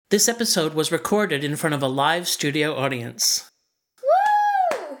This episode was recorded in front of a live studio audience.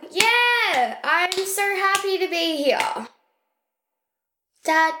 Woo! Yeah! I'm so happy to be here.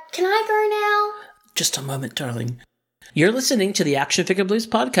 Dad, can I go now? Just a moment, darling. You're listening to the Action Figure Blues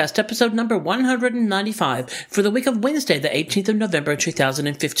podcast, episode number 195, for the week of Wednesday, the 18th of November,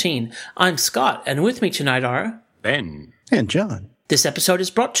 2015. I'm Scott, and with me tonight are... Ben. And John. This episode is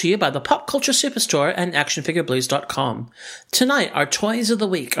brought to you by the Pop Culture Superstore and ActionFigureBlues.com. Tonight, our toys of the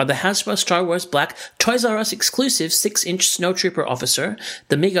week are the Hasbro Star Wars Black Toys R Us exclusive 6-inch Snowtrooper Officer,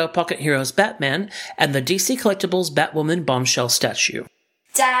 the Mego Pocket Heroes Batman, and the DC Collectibles Batwoman Bombshell statue.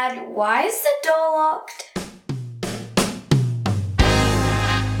 Dad, why is the door locked?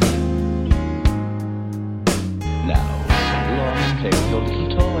 Now, come along and play with your little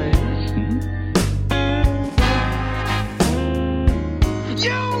toys.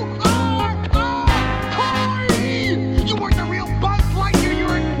 You are a toy! You weren't the real Buzz Lightyear.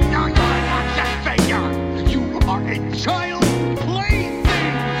 You're an action figure. You are a child plaything.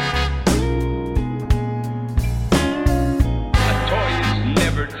 A toy is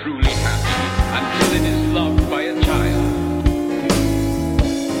never truly happy until it is loved by a child.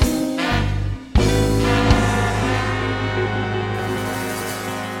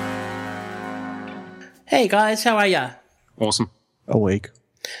 Hey guys, how are ya? Awesome. Awake.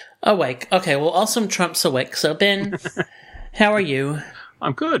 Awake. Okay, well, awesome trumps awake. So, Ben, how are you?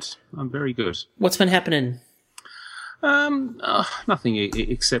 I'm good. I'm very good. What's been happening? Nothing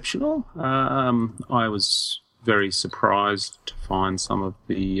exceptional. I was very surprised to find some of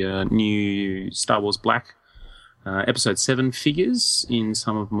the new Star Wars Black Episode 7 figures in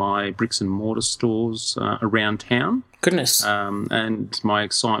some of my bricks and mortar stores around town. Goodness. And my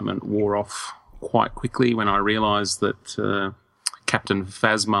excitement wore off quite quickly when I realised that Captain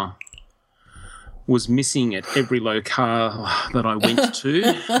Phasma was missing at every locale that I went to,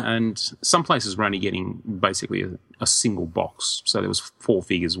 and some places were only getting basically a single box. So there was 4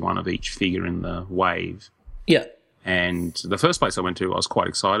 figures, one of each figure in the wave. Yeah. And the first place I went to, I was quite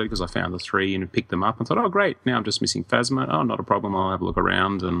excited because I found the 3 and picked them up and thought, oh, great, now I'm just missing Phasma. Oh, not a problem, I'll have a look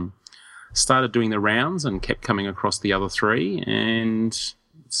around. And started doing the rounds and kept coming across the other 3, and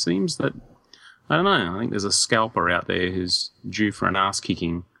it seems that, I don't know, I think there's a scalper out there who's due for an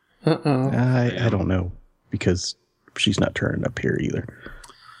ass-kicking. Uh-oh. I don't know, because she's not turning up here either.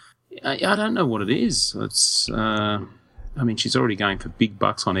 I don't know what it is. It's, I mean, she's already going for big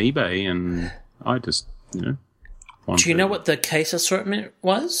bucks on eBay, and I just, want Do you to- know what the case assortment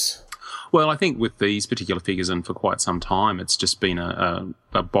was? Well, I think with these particular figures, and for quite some time, it's just been a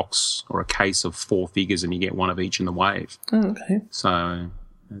box or a case of 4 figures, and you get one of each in the wave. Oh, okay. So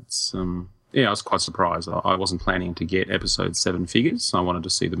it's, yeah, I was quite surprised. I wasn't planning to get Episode 7 figures. I wanted to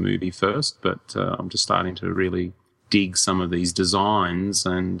see the movie first, but I'm just starting to really dig some of these designs,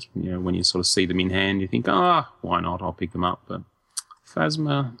 and when you sort of see them in hand, you think, why not? I'll pick them up. But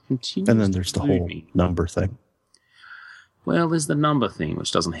Phasma continues. And then there's to the elude whole me. number thing. Well, there's the number thing,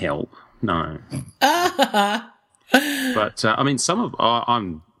 which doesn't help. No. But, I mean,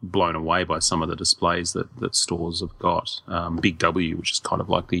 I'm blown away by some of the displays that stores have got. Big W, which is kind of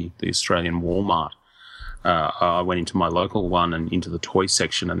like the Australian Walmart. I went into my local one and into the toy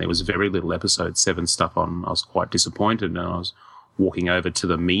section, and there was very little Episode 7 stuff on. I was quite disappointed, and I was walking over to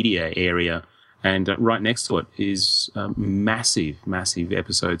the media area, and right next to it is a massive, massive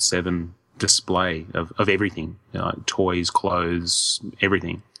Episode 7 display of everything. Toys, clothes,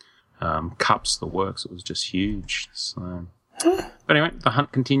 everything. Cups, the works. It was just huge. So, but anyway, the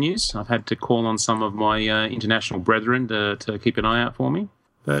hunt continues. I've had to call on some of my international brethren to keep an eye out for me.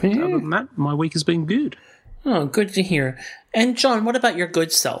 But other than that, my week has been good. Oh, good to hear. And John, what about your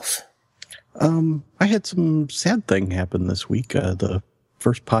good self? I had some sad thing happen this week. The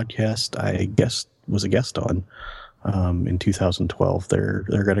first podcast I was a guest on in 2012. They're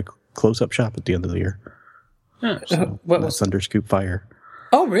going to close up shop at the end of the year. Yeah. So What that's was? under Scoop Fire.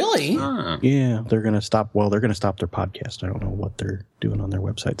 Oh, really? Ah. Yeah, they're going to stop. Well, they're going to stop their podcast. I don't know what they're doing on their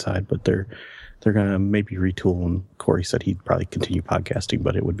website side, but they're going to maybe retool. And Corey said he'd probably continue podcasting,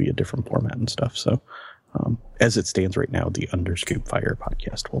 but it would be a different format and stuff. So, as it stands right now, the Under Scoop Fire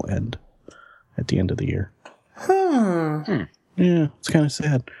podcast will end at the end of the year. Hmm. Yeah, it's kind of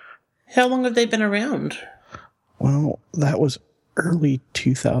sad. How long have they been around? Well, that was early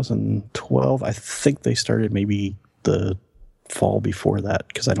 2012. I think they started maybe the fall before that,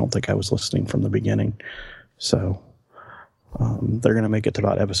 because I don't think I was listening from the beginning. So they're going to make it to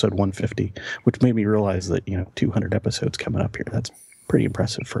about episode 150, which made me realize that 200 episodes coming up here. That's pretty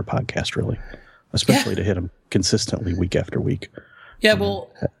impressive for a podcast, really, especially to hit them consistently week after week. Yeah,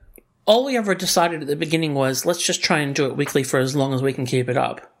 well, all we ever decided at the beginning was let's just try and do it weekly for as long as we can keep it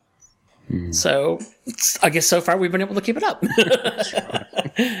up. So I guess so far we've been able to keep it up.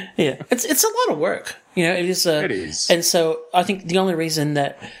 Yeah, it's a lot of work. It is. It is. And so I think the only reason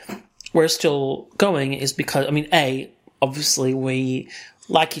that we're still going is because, obviously we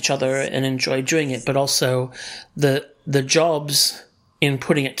like each other and enjoy doing it, but also the jobs in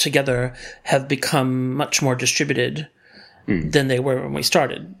putting it together have become much more distributed than they were when we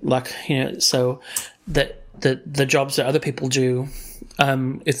started. So that the jobs that other people do,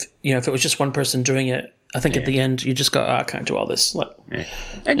 if it was just one person doing it, I think at the end you just go, I can't do all this.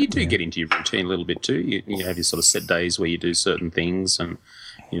 And you do get into your routine a little bit too. You have your sort of set days where you do certain things, and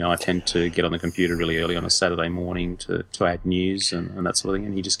I tend to get on the computer really early on a Saturday morning to add news and that sort of thing,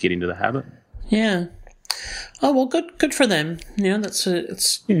 and you just get into the habit. Yeah. Oh well, good for them. I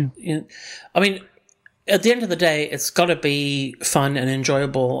mean, at the end of the day, it's got to be fun and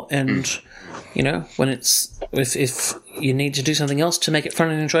enjoyable, and when if you need to do something else to make it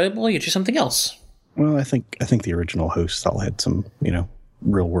fun and enjoyable, you do something else. Well, I think the original hosts all had some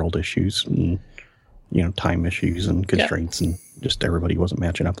real world issues and time issues and constraints, and just everybody wasn't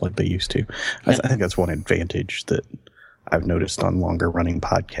matching up like they used to. I think that's one advantage that I've noticed on longer running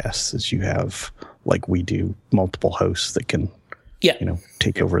podcasts is you have, like we do, multiple hosts that can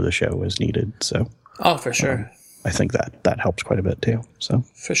take over the show as needed. So for sure. I think that helps quite a bit too. So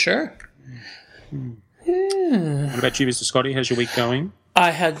for sure. What about you, Mr. Scotty? How's your week going?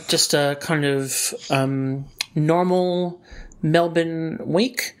 I had just a kind of normal Melbourne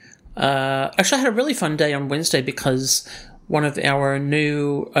week. Actually, I had a really fun day on Wednesday because one of a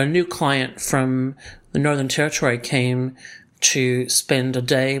new client from the Northern Territory came to spend a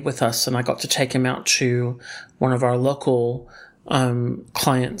day with us, and I got to take him out to one of our local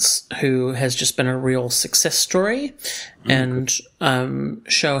clients who has just been a real success story, and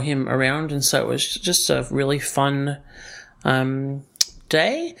show him around. And so it was just a really fun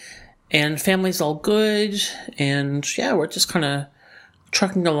day, and family's all good, and we're just kind of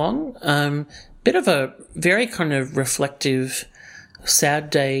trucking along. Bit of a very kind of reflective,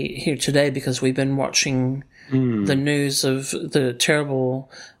 sad day here today because we've been watching the news of the terrible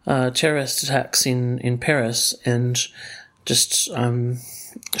terrorist attacks in Paris, and just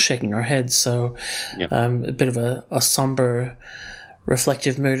shaking our heads. So a bit of a somber,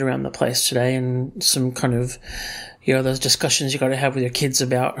 reflective mood around the place today, and some kind of those discussions you got to have with your kids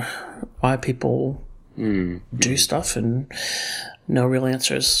about why people do stuff and no real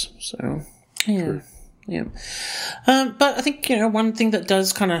answers. So but I think one thing that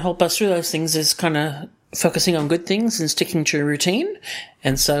does kind of help us through those things is kind of focusing on good things and sticking to a routine.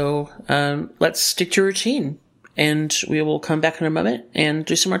 And so let's stick to routine, and we will come back in a moment and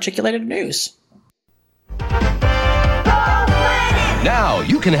do some articulated news. Now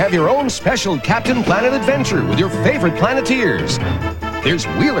you can have your own special Captain Planet adventure with your favorite Planeteers. There's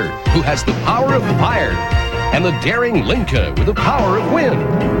Wheeler, who has the power of fire, and the daring Linka with the power of wind.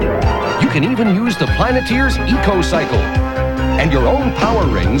 You can even use the Planeteers Eco-Cycle. And your own power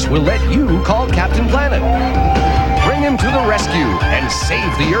rings will let you call Captain Planet. Bring him to the rescue and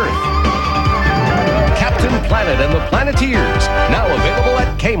save the Earth. Captain Planet and the Planeteers, now available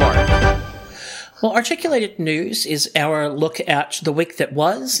at Kmart. Well, Articulated News is our look at the week that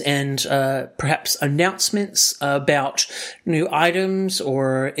was, and perhaps announcements about new items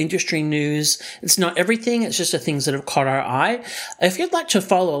or industry news. It's not everything, it's just the things that have caught our eye. If you'd like to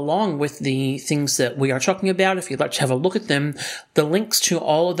follow along with the things that we are talking about, if you'd like to have a look at them, the links to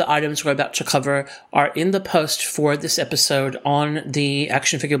all of the items we're about to cover are in the post for this episode on the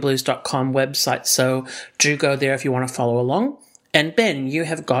actionfigureblues.com website, so do go there if you want to follow along. And Ben, you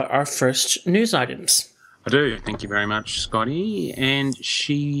have got our first news items. I do. Thank you very much, Scotty. And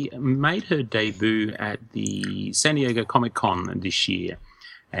she made her debut at the San Diego Comic-Con this year.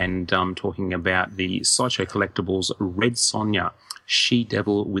 And I'm talking about the Sideshow Collectibles Red Sonja,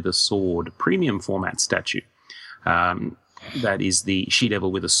 She-Devil with a Sword premium format statue. That is the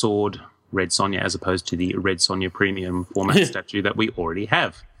She-Devil with a Sword Red Sonja, as opposed to the Red Sonja premium format statue that we already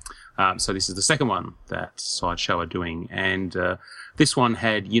have. So this is the second one that Sideshow are doing, and this one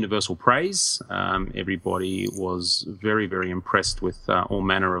had universal praise. Everybody was very, very impressed with all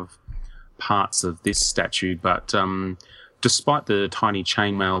manner of parts of this statue, but despite the tiny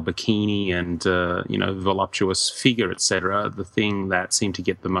chainmail bikini and voluptuous figure, etc., the thing that seemed to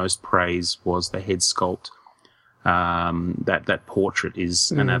get the most praise was the head sculpt. That portrait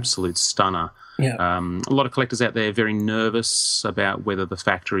is an absolute stunner. Yeah. A lot of collectors out there are very nervous about whether the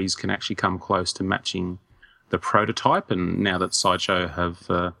factories can actually come close to matching the prototype. And now that Sideshow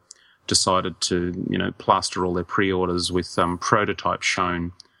have decided to, plaster all their pre-orders with prototype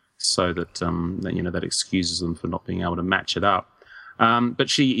shown, so that that excuses them for not being able to match it up. But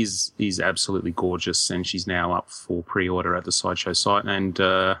she is absolutely gorgeous, and she's now up for pre-order at the Sideshow site and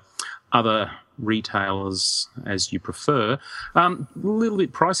other retailers as you prefer. A little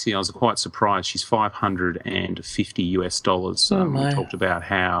bit pricey. I was quite surprised. She's $550. We talked about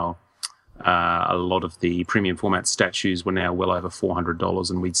how a lot of the premium format statues were now well over $400,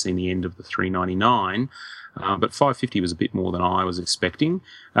 and we'd seen the end of the $399. But $550 was a bit more than I was expecting.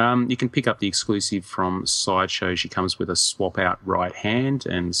 You can pick up the exclusive from Sideshow. She comes with a swap-out right hand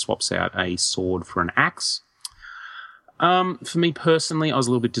and swaps out a sword for an axe. For me personally, I was a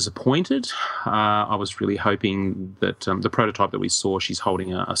little bit disappointed. I was really hoping that the prototype that we saw, she's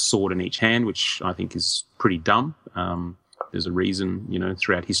holding a sword in each hand, which I think is pretty dumb. There's a reason,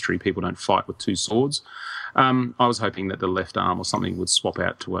 throughout history people don't fight with two swords. I was hoping that the left arm or something would swap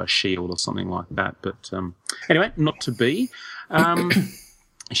out to a shield or something like that. But anyway, not to be.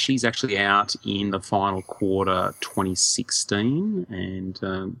 She's actually out in the final quarter 2016.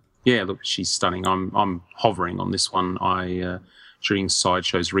 And, look, she's stunning. I'm hovering on this one. During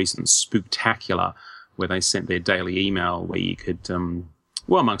Sideshow's recent Spooktacular, where they sent their daily email where you could...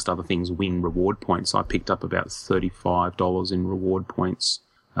 amongst other things, win reward points. I picked up about $35 in reward points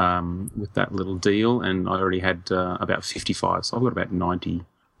with that little deal, and I already had about 55, so I've got about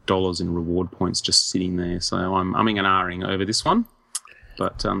 $90 in reward points just sitting there. So I'm umming and ahhing over this one.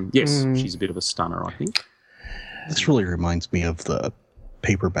 But yes, she's a bit of a stunner, I think. This really reminds me of the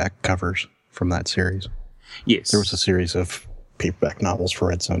paperback covers from that series. Yes. There was a series of paperback novels for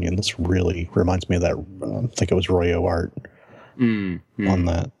Red Sonja, and this really reminds me of that. I think it was Royo Art on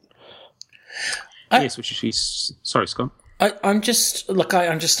that. Yes, which she's... Sorry, Scott. I'm just... Look, I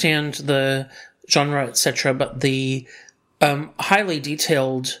understand the genre, etc., but the highly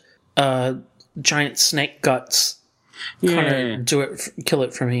detailed giant snake guts kind of kill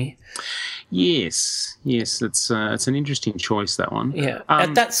it for me. Yes, it's an interesting choice, that one. Yeah,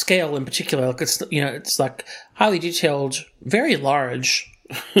 at that scale in particular, like it's like highly detailed, very large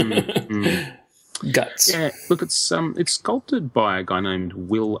guts. Yeah, look, it's sculpted by a guy named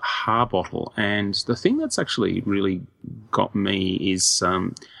Will Harbottle, and the thing that's actually really got me is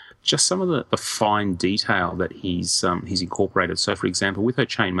just some of the fine detail that he's incorporated. So, for example, with her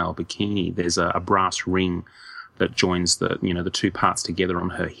chainmail bikini, there's a brass ring that joins the two parts together on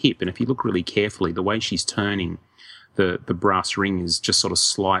her hip. And if you look really carefully, the way she's turning, the brass ring is just sort of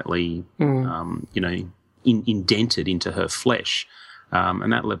slightly, indented into her flesh.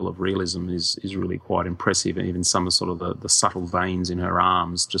 And that level of realism is really quite impressive. And even some of sort of the subtle veins in her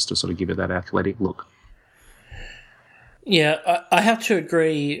arms, just to sort of give her that athletic look. Yeah, I have to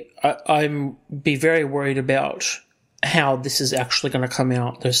agree. I'm be very worried about how this is actually going to come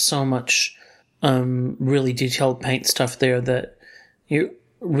out. There's so much really detailed paint stuff there that you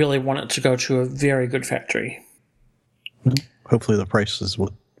really want it to go to a very good factory. Hopefully the price is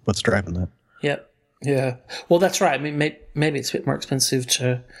what's driving that. Yep. Yeah. Well, that's right. I mean, maybe it's a bit more expensive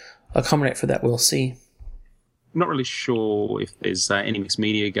to accommodate for that. We'll see. I'm not really sure if there's any mixed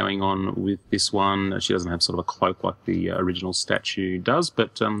media going on with this one. She doesn't have sort of a cloak like the original statue does,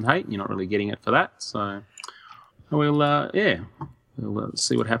 but hey, you're not really getting it for that. So we'll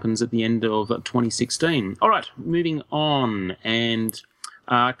see what happens at the end of 2016. All right, moving on. And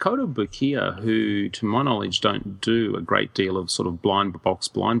Koto Bukiya, who, to my knowledge, don't do a great deal of sort of blind box,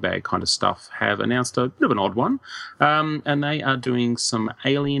 blind bag kind of stuff, have announced a bit of an odd one. And they are doing some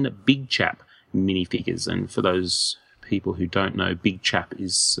Alien Big Chap minifigures. And for those people who don't know, Big Chap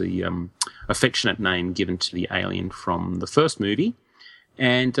is the affectionate name given to the alien from the first movie.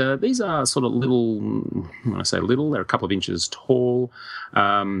 And these are sort of little, when I say little, they're a couple of inches tall.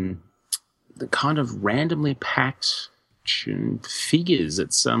 They're kind of randomly packed figures.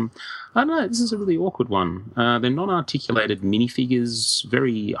 It's, I don't know, this is a really awkward one. They're non-articulated minifigures,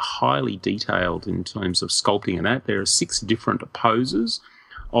 very highly detailed in terms of sculpting and that. There are 6 different poses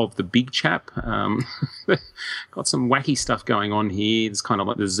of the Big Chap. Got some wacky stuff going on here. There's kind of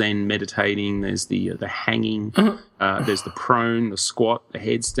like the Zen meditating. There's the hanging. There's the prone, the squat, the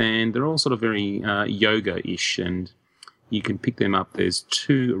headstand. They're all sort of very yoga-ish, and you can pick them up. There's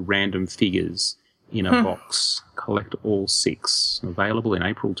 2 random figures in a box. Collect all 6. Available in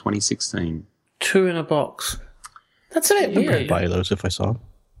April 2016. 2 in a box. That's a bit weird. I'd buy those if I saw them.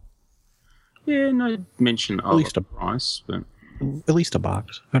 Yeah, no mention of the price, but... At least a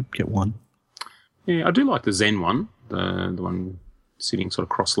box. I'd get one. Yeah, I do like the Zen one, the one sitting sort of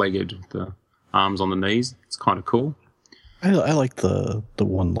cross-legged, the arms on the knees. It's kind of cool. I like the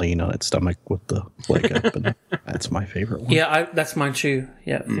one laying on its stomach with the leg up, and that's my favorite one. Yeah, that's mine too.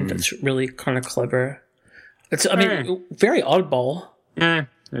 Yeah, I think that's really kind of clever. It's, very oddball. Yeah,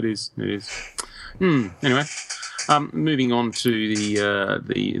 it is. Anyway, Moving on to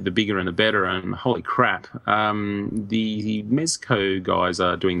the bigger and the better, and holy crap, the Mezco guys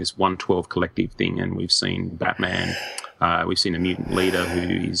are doing this 112 collective thing, and we've seen Batman, we've seen a mutant leader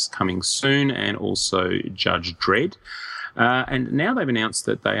who is coming soon, and also Judge Dredd. And now they've announced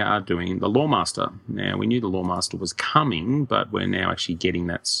that they are doing the Lawmaster. Now, we knew the Lawmaster was coming, but we're now actually getting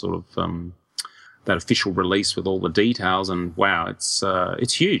that sort of that official release with all the details, and wow, it's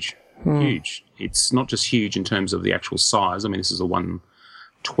huge. Huge. It's not just huge in terms of the actual size. I mean, this is a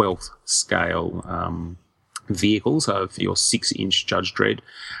 1/12 scale vehicle, so for your 6-inch Judge Dredd,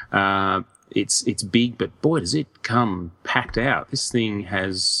 it's big, but boy, does it come packed out. This thing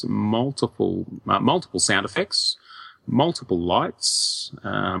has multiple sound effects, multiple lights.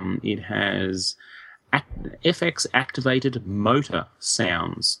 It has FX activated motor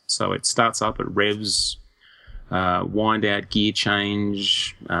sounds, so it starts up, it revs. Wind out, gear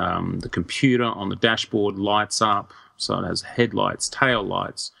change, the computer on the dashboard lights up, so it has headlights, tail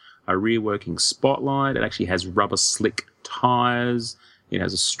lights, a rear working spotlight. It actually has rubber slick tyres. It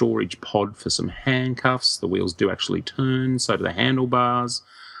has a storage pod for some handcuffs. The wheels do actually turn, so do the handlebars.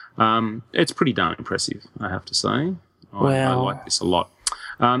 It's pretty darn impressive, I have to say. I like this a lot.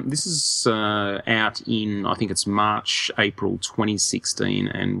 This is out in, I think it's March, April 2016,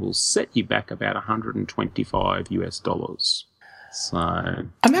 and will set you back about $125. So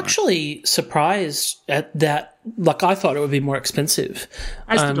I'm actually surprised at that. Like, I thought it would be more expensive.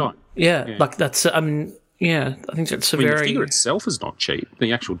 As did I. Yeah, like that's. I think that's a the very. figure itself is not cheap.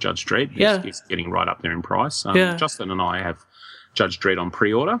 The actual Judge Dredd is getting right up there in price. Justin and I have Judge Dredd on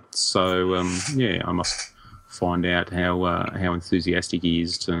pre-order, so I must find out how enthusiastic he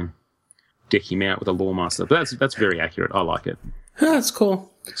is to deck him out with a Lawmaster. But that's very accurate. I like it. Yeah, that's cool.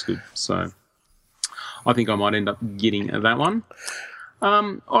 It's good. So I think I might end up getting that one.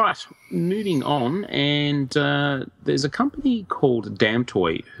 All right, moving on, and there's a company called Damn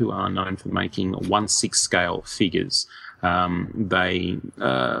Toy who are known for making 1/6 scale figures. They've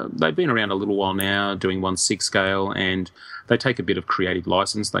been around a little while now doing 1/6 scale, and they take a bit of creative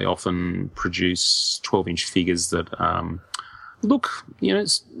license. They often produce 12-inch figures that look,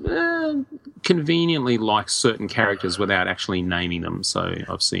 conveniently like certain characters without actually naming them. So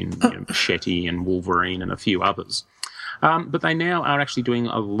I've seen Machete and Wolverine and a few others. But they now are actually doing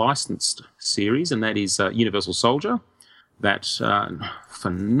a licensed series, and that is Universal Soldier, that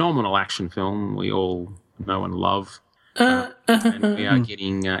phenomenal action film we all know and love. And we are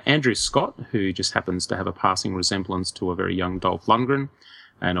getting Andrew Scott, who just happens to have a passing resemblance to a very young Dolph Lundgren,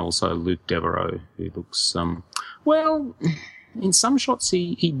 and also Luke Devereaux, who looks, in some shots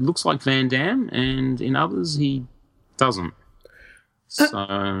he looks like Van Damme, and in others he doesn't.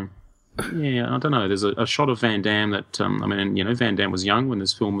 So, yeah, I don't know. There's a shot of Van Damme that, Van Damme was young when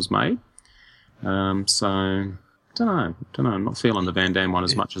this film was made. So, I don't know. I'm not feeling the Van Damme one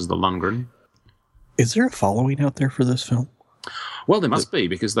as much as the Lundgren. Is there a following out there for this film? Well, there must be,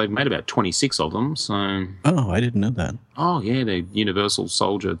 because they've made about 26 of them. So, oh, I didn't know that. Oh, yeah, they're Universal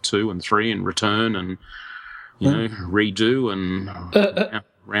Soldier 2 and 3 and Return and, Redo and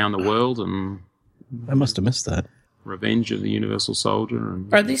Around the World and... I must have missed that. Revenge of the Universal Soldier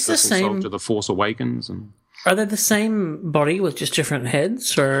and are these Universal the same? Soldier: The Force Awakens and. Are they the same body with just different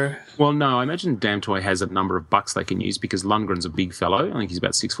heads, or? Well, no, I imagine Damn Toy has a number of bucks they can use, because Lundgren's a big fellow. I think he's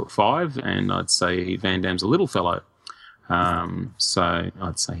about 6'5", and I'd say Van Damme's a little fellow. So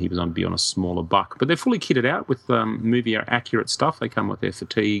I'd say he was on a smaller buck. But they're fully kitted out with movie accurate stuff. They come with their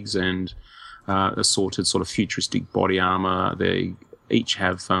fatigues and assorted sort of futuristic body armor. They each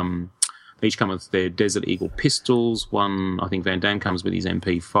have. They each come with their Desert Eagle pistols. One, I think Van Damme comes with his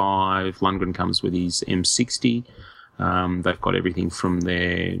MP5. Lundgren comes with his M60. They've got everything from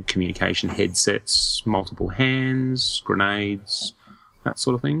their communication headsets, multiple hands, grenades, that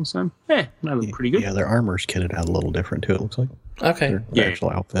sort of thing. So, yeah, they look pretty good. Yeah, their armor's kitted out a little different, too, it looks like. Okay. Their actual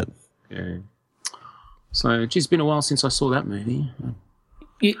outfit. Yeah. So, it's been a while since I saw that movie.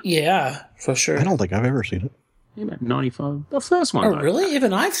 Yeah, for sure. I don't think I've ever seen it. Yeah, about 95. The first one. Oh, really?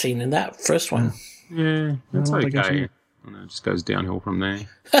 Even I've seen in that first one. Yeah, that's okay. And it just goes downhill from there.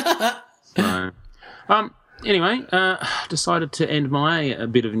 So, anyway, decided to end my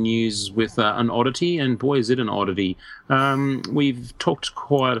bit of news with an oddity, and boy, is it an oddity. We've talked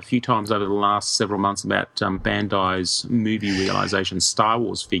quite a few times over the last several months about Bandai's movie realization Star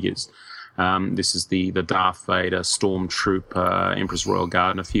Wars figures. This is the Darth Vader, Stormtrooper, Empress Royal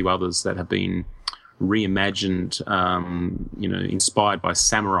Guard, and a few others that have been reimagined, inspired by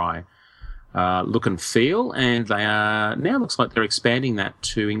samurai look and feel, and they are now looks like they're expanding that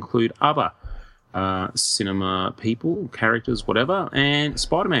to include other cinema people, characters, whatever. And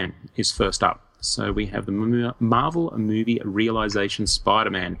Spider-Man is first up. So we have the Marvel movie realization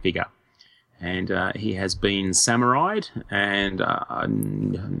Spider-Man figure. And he has been samurai'd and...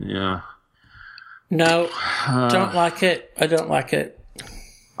 No, don't like it. I don't like it.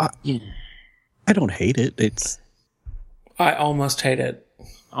 yeah. I don't hate it. I almost hate it.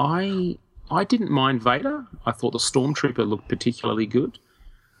 I didn't mind Vader. I thought the Stormtrooper looked particularly good.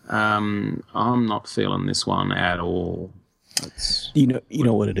 I'm not feeling this one at all. You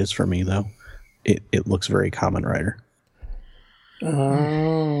know what it is for me though. It looks very Kamen Rider.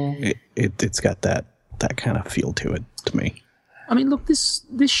 Oh. It's got that kind of feel to it to me. I mean, look, this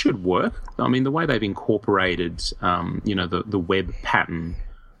should work. I mean, the way they've incorporated, the web pattern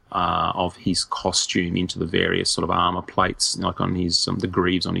of his costume into the various sort of armor plates, like on his the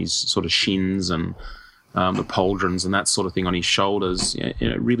greaves on his sort of shins and the pauldrons and that sort of thing on his shoulders,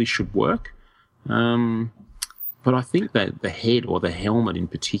 it really should work. But I think that the head or the helmet in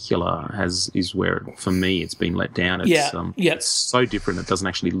particular is where, for me, it's been let down. It's so different it doesn't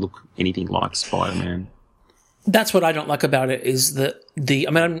actually look anything like Spider-Man. That's what I don't like about it is that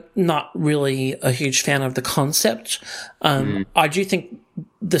I'm not really a huge fan of the concept. I do think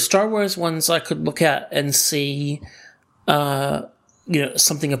the Star Wars ones I could look at and see,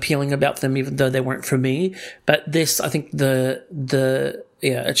 something appealing about them, even though they weren't for me. But this, I think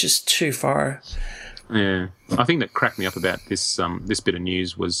it's just too far. Yeah, I think that cracked me up about this bit of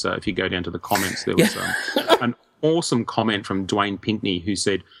news was if you go down to the comments, there was an awesome comment from Dwayne Pinkney who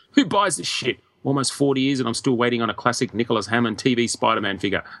said, "Who buys this shit? Almost 40 years and I'm still waiting on a classic Nicholas Hammond TV Spider-Man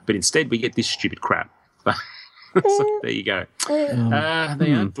figure. But instead we get this stupid crap." So there you go.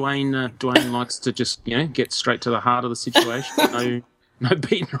 Dwayne likes to just, get straight to the heart of the situation. No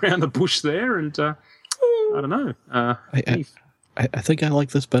beating around the bush there. And I don't know. I think I like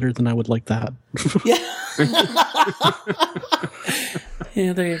this better than I would like that.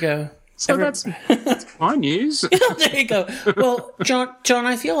 Yeah, there you go. So that's my news. There you go. Well, John,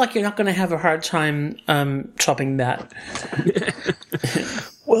 I feel like you're not going to have a hard time topping that.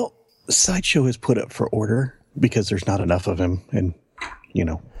 Well, Sideshow has put up for order because there's not enough of him, and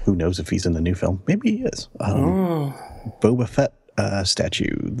who knows if he's in the new film? Maybe he is. Boba Fett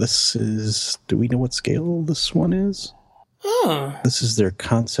statue. This is. Do we know what scale this one is? Oh. This is their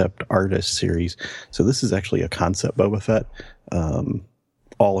concept artist series. So this is actually a concept Boba Fett.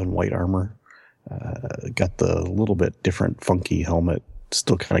 All in white armor. Got the little bit different funky helmet.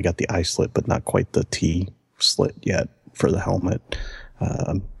 Still kind of got the eye slit, but not quite the T slit yet for the helmet.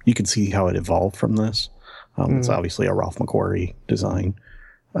 You can see how it evolved from this. It's obviously a Ralph McQuarrie design.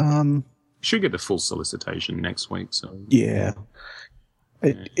 Should get the full solicitation next week. So yeah.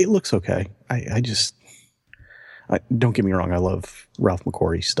 It looks okay. I don't get me wrong, I love Ralph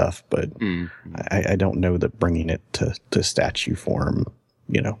McQuarrie stuff, but I don't know that bringing it to statue form,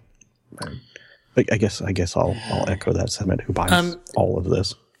 But I guess I'll echo that sentiment. Who buys all of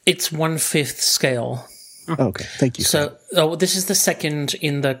this? It's 1/5 scale. Okay, thank you. So this is the second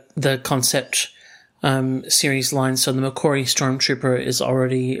in the concept series line. So the McQuarrie Stormtrooper is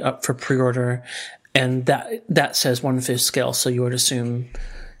already up for pre-order, and that says 1/5 scale. So you would assume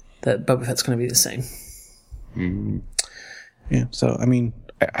that Boba Fett's going to be the same. Yeah. So I mean,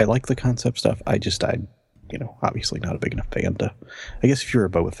 I like the concept stuff. I obviously not a big enough fan to. I guess if you're a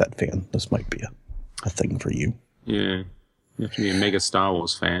Boba Fett fan, this might be a thing for you. Yeah, you have to be a mega Star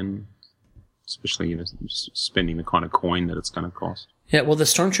Wars fan, especially spending the kind of coin that it's going to cost. Yeah, well, the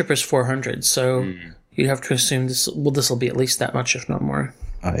Stormtrooper's 400, so you'd have to assume this will be at least that much, if not more.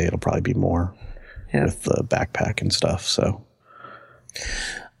 It'll probably be more with the backpack and stuff. So,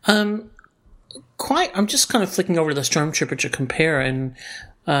 I'm just kind of flicking over the Stormtrooper to compare, and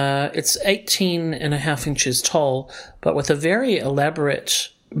it's 18.5 inches tall, but with a very elaborate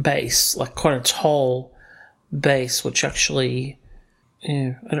base, like quite a tall base, which actually,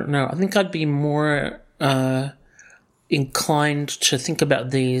 I don't know. I think I'd be more inclined to think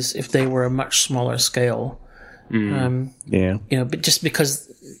about these if they were a much smaller scale. But just because,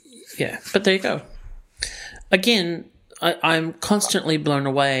 but there you go. Again, I'm constantly blown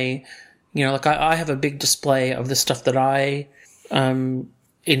away. I have a big display of the stuff that I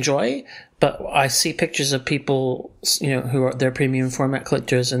enjoy, but I see pictures of people, who are their premium format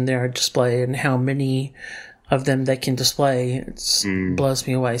collectors and their display and how many of them they can display. It blows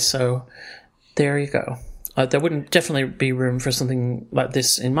me away. So there you go. There wouldn't definitely be room for something like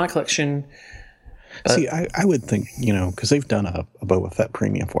this in my collection. See, I would think, because they've done a Boba Fett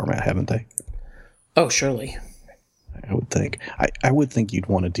premium format, haven't they? Oh, surely. I would think. I would think you'd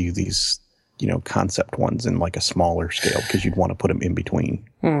want to do these, concept ones in like a smaller scale because you'd want to put them in between.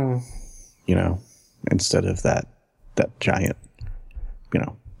 Instead of that giant,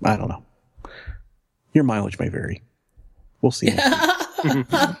 I don't know. Your mileage may vary. We'll see.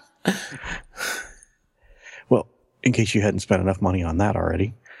 Well, in case you hadn't spent enough money on that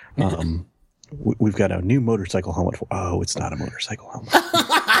already, we've got a new motorcycle helmet. Oh, it's not a motorcycle helmet.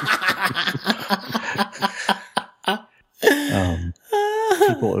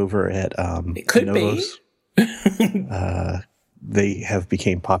 People over at It could Novos, they have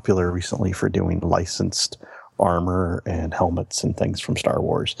become popular recently for doing licensed armor and helmets and things from Star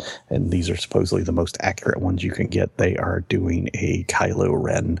Wars, and these are supposedly the most accurate ones you can get. They are doing a Kylo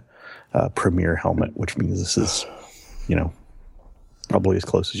Ren premier helmet, which means this is, probably as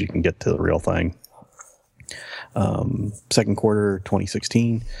close as you can get to the real thing. Second quarter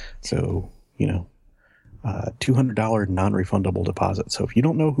 2016, so $200 non-refundable deposit. So if you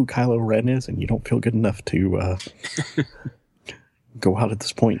don't know who Kylo Ren is and you don't feel good enough to go out at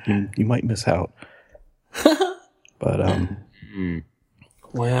this point, you might miss out. But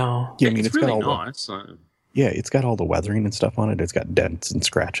wow, yeah, I mean, it's got really all nice. it's got all the weathering and stuff on it. It's got dents and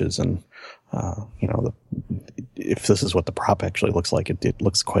scratches, and if this is what the prop actually looks like, it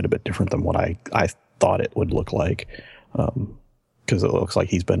looks quite a bit different than what I thought it would look like, because it looks like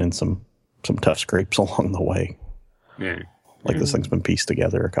he's been in some tough scrapes along the way. Yeah. Like this thing's been pieced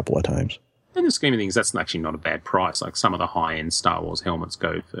together a couple of times. In the scheme of things, that's actually not a bad price. Like some of the high-end Star Wars helmets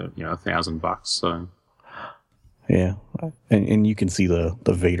go for $1,000. So yeah, and you can see the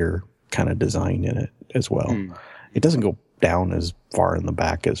Vader kind of design in it as well. It doesn't go down as far in the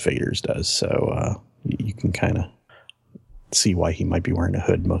back as Vader's does, so you can kind of see why he might be wearing a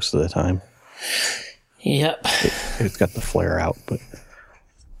hood most of the time. Yep. It's got the flare out, but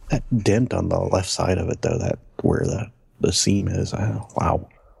that dent on the left side of it, though, that where the seam is, wow,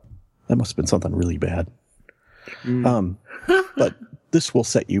 that must have been something really bad. But this will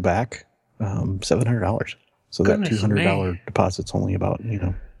set you back $700. So Goodness that $200 deposit's only about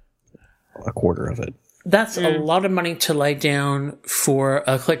a quarter of it. That's a lot of money to lay down for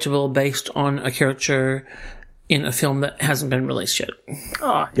a collectible based on a character in a film that hasn't been released yet.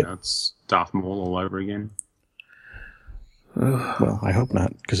 It's Darth Maul all over again. Well, I hope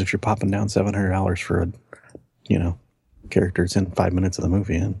not, because if you're popping down $700 for a character that's in 5 minutes of the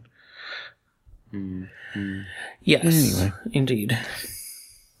movie, and Yes, Anyway. indeed.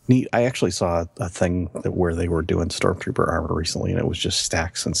 neat. I actually saw a thing where they were doing Stormtrooper armor recently, and it was just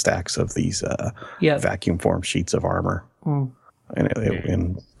stacks and stacks of these vacuum form sheets of armor. And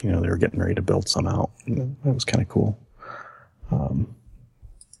they were getting ready to build some out. That was kind of cool.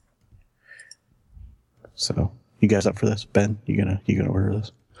 So, you guys up for this, Ben? You gonna order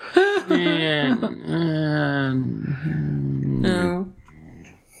this? No.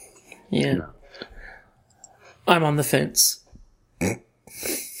 Yeah. No. I'm on the fence.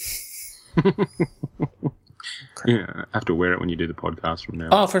 Yeah, I have to wear it when you do the podcast from now.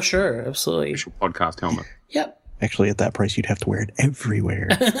 Oh, for sure. Absolutely. Official podcast helmet. Yep. Actually, at that price, you'd have to wear it everywhere.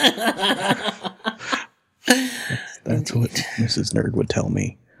 That's what Mrs. Nerd would tell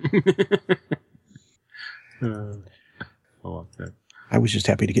me. I like that. I was just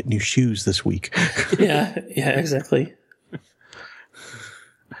happy to get new shoes this week. Yeah, exactly.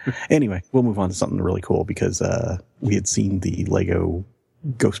 Anyway, we'll move on to something really cool because we had seen the Lego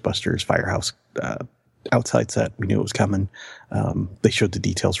Ghostbusters Firehouse outside set. We knew it was coming. They showed the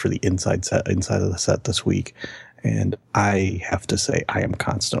details for the inside of the set this week. And I have to say, I am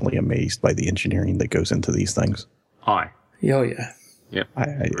constantly amazed by the engineering that goes into these things. Oh, yeah. Yep.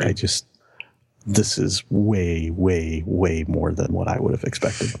 I just, this is way, way, way more than what I would have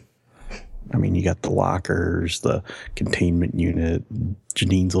expected. I mean, you got the lockers, the containment unit,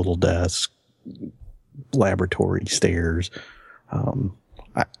 Janine's little desk, laboratory, stairs.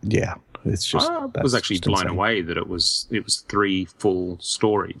 It's just. I was actually just blown insane. away that it was 3 full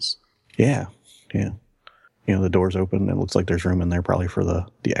stories. Yeah. The doors open. It looks like there's room in there probably for the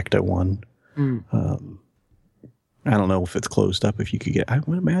Ecto one. I don't know if it's closed up. If you could get, I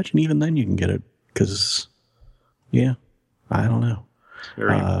would imagine even then you can get it because, I don't know.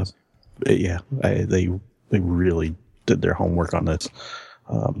 Very nice. They really did their homework on this.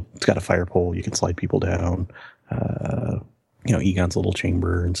 It's got a fire pole. You can slide people down. Egon's little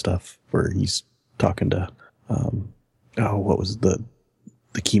chamber and stuff where he's talking to, what was the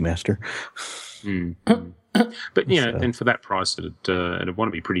Keymaster? But and for that price, it'd want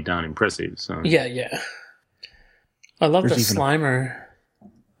to be pretty darn impressive. So Yeah. I love the There's even Slimer.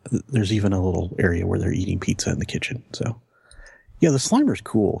 There's even a little area where they're eating pizza in the kitchen. So, the Slimer's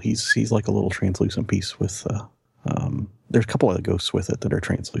cool. He's like a little translucent piece with. There's a couple of ghosts with it that are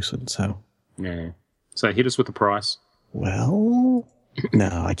translucent. So, So hit us with the price. well,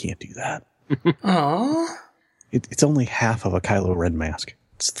 no, I can't do that. Aww. It's only half of a Kylo Ren mask.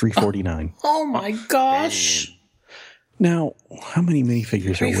 It's $349. Oh my gosh. Now, how many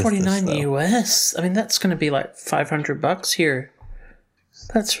minifigures are with this, $349 though? US. I mean, that's going to be like $500 here.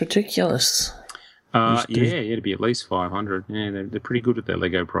 That's ridiculous. Yeah, it'd be at least 500. Yeah, they're pretty good at their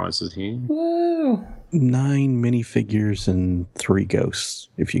Lego prices here. Woo. 9 minifigures and 3 ghosts,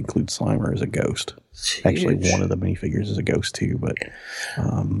 if you include Slimer as a ghost. Actually, Huge. one of the minifigures is a ghost too. But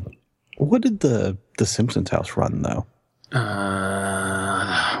what did the Simpsons house run though?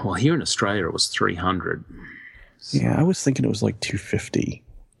 Well, here in Australia it was 300. Yeah, I was thinking it was like 250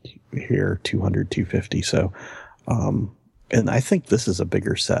 here, 200, 250. So, and I think this is a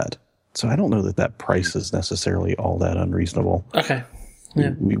bigger set. So I don't know that price is necessarily all that unreasonable. Okay.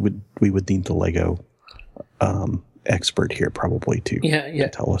 Yeah. We would need the Lego expert here probably to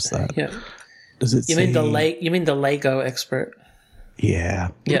tell us that. Yeah. Does it? You mean the Lego expert? Yeah.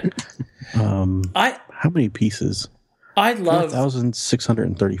 Yeah. How many pieces? I love.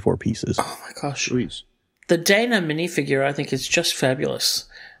 4,634 pieces. Oh my gosh. Jeez. The Dana minifigure, I think, is just fabulous.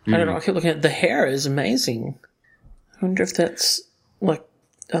 I don't know. I keep looking at the hair is amazing. I wonder if that's like.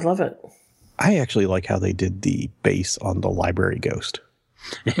 I love it. I actually like how they did the base on the library ghost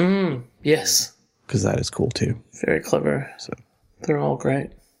Yes. because that is cool too. Very clever. So They're all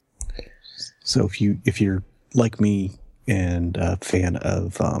great. So if you're like me and a fan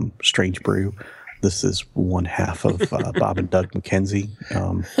of Strange Brew, this is one half of Bob and Doug McKenzie.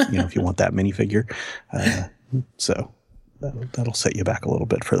 If you want that minifigure, so that'll set you back a little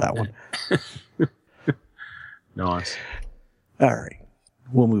bit for that one. Nice. All right,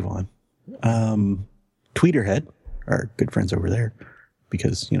 we'll move on. Tweeterhead, our good friends over there,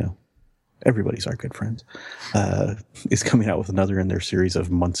 because everybody's our good friends, is coming out with another in their series of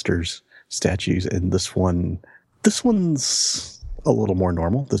Munsters statues, and this one's a little more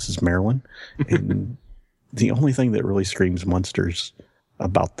normal. This is Marilyn, and the only thing that really screams Munsters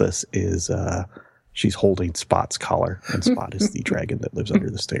about this is she's holding Spot's collar, and Spot is the dragon that lives under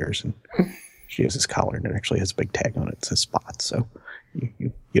the stairs, and she has his collar, and it actually has a big tag on it that says Spot, so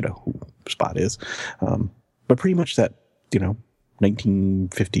you know who Spot is. But pretty much that 1950s,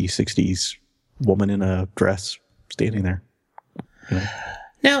 60s woman in a dress standing there,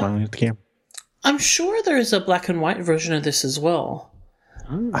 Now, smiling at the camera. I'm sure there is a black and white version of this as well.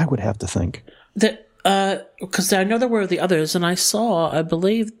 I would have to think. That because I know there were the others, and I saw, I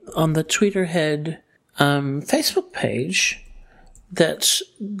believe, on the Tweeterhead Facebook page that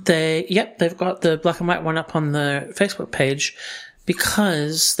they've got the black and white one up on the Facebook page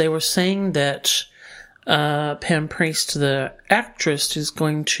because they were saying that Pam Priest, the actress, is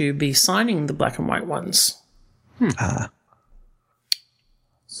going to be signing the black and white ones. Now,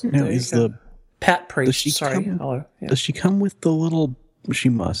 is the Pat does Priest? she Sorry, come, hello. Yeah. does she come with the little? She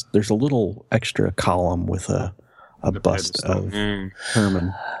must. There's a little extra column with a bust of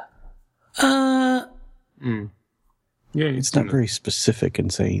Herman. Yeah, It's not very specific in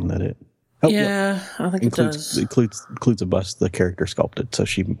saying that it. Oh, Yeah, I think it does. Includes a bust the character sculpted, so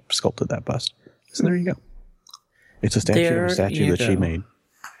she sculpted that bust. So there you go. It's a statue of There a statue you that she go. made.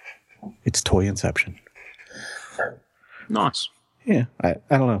 It's toy inception. nice. Yeah, I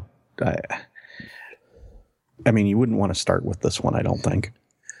don't know. I mean, you wouldn't want to start with this one, I don't think.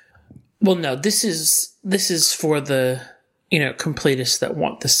 Well, no, this is for the completists that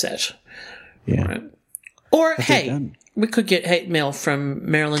want the set. Yeah. Right. Or they've hey, done- we could get hate mail from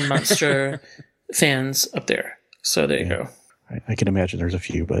Marilyn Munster fans up there. So there you go. I can imagine there's a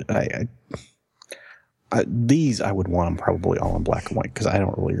few, but these I would want them probably all in black and white because I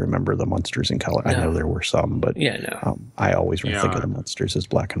don't really remember the Munsters in color. I know there were some, but Yeah, no. I always think of the Munsters as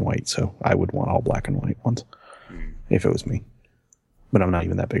black and white, so I would want all black and white ones if it was me. But I'm not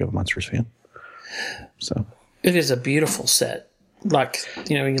even that big of a Munsters fan. So It is a beautiful set. Like,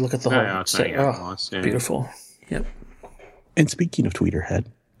 when you look at the whole Yeah, set. yeah, Oh, nice, yeah. beautiful. Yep. And speaking of Tweeterhead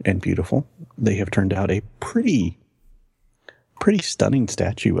and beautiful, they have turned out a pretty stunning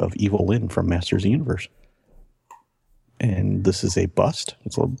statue of Evil Lynn from Masters of the Universe. And this is a bust.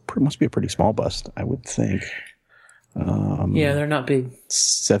 Must be a pretty small bust, I would think. Yeah, they're not big.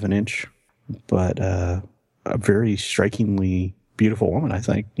 7-inch, but a very strikingly beautiful woman, I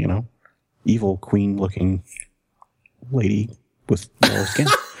think. Evil queen-looking lady with yellow skin.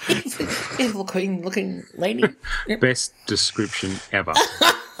 Evil queen looking lady. Yep. Best description ever.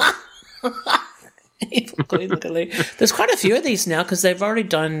 Evil queen looking lady. There's quite a few of these now because they've already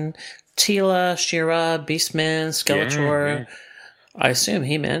done Teela, She-Ra, Beastman, Skeletor. Yeah. I assume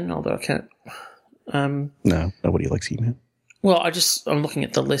He-Man, although I can't. No, nobody likes He-Man. Well, I'm looking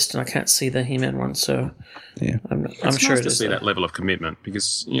at the list and I can't see the He-Man one, so Yeah. I'm It's sure nice it to is. see though. that level of commitment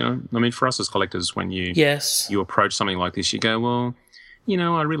because, for us as collectors, when you Yes. approach something like this, you go, well,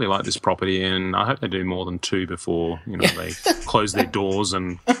 I really like this property, and I hope they do more than 2 before, they close their doors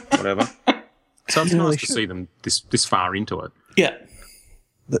and whatever. So it's nice to see them this far into it. Yeah.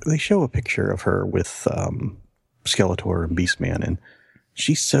 They show a picture of her with Skeletor and Beastman, and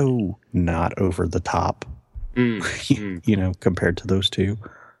she's so not over the top, compared to those two.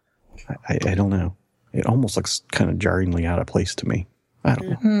 I don't know. It almost looks kind of jarringly out of place to me. I don't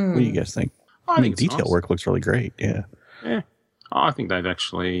know. What do you guys think? I mean, detail work looks really great. Yeah. Yeah. I think they've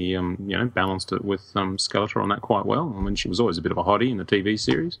actually, balanced it with Skeletor on that quite well. I mean, she was always a bit of a hottie in the TV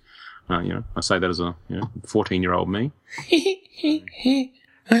series. I say that as a 14-year-old me.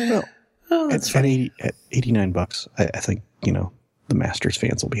 Well, at $89, I think the Masters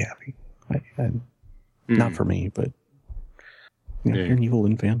fans will be happy. Not for me, but you're an Evil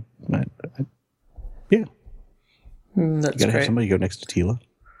Lyn fan. Yeah, that's you gotta great. have somebody go next to Tila.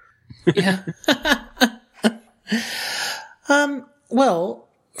 Yeah. Well,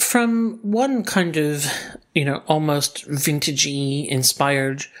 from one kind of, almost vintagey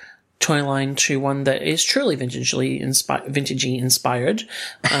inspired toy line to one that is truly vintagey inspired,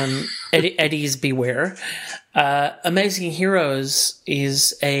 Eddie's Beware. Amazing Heroes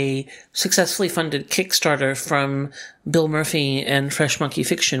is a successfully funded Kickstarter from Bill Murphy and Fresh Monkey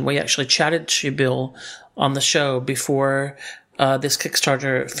Fiction. We actually chatted to Bill on the show before this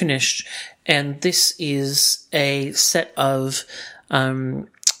Kickstarter finished, and this is a set of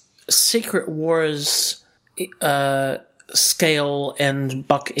Secret Wars scale and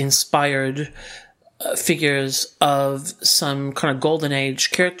Buck inspired figures of some kind of Golden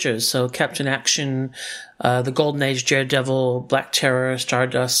Age characters. So Captain Action, the Golden Age Daredevil, Black Terror,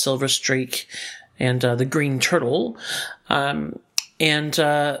 Stardust, Silver Streak, and the Green Turtle. And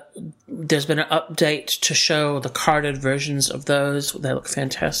there's been an update to show the carded versions of those. They look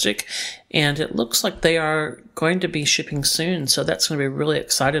fantastic. And it looks like they are going to be shipping soon. So that's going to be really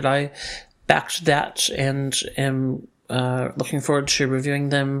excited. I backed that and am looking forward to reviewing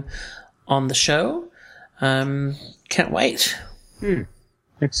them on the show. Can't wait.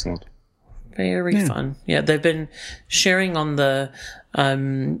 Excellent. Very fun. Yeah, they've been sharing on the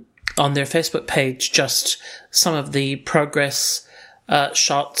on their Facebook page just some of the progress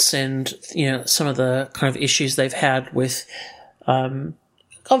shots and some of the kind of issues they've had with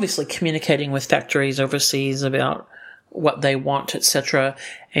obviously communicating with factories overseas about what they want, etc.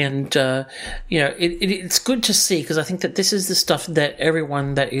 And it's good to see, because I think that this is the stuff that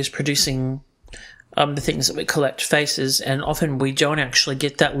everyone that is producing the things that we collect faces, and often we don't actually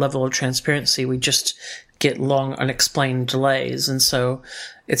get that level of transparency. We just get long, unexplained delays, and so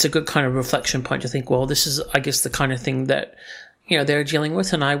it's a good kind of reflection point to think, well, this is, I guess, the kind of thing that they're dealing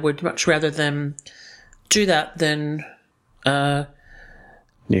with, and I would much rather them do that than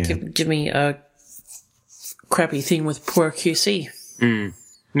give me a crappy thing with poor QC.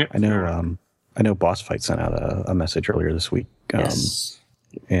 Yep. I know Boss Fight sent out a message earlier this week. Yes.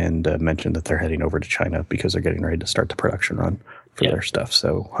 And mentioned that they're heading over to China because they're getting ready to start the production run for their stuff.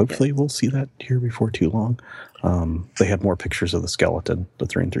 So hopefully we'll see that here before too long. They had more pictures of the skeleton, the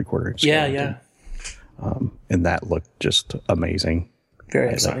 3 3/4 inch skeleton. Yeah. And that looked just amazing.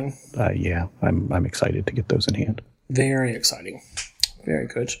 Very exciting. I'm excited to get those in hand. Very exciting. Very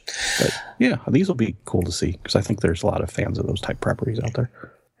good. But yeah, these will be cool to see, because I think there's a lot of fans of those type properties out there.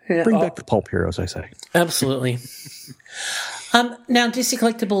 Yeah, Bring back the pulp heroes, I say. Absolutely. Now, DC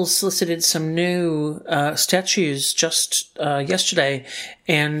Collectibles solicited some new statues just yesterday,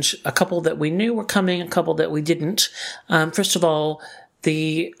 and a couple that we knew were coming, a couple that we didn't. First of all,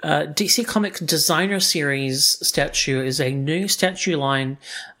 the DC Comics Designer Series statue is a new statue line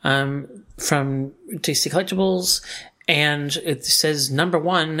from DC Collectibles, and it says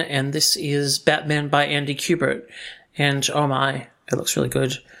 #1, and this is Batman by Andy Kubert. And oh my, it looks really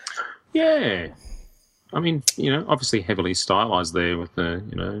good. Yeah. I mean, obviously heavily stylized there with the,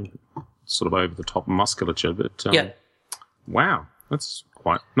 sort of over-the-top musculature, but wow, that's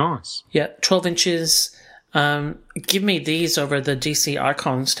quite nice. Yeah, 12 inches. Give me these over the DC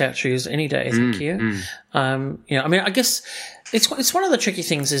Icon statues any day, thank you. I mean, I guess it's one of the tricky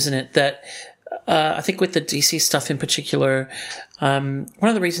things, isn't it, that I think with the DC stuff in particular, one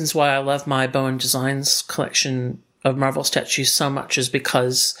of the reasons why I love my Bowen Designs collection of Marvel statues so much is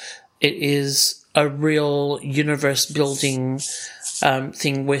because it is a real universe building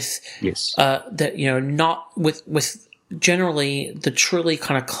thing with that, not with generally the truly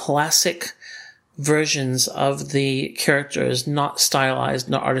kind of classic versions of the characters, not stylized,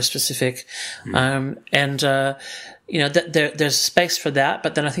 not artist specific. There's space for that,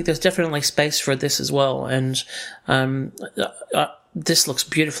 but then I think there's definitely space for this as well. And this looks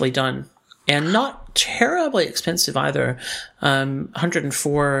beautifully done. and not terribly expensive either.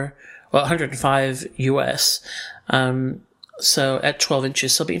 105 US. So at 12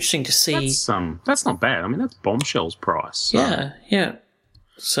 inches, so it'll be interesting to see. That's not bad. I mean, that's Bombshell's price. So. Yeah.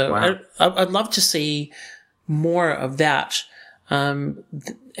 So Wow. I'd love to see more of that. I'll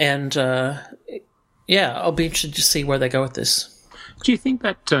be interested to see where they go with this. Do you think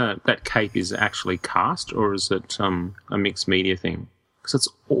that that cape is actually cast, or is it a mixed media thing? Because it's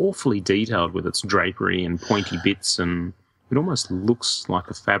awfully detailed with its drapery and pointy bits, and it almost looks like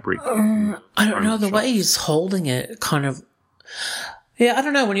a fabric. I don't know, the way he's holding it kind of... Yeah, I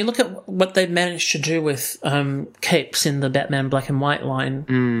don't know. When you look at what they managed to do with capes in the Batman Black and White line,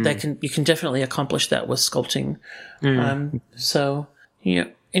 you can definitely accomplish that with sculpting.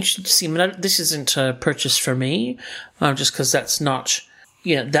 Interesting to see. I mean, this isn't a purchase for me, just because that's not,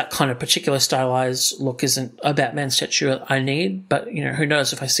 that kind of particular stylized look isn't a Batman statue I need. But who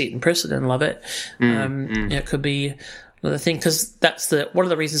knows, if I see it in person and love it, it could be another thing. Because that's one of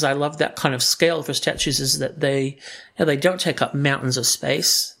the reasons I love that kind of scale for statues is that they don't take up mountains of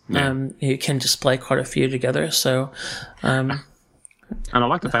space. You can display quite a few together. So. And I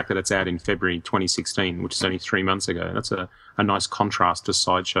like the fact that it's out in February 2016, which is only 3 months ago. That's a nice contrast to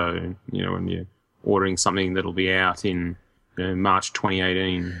Sideshow, when you're ordering something that'll be out in March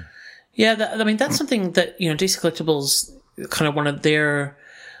 2018. Yeah, that's something that, DC Collectibles, kind of one of the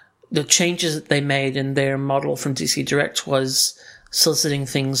changes that they made in their model from DC Direct was soliciting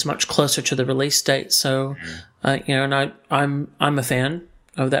things much closer to the release date. So, and I'm a fan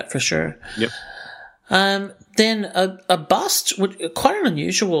of that for sure. Yep. Then a bust, quite an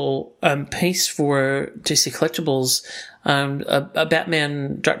unusual piece for DC Collectibles, a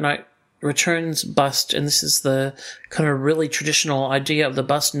Batman Dark Knight Returns bust, and this is the kind of really traditional idea of the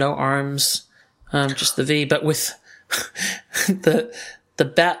bust, no arms, just the V, but with the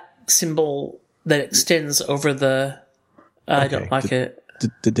bat symbol that extends over the... I don't like it.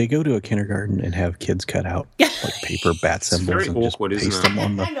 Did they go to a kindergarten and have kids cut out like paper bat symbols and awkward, just paste isn't it? them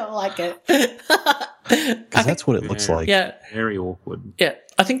on the... I don't like it. Because that's what it looks like. Yeah. Very awkward. Yeah.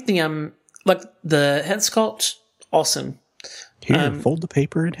 I think the head sculpt, awesome. Here, fold the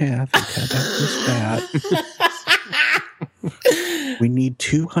paper in half and cut out this bat. We need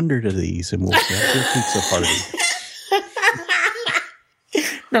 200 of these and we'll have your pizza party.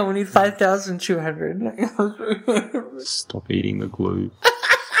 No, we need 5,200. Stop eating the glue.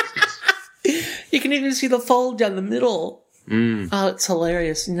 You can even see the fold down the middle. Oh, it's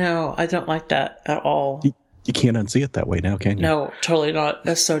hilarious. No, I don't like that at all. You can't unsee it that way now, can you? No, totally not.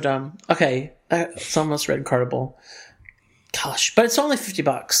 That's so dumb. Okay, it's almost red cardable. Gosh, but it's only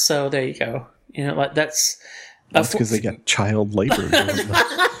 $50, so there you go. That's because they got child labor.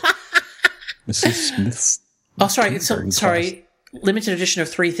 Mrs. Smith's. Oh, sorry. Sorry. Limited edition of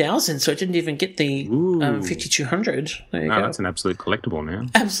 3,000, so it didn't even get the 5,200. There you go. That's an absolute collectible now.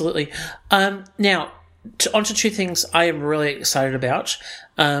 Absolutely. Now, onto two things I am really excited about.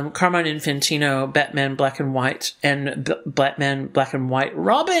 Carmine Infantino, Batman Black and White, and Batman Black and White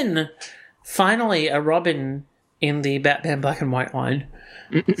Robin. Finally, a Robin in the Batman Black and White line.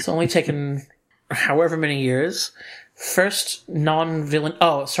 It's only taken however many years. First non-villain...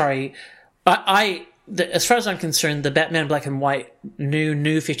 Oh, sorry. As far as I'm concerned, the Batman Black and White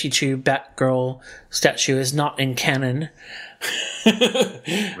new 52 Batgirl statue is not in canon.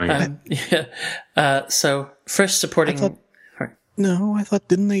 So first supporting... I thought,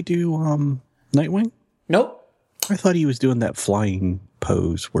 didn't they do Nightwing? Nope. I thought he was doing that flying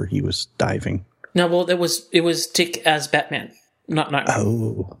pose where he was diving. No, well, it was Dick as Batman, not Nightwing.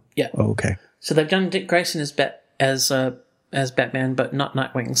 Oh. Yeah. Oh, okay. So they've done Dick Grayson as Batman, but not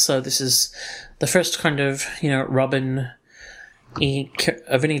Nightwing. So this is the first kind of, Robin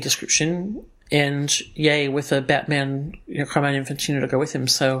of any description, and yay, with a Batman, Carmine Infantino to go with him.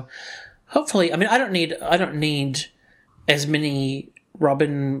 So hopefully, I mean, I don't need as many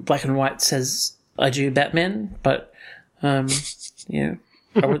Robin Black and Whites as I do Batman, but I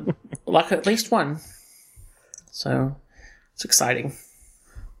would like at least one. So it's exciting.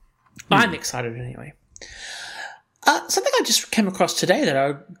 I'm excited anyway. Something I just came across today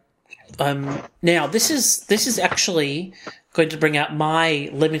that now this is actually going to bring out my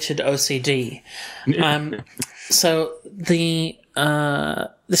limited OCD. So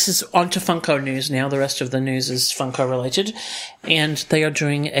this is onto Funko news now. The rest of the news is Funko related, and they are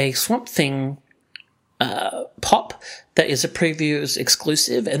doing a Swamp Thing pop that is a previews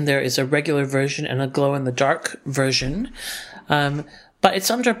exclusive, and there is a regular version and a glow in the dark version. But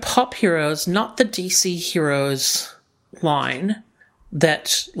it's under Pop Heroes, not the DC Heroes line.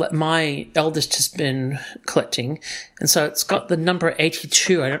 that my eldest has been collecting, and so it's got the number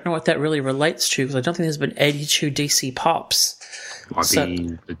 82. I don't know what that really relates to, because I don't think there's been 82 DC Pops. Might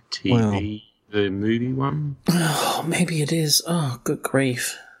be the TV, the movie one. Oh, maybe it is. Oh, good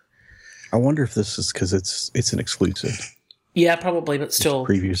grief. I wonder if this is because it's an exclusive. Yeah, probably, but still.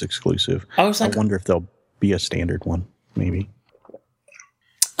 Previews exclusive. I was like, I wonder if there'll be a standard one, maybe.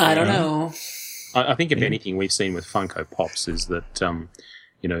 I don't know. I think if anything we've seen with Funko Pops is that,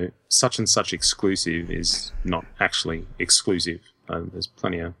 such and such exclusive is not actually exclusive. There's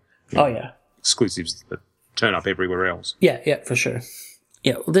plenty of exclusives that turn up everywhere else. Yeah, for sure.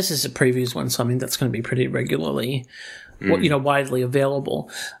 Yeah, well, this is a previews one, so I mean that's going to be pretty regularly, widely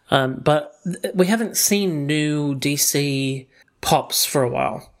available. But we haven't seen new DC Pops for a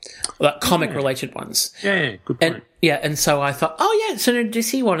while, like comic-related ones. Yeah, good point. And so I thought, oh yeah, it's a new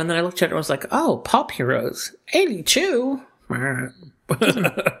DC one, and then I looked at it and I was like, oh, Pop Heroes 82.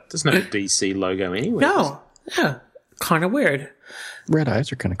 There's no DC logo anywhere. No, yeah, kind of weird. Red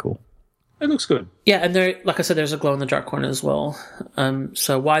eyes are kind of cool. It looks good. Yeah, and there, like I said, there's a glow in the dark one as well.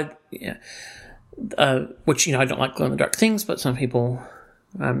 So why? Yeah, which I don't like glow in the dark things, but some people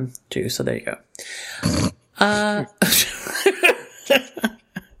do. So there you go.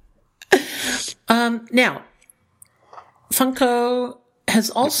 Now, Funko has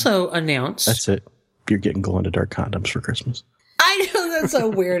also announced. That's it. You're getting glow in the dark condoms for Christmas. I know that's so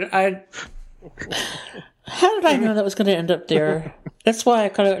weird. How did I know that was going to end up there? That's why I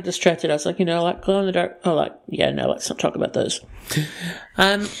kind of got distracted. I was like, like glow in the dark. Oh, let's not talk about those.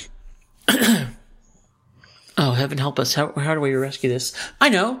 Oh, heaven help us. How do we rescue this? I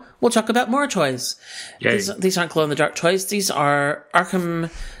know. We'll talk about more toys. These aren't glow in the dark toys. These are Arkham,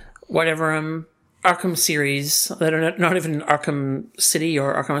 Arkham series that are not even Arkham City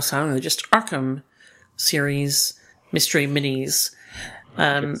or Arkham Asylum. They're just Arkham series mystery minis.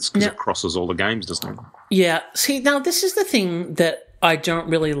 It's because it crosses all the games, doesn't it? Yeah. See, now this is the thing that I don't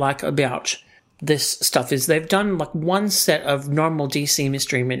really like about this stuff is they've done like one set of normal DC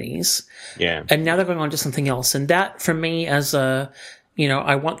mystery minis. Yeah. And now they're going on to something else. And that, for me, as a,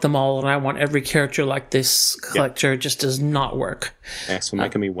 I want them all and I want every character like this collector just does not work. Thanks for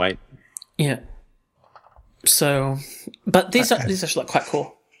making me wait. Yeah. So, but these are like quite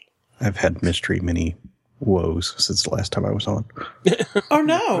cool. I've had mystery mini woes since the last time I was on. Oh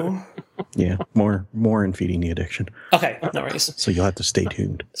no. Yeah, more in feeding the addiction. Okay, no worries. So you'll have to stay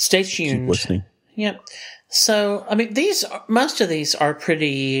tuned. Stay tuned. Keep listening. Yep. So, I mean, most of these are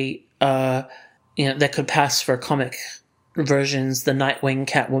pretty, that could pass for comic versions. The Nightwing,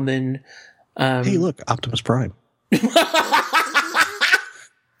 Catwoman. Hey, look, Optimus Prime.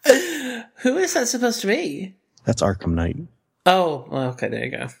 Who is that supposed to be? That's Arkham Knight. Oh, well, okay, there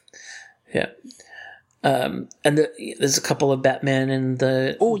you go. Yeah. And there's a couple of Batman and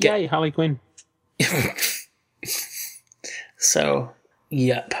the... Oh, yay, Harley Quinn. So,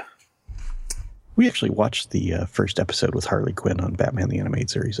 yep. We actually watched the first episode with Harley Quinn on Batman the Animated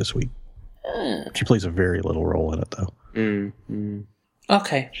Series this week. She plays a very little role in it, though.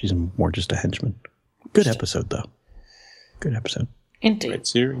 Okay. She's more just a henchman. Good episode, though. Good episode. Indeed. Great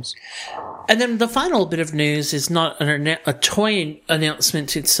series. And then the final bit of news is not a toy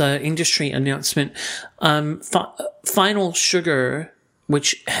announcement, it's an industry announcement. Final Sugar,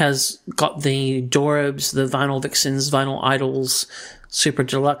 which has got the Dorabs, the Vinyl Vixens, Vinyl Idols, Super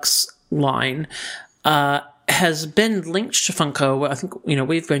Deluxe line, has been linked to Funko. I think,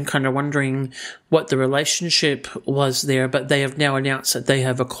 we've been kind of wondering what the relationship was there, but they have now announced that they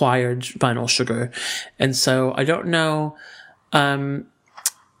have acquired Vinyl Sugar. And so I don't know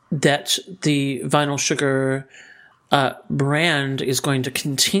that the Vinyl Sugar brand is going to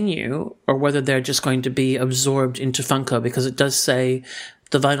continue or whether they're just going to be absorbed into Funko, because it does say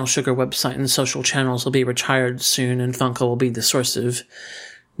the Vinyl Sugar website and social channels will be retired soon and Funko will be the source of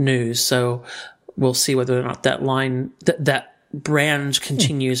news. So we'll see whether or not that line, that brand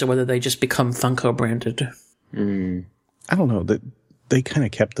continues or whether they just become Funko branded. I don't know. They kind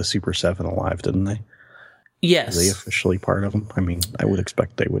of kept the Super 7 alive, didn't they? Yes. Are they officially part of them? I mean, I would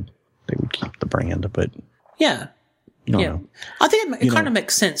expect they would keep the brand, but yeah. You don't know. I think it kind of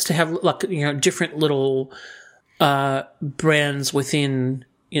makes sense to have different little brands within,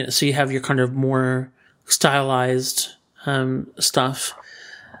 so you have your kind of more stylized stuff.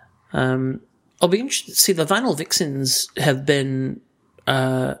 I'll be interested to see the Vinyl Vixens have been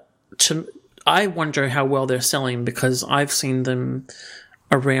I wonder how well they're selling, because I've seen them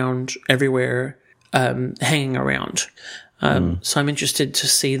around everywhere, hanging around. So I'm interested to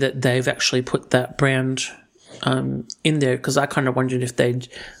see that they've actually put that brand in there, because I kind of wondered if they'd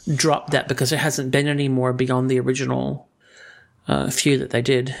drop that because there hasn't been any more beyond the original few that they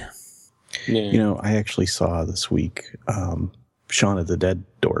did. Yeah. You know, I actually saw this week Shaun of the Dead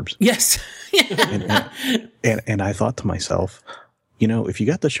Dorbs. Yes. And I thought to myself, you know, if you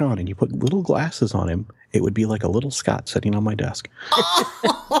got the Shaun and you put little glasses on him, it would be like a little Scott sitting on my desk.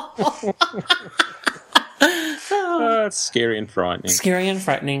 It's scary and frightening. Scary and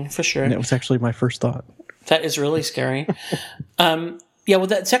frightening, for sure. And that was actually my first thought. That is really scary. Yeah, well,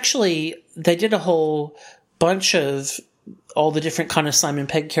 that's actually, they did a whole bunch of all the different kind of Simon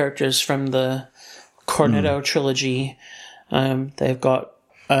Pegg characters from the Cornetto trilogy. They've got,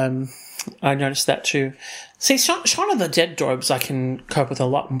 I noticed that too. See, Shaun of the Dead Dorbs I can cope with a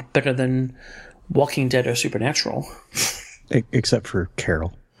lot better than Walking Dead or Supernatural. Except for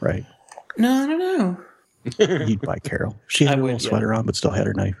Carol, right? No, I don't know. You'd buy Carol. She had her little sweater on, but still had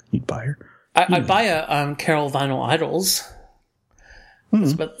her knife. You'd buy her. I'd buy a Carol vinyl idols.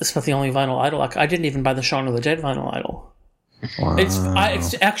 That's about the only vinyl idol. I didn't even buy the Shaun of the Dead vinyl idol. Wow.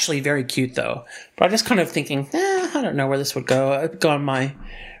 It's actually very cute, though. But I'm just kind of thinking, I don't know where this would go. I'd go on my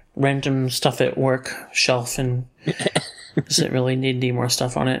random stuff at work shelf, and does it really need any more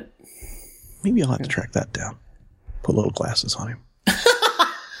stuff on it? Maybe I'll have to track that down. Put little glasses on him.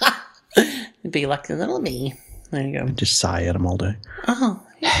 It'd be like a little me. There you go. Just sigh at him all day. Oh,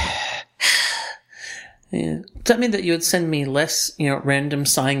 yeah. Does that mean that you would send me less, random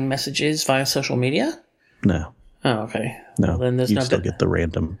sighing messages via social media? No. Oh, okay. No. Well, then there's You'd no still get the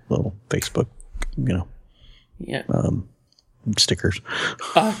random little Facebook, yeah. stickers.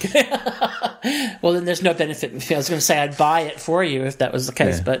 Okay. Well, then there's no benefit. I was going to say I'd buy it for you if that was the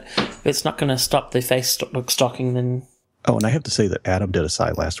case, but if it's not going to stop the Facebook stalking, then... Oh, and I have to say that Adam did a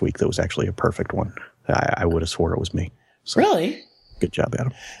sigh last week that was actually a perfect one. I would have swore it was me. So, really? Good job,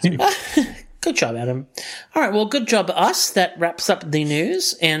 Adam. Good job, Adam. All right, well, good job, us. That wraps up the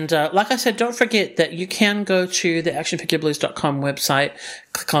news. And like I said, don't forget that you can go to the actionfigureblues.com website,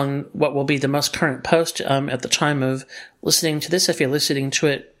 click on what will be the most current post at the time of listening to this, if you're listening to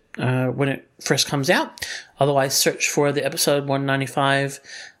it when it first comes out. Otherwise, search for the episode 195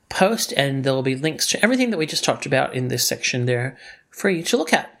 post, and there will be links to everything that we just talked about in this section there for you to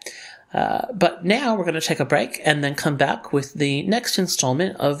look at. But now we're going to take a break and then come back with the next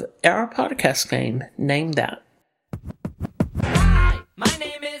installment of our podcast game, Name That. Hi, my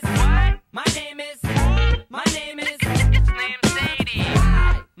name is what? My name is my name is it's named Sadie.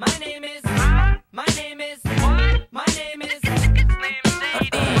 Hi, my name is my name is what? My name is it's named Sadie.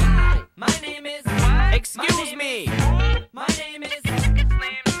 Hi, my name is what? Excuse me. My name is it's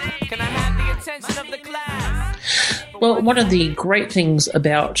named Sadie. Can I have the attention of the class? Well, one of the great things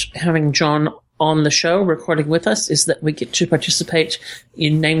about having John on the show recording with us is that we get to participate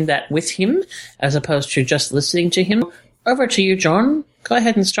in Name That with him as opposed to just listening to him. Over to you, John. Go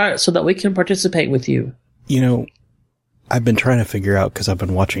ahead and start so that we can participate with you. You know, I've been trying to figure out, because I've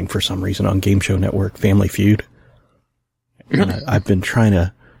been watching for some reason on Game Show Network, Family Feud. And I've been trying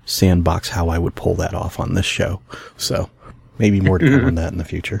to sandbox how I would pull that off on this show. So maybe more to come on that in the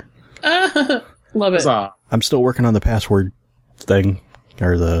future. Love it. I'm still working on the password thing,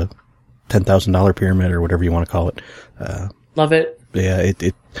 or the $10,000 pyramid, or whatever you want to call it. Love it. Yeah,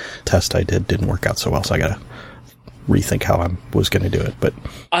 it test I didn't work out so well, so I got to rethink how I was going to do it. But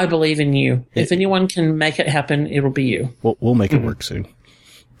I believe in you. If anyone can make it happen, it'll be you. we'll make it work soon.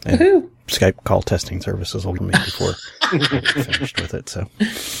 And Woohoo. Skype call testing services will come in before we're finished with it. So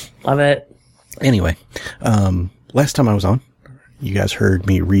Love it. anyway, last time I was on, you guys heard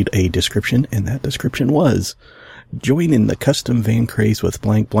me read a description, and that description was: join in the custom van craze with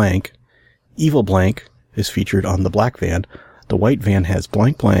blank blank. Evil blank is featured on the black van. The white van has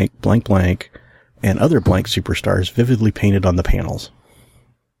blank blank, blank blank, and other blank superstars vividly painted on the panels.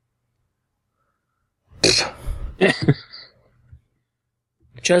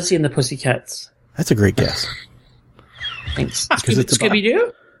 Josie and the Pussycats. That's a great guess. Thanks. Because it's about-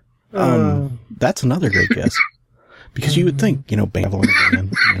 Scooby-Doo? That's another great guess. Because you would think, Bang owned a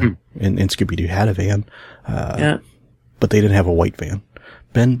van, and Scooby-Doo had a van, Yeah. but they didn't have a white van.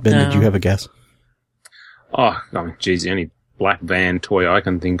 Ben, did you have a guess? Oh, geez, the only black van toy I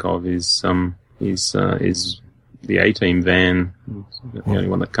can think of is the A-Team van. The only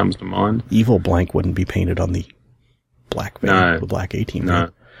one that comes to mind. Evil blank wouldn't be painted on the black van, No. the black A-Team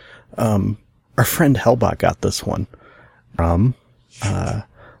No. van. Our friend Hellbot got this one from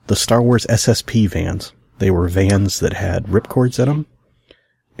the Star Wars SSP vans. They were vans that had ripcords in them,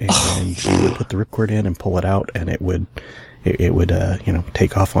 and you would put the ripcord in and pull it out, and it would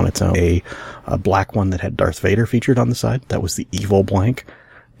take off on its own. A black one that had Darth Vader featured on the side. That was the evil blank.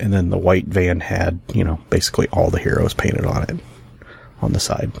 And then the white van had, basically all the heroes painted on it on the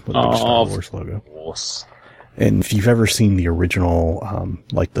side with the Star Wars logo. Of course. And if you've ever seen the original,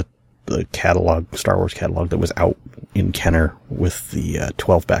 like the catalog, Star Wars catalog that was out in Kenner with the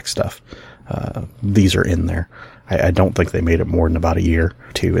 12-back stuff, these are in there. I don't think they made it more than about a year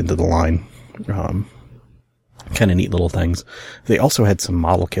or two into the line. Kind of neat little things. They also had some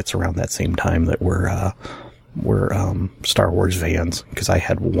model kits around that same time that were Star Wars vans, because I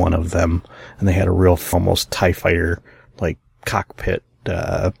had one of them, and they had a real almost TIE fighter like cockpit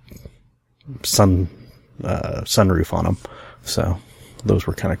sunroof on them. So those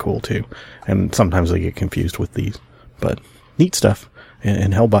were kind of cool too. And sometimes they get confused with these, but neat stuff.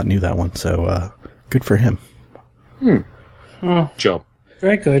 And Hellbot knew that one, so good for him. Job.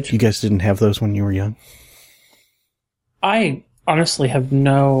 Very good. You guys didn't have those when you were young? I honestly have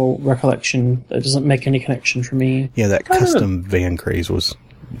no recollection. That doesn't make any connection for me. Yeah, that custom van craze was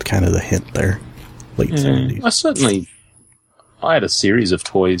kind of the hint there. Late 70s. I had a series of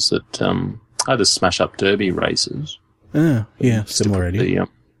toys that, I had the Smash Up Derby races. Yeah, similar idea.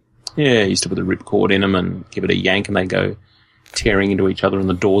 I used to put the ripcord in them and give it a yank, and they go tearing into each other, and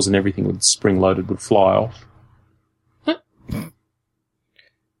the doors and everything with spring-loaded would fly off.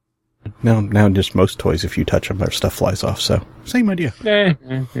 Now just most toys, if you touch them, their stuff flies off, so same idea. Yeah,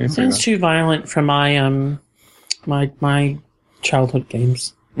 Sounds too violent for my my childhood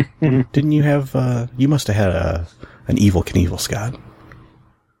games. Didn't you have, you must have had an Evel Knievel, Scott.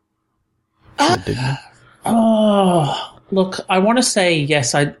 Didn't you? Oh, look, I want to say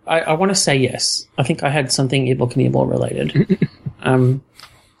yes. I want to say yes. I think I had something Evel Knievel related.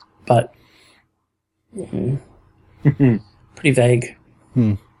 But pretty vague.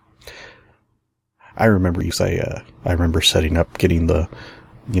 I remember you say, I remember setting up, getting the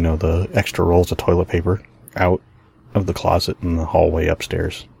extra rolls of toilet paper out of the closet in the hallway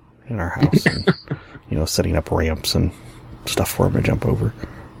upstairs in our house, and, setting up ramps and stuff for him to jump over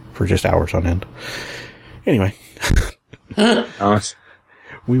for just hours on end. Anyway, Nice.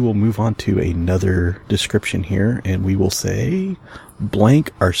 we will move on to another description here, and we will say,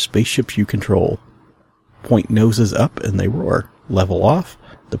 blank are spaceships you control. Point noses up and they roar. Level off,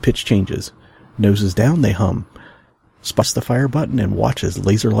 the pitch changes. Noses down, they hum. Spots the fire button and watch as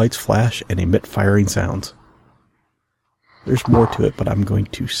laser lights flash and emit firing sounds. There's more to it, but I'm going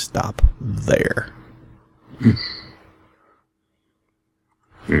to stop there.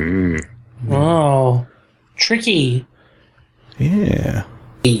 Oh, tricky. Yeah.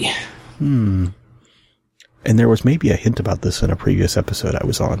 And there was maybe a hint about this in a previous episode I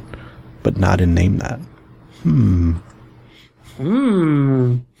was on, but not in Name That.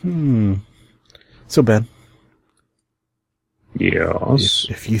 So, Ben. Yes.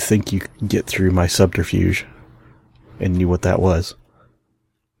 If you think you can get through my subterfuge and knew what that was,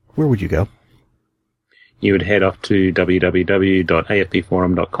 where would you go? You would head off to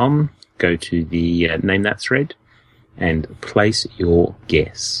www.afbforum.com, go to the Name That thread, and place your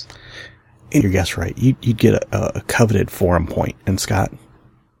guess. And your guess right. You'd get a coveted forum point. And Scott?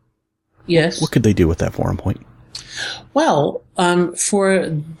 Yes. What could they do with that forum point? Well, for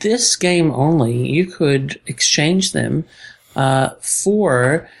this game only, you could exchange them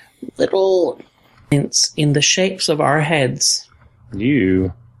for little hints in the shapes of our heads.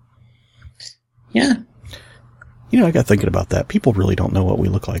 You. Yeah. I got thinking about that. People really don't know what we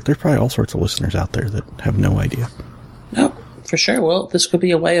look like. There's probably all sorts of listeners out there that have no idea. No, for sure. Well, this could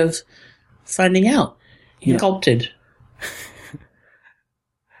be a way of finding out. Sculpted.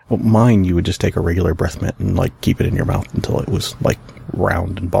 Well, mine, you would just take a regular breath mint and keep it in your mouth until it was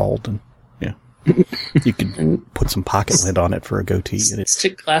round and bald, and you could put some pocket lint on it for a goatee. And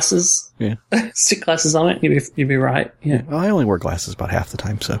Stick glasses. Yeah. Stick glasses on it. You'd be right. Yeah. Well, I only wear glasses about half the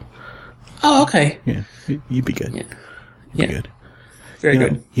time, so Oh, okay. yeah, you'd be good. Yeah. You'd be good. Very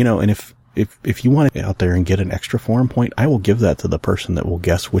good. And if you want to get out there and get an extra forum point, I will give that to the person that will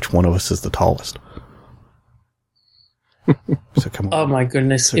guess which one of us is the tallest. So come on. Oh my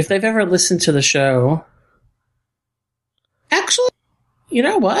goodness. If they've ever listened to the show. Actually, you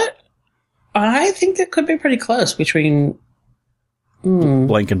know what? I think that could be pretty close between.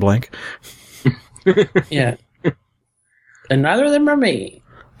 Blank and blank. Yeah. And neither of them are me.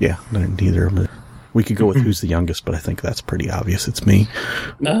 Yeah, neither of them. We could go with who's the youngest, but I think that's pretty obvious. It's me.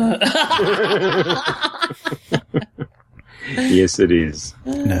 Yes, it is.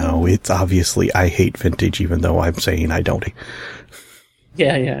 No, it's obviously I hate vintage, even though I'm saying I don't.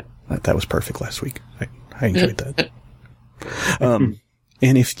 Yeah. That was perfect last week. I enjoyed that.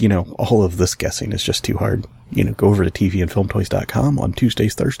 And if, all of this guessing is just too hard, go over to tvandfilmtoys.com on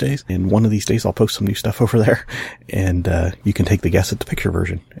Tuesdays, Thursdays, and one of these days I'll post some new stuff over there, and you can take the guess at the picture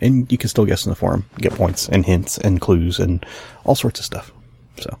version. And you can still guess in the forum, get points and hints and clues and all sorts of stuff.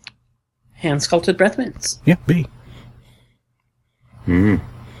 So, hand-sculpted breath mints. Yeah, B. Mm.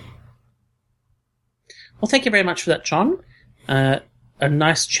 Well, thank you very much for that, John. A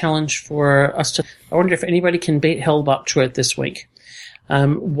nice challenge for us to... I wonder if anybody can beat Hellbot to it this week.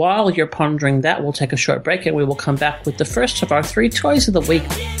 While you're pondering that, we'll take a short break and we will come back with the first of our 3 toys of the week.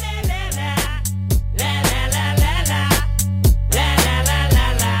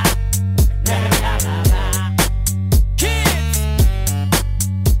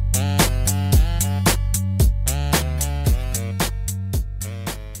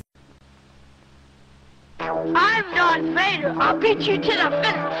 I'm Darth Vader. I'll beat you to the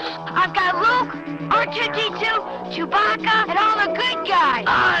finish. I've got Luke, R2-D2, Chewbacca, and all the good guys.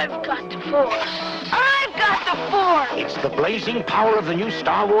 I've got the Force. I've got the Force. It's the blazing power of the new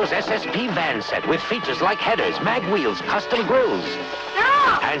Star Wars SSP van set with features like headers, mag wheels, custom grills,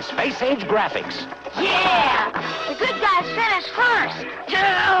 and space-age graphics. Yeah! The good guys finish first.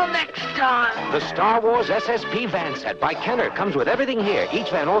 Till next time. The Star Wars SSP van set by Kenner comes with everything here, each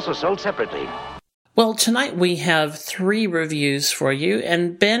van also sold separately. Well, tonight we have 3 reviews for you,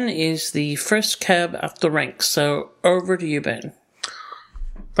 and Ben is the first cab up the ranks, so over to you, Ben.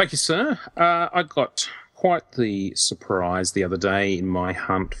 Thank you, sir. I got quite the surprise the other day in my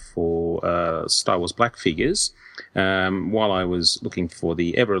hunt for Star Wars Black figures. While I was looking for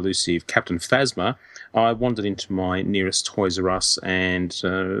the ever-elusive Captain Phasma, I wandered into my nearest Toys R Us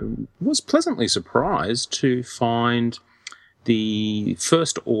and was pleasantly surprised to find the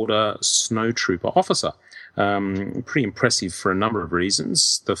First Order Snowtrooper officer. Pretty impressive for a number of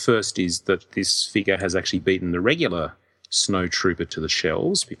reasons. The first is that this figure has actually beaten the regular Snowtrooper to the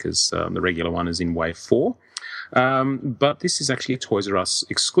shelves because the regular one is in Wave 4. But this is actually a Toys R Us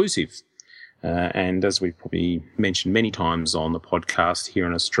exclusive. And as we've probably mentioned many times on the podcast here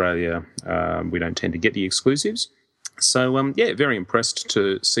in Australia, we don't tend to get the exclusives. So, yeah, very impressed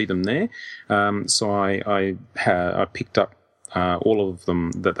to see them there. So I picked up all of them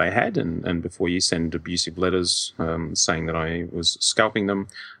that they had, and before you send abusive letters saying that I was scalping them,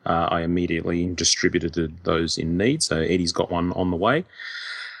 I immediately distributed those in need. So Eddie's got one on the way.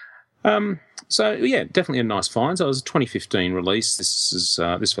 So yeah, definitely a nice find. So it was a 2015 release. This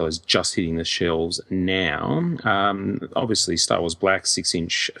fellow's just hitting the shelves now. Obviously, Star Wars Black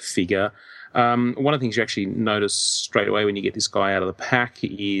 6-inch figure. One of the things you actually notice straight away when you get this guy out of the pack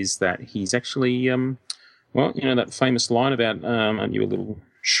is that he's actually well, you know, that famous line about, aren't you a little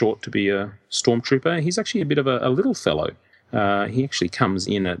short to be a stormtrooper? He's actually a bit of a little fellow. He actually comes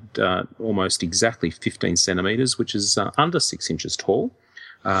in at almost exactly 15 centimetres, which is under 6 inches tall.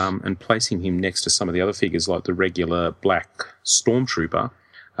 And placing him next to some of the other figures like the regular black stormtrooper,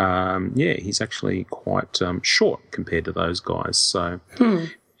 yeah, he's actually quite short compared to those guys. So...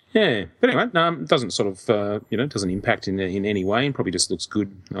 Yeah, but anyway, doesn't sort of, doesn't impact in any way, and probably just looks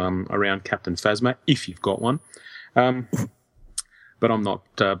good around Captain Phasma, if you've got one. But I'm not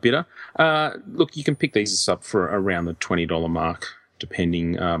bitter. Look, you can pick these up for around the $20 mark,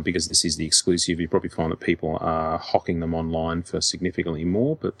 depending, because this is the exclusive. You probably find that people are hawking them online for significantly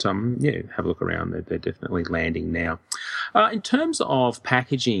more, but yeah, have a look around. They're definitely landing now. In terms of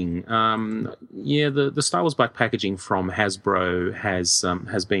packaging, yeah, the Star Wars Black packaging from Hasbro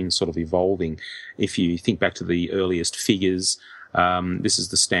has been sort of evolving. If you think back to the earliest figures, this is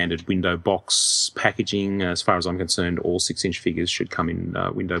the standard window box packaging. As far as I'm concerned, all 6-inch figures should come in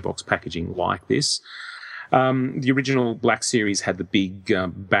window box packaging like this. The original Black series had the big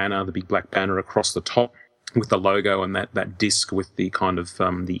banner, the big black banner across the top with the logo and that disc with the kind of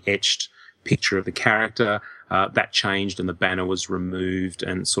the etched picture of the character. That changed and the banner was removed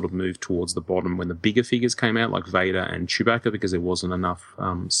and sort of moved towards the bottom when the bigger figures came out, like Vader and Chewbacca, because there wasn't enough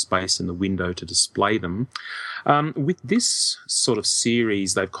space in the window to display them. With this sort of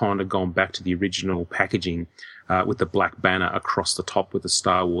series, they've kind of gone back to the original packaging with the black banner across the top with the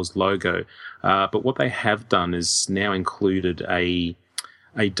Star Wars logo. But what they have done is now included a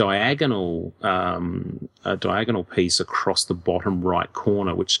diagonal piece across the bottom right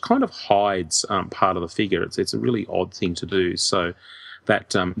corner, which kind of hides part of the figure. It's a really odd thing to do. So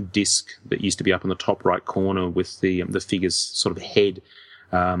that disc that used to be up in the top right corner with the figure's sort of head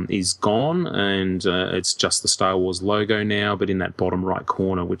is gone, and it's just the Star Wars logo now. But in that bottom right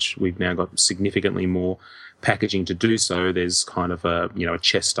corner, which we've now got significantly more packaging to do so, there's kind of a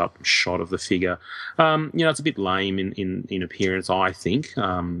chest up shot of the figure. It's a bit lame in appearance, I think.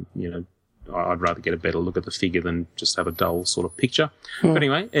 I'd rather get a better look at the figure than just have a dull sort of picture. But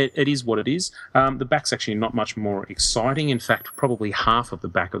anyway, it is what it is. The back's actually not much more exciting. In fact, probably half of the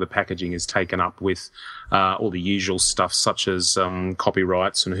back of the packaging is taken up with all the usual stuff, such as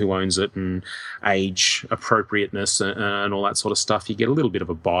copyrights and who owns it and age appropriateness and all that sort of stuff. You get a little bit of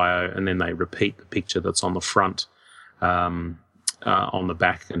a bio, and then they repeat the picture that's on the front on the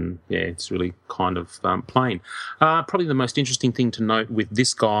back, and yeah, it's really kind of plain. Probably the most interesting thing to note with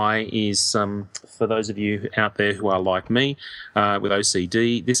this guy is, for those of you out there who are like me with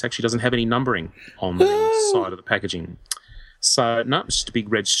OCD, this actually doesn't have any numbering on the side of the packaging. So, no, it's just a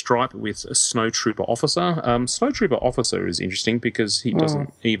big red stripe with a Snowtrooper Officer. Snowtrooper Officer is interesting because he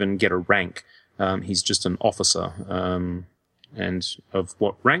doesn't even get a rank. He's just an officer. And of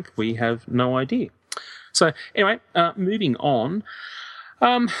what rank, we have no idea. So, anyway, moving on.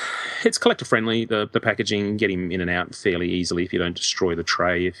 It's collector friendly, the packaging. Get him in and out fairly easily if you don't destroy the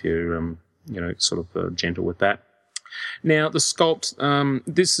tray, if you're, sort of gentle with that. Now, the sculpt,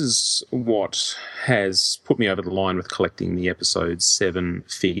 this is what has put me over the line with collecting the Episode 7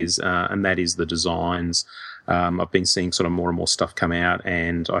 figures, and that is the designs. I've been seeing sort of more and more stuff come out,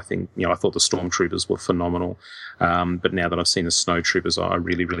 and I think, I thought the Stormtroopers were phenomenal. But now that I've seen the Snowtroopers, I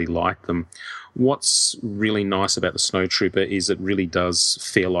really, really like them. What's really nice about the Snowtrooper is it really does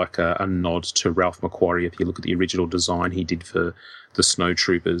feel like a nod to Ralph McQuarrie. If you look at the original design he did for the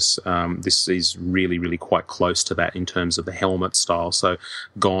Snowtroopers, this is really, really quite close to that in terms of the helmet style. So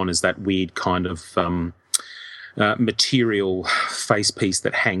gone is that weird kind of material face piece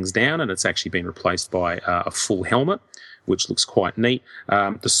that hangs down, and it's actually been replaced by a full helmet, which looks quite neat.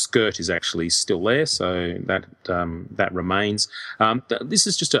 The skirt is actually still there, so that remains. This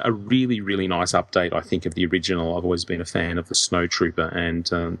is just a really, really nice update, I think, of the original. I've always been a fan of the Snowtrooper,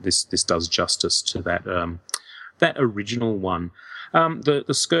 and this does justice to that original one.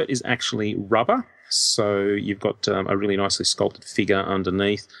 The skirt is actually rubber. So you've got a really nicely sculpted figure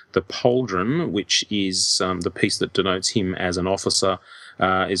underneath. The pauldron, which is the piece that denotes him as an officer,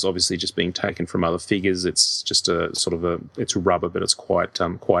 is obviously just being taken from other figures. It's just a sort of it's rubber, but it's quite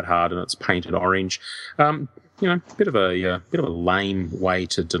hard, and it's painted orange. Bit of a lame way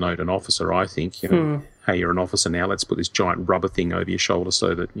to denote an officer, I think. Hey, you're an officer now. Let's put this giant rubber thing over your shoulder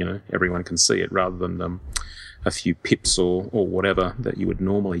so that everyone can see it, rather than a few pips or whatever that you would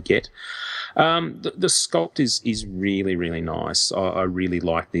normally get. The sculpt is really, really nice. I really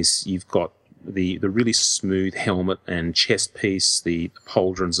like this. You've got the really smooth helmet and chest piece, the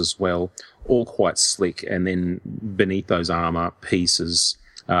pauldrons as well, all quite slick. And then beneath those armor pieces,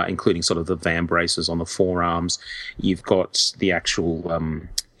 including sort of the van braces on the forearms, you've got the actual,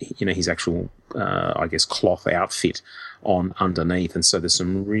 his actual, cloth outfit on underneath. And so there's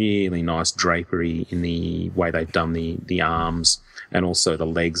some really nice drapery in the way they've done the arms and also the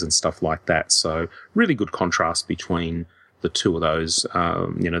legs and stuff like that. So really good contrast between the two of those.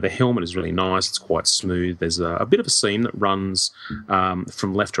 The helmet is really nice. It's quite smooth. There's a bit of a seam that runs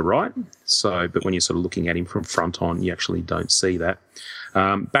from left to right. But when you're sort of looking at him from front on, you actually don't see that.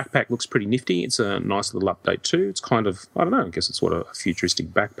 Backpack looks pretty nifty. It's a nice little update too. It's kind of, I don't know, I guess it's what a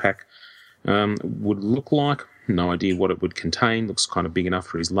futuristic backpack would look like. No idea what it would contain. Looks kind of big enough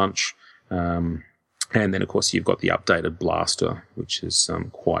for his lunch. And then, of course, you've got the updated blaster, which is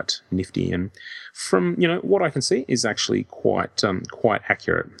quite nifty. And from, what I can see is actually quite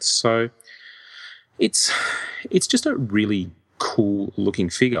accurate. So it's just a really cool looking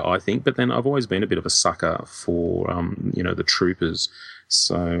figure, I think. But then I've always been a bit of a sucker for, the troopers.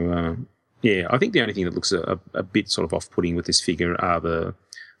 So, I think the only thing that looks a bit sort of off-putting with this figure are the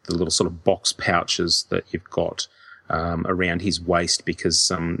little sort of box pouches that you've got around his waist, because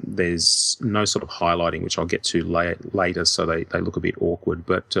there's no sort of highlighting, which I'll get to later, so they look a bit awkward.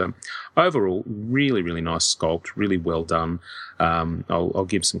 But overall, really, really nice sculpt, really well done. I'll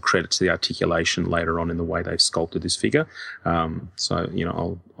give some credit to the articulation later on in the way they've sculpted this figure.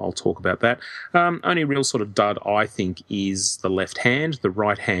 I'll talk about that. Only real sort of dud, I think, is the left hand. The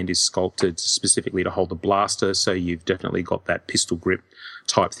right hand is sculpted specifically to hold the blaster, so you've definitely got that pistol grip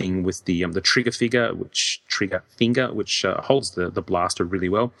type thing with the trigger finger, which holds the blaster really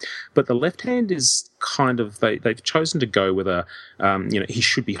well. But the left hand is kind of, they've chosen to go with he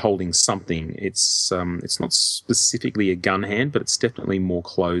should be holding something. It's not specifically a gun hand, but it's definitely more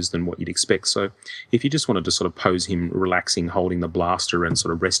closed than what you'd expect. So if you just wanted to sort of pose him relaxing, holding the blaster and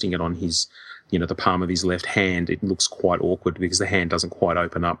sort of resting it on his, the palm of his left hand, it looks quite awkward because the hand doesn't quite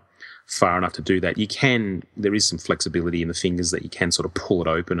open up far enough to do that. There is some flexibility in the fingers that you can sort of pull it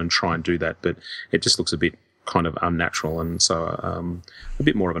open and try and do that, but it just looks a bit kind of unnatural. And so a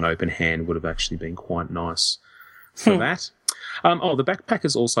bit more of an open hand would have actually been quite nice for that. The backpack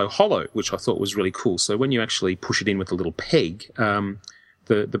is also hollow, which I thought was really cool. So when you actually push it in with a little peg,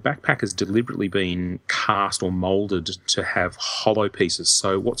 the backpack has deliberately been cast or moulded to have hollow pieces.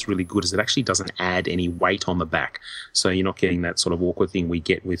 So what's really good is it actually doesn't add any weight on the back. So you're not getting that sort of awkward thing we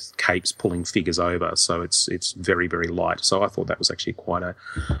get with capes pulling figures over. So it's very, very light. So I thought that was actually quite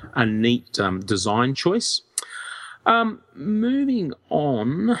a neat design choice. Moving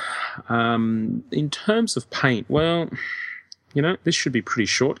on, in terms of paint, well, this should be pretty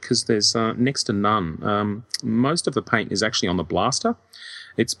short because there's next to none. Most of the paint is actually on the blaster.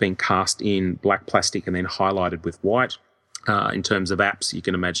 It's been cast in black plastic and then highlighted with white. In terms of apps, you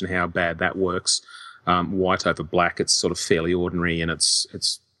can imagine how bad that works. White over black, it's sort of fairly ordinary, and it's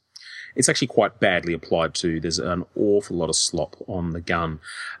actually quite badly applied too. There's an awful lot of slop on the gun.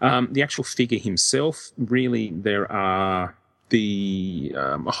 The actual figure himself, really, there are the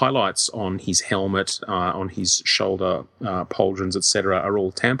highlights on his helmet, on his shoulder pauldrons, etc., are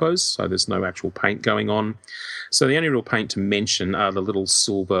all tampos, so there's no actual paint going on. So the only real paint to mention are the little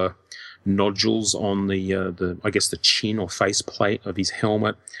silver nodules on the chin or face plate of his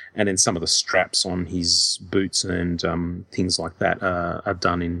helmet, and then some of the straps on his boots and things like that are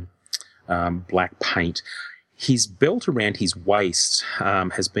done in black paint. His belt around his waist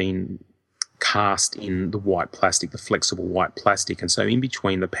has been cast in the white plastic, the flexible white plastic, and so in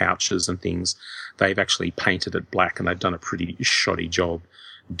between the pouches and things, they've actually painted it black, and they've done a pretty shoddy job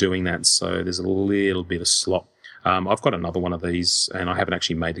doing that. So there's a little bit of slop. I've got another one of these, and I haven't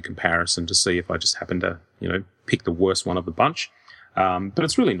actually made the comparison to see if I just happen to, pick the worst one of the bunch. But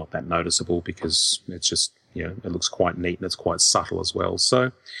it's really not that noticeable because it's just, it looks quite neat and it's quite subtle as well.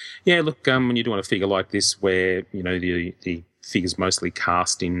 So, yeah, look, when you're doing a figure like this where, the figure's mostly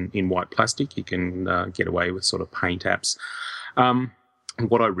cast in white plastic, you can get away with sort of paint apps. And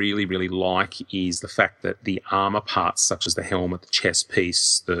what I really, really like is the fact that the armour parts, such as the helmet, the chest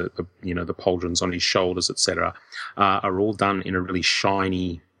piece, the pauldrons on his shoulders, etc., are all done in a really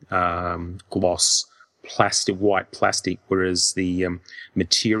shiny gloss white plastic, whereas the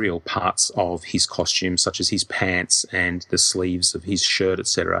material parts of his costume, such as his pants and the sleeves of his shirt,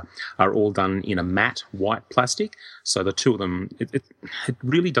 etc., are all done in a matte white plastic. So the two of them, it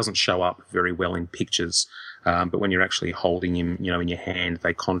really doesn't show up very well in pictures, but when you're actually holding him, in your hand,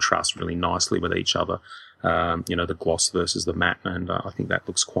 they contrast really nicely with each other. The gloss versus the matte, and I think that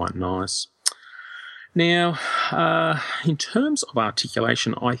looks quite nice. Now, in terms of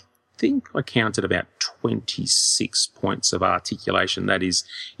articulation, I think I counted about 26 points of articulation. That is,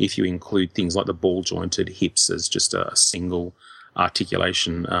 if you include things like the ball-jointed hips as just a single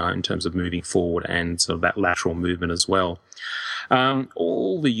articulation in terms of moving forward and sort of that lateral movement as well.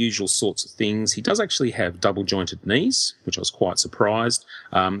 All the usual sorts of things. He does actually have double-jointed knees, which I was quite surprised.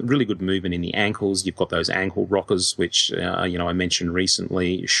 Really good movement in the ankles. You've got those ankle rockers, which, I mentioned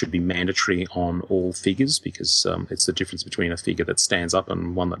recently should be mandatory on all figures because it's the difference between a figure that stands up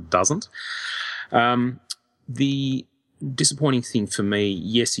and one that doesn't. The disappointing thing for me,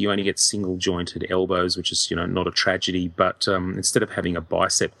 yes, you only get single-jointed elbows, which is, not a tragedy, but instead of having a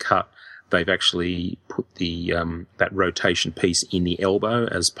bicep cut, they've actually put the that rotation piece in the elbow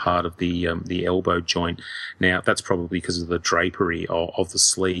as part of the elbow joint. Now, that's probably because of the drapery of the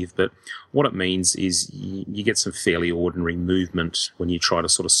sleeve, but what it means is you get some fairly ordinary movement when you try to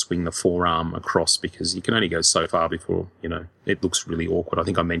sort of swing the forearm across, because you can only go so far before, it looks really awkward. I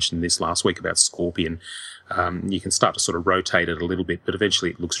think I mentioned this last week about Scorpion. You can start to sort of rotate it a little bit, but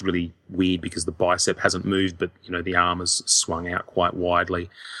eventually it looks really weird because the bicep hasn't moved, but, the arm has swung out quite widely.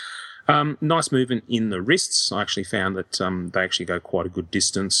 Nice movement in the wrists. I actually found that they actually go quite a good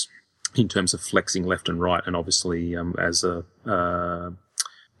distance in terms of flexing left and right, and obviously as a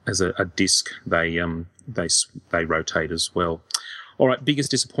disc they rotate as well. All right,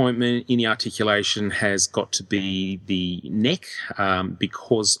 biggest disappointment in the articulation has got to be the neck.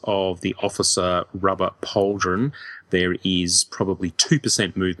 Because of the officer rubber pauldron, there is probably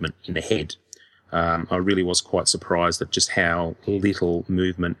 2% movement in the head. I really was quite surprised at just how little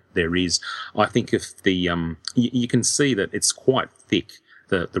movement there is. I think if the you can see that it's quite thick,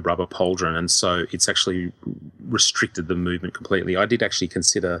 the rubber pauldron, and so it's actually restricted the movement completely. I did actually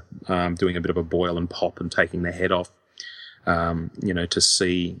consider doing a bit of a boil and pop and taking the head off, to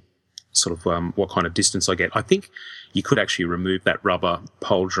see sort of what kind of distance I get. I think you could actually remove that rubber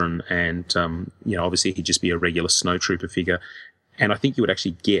pauldron and, obviously he'd just be a regular snowtrooper figure. And I think you would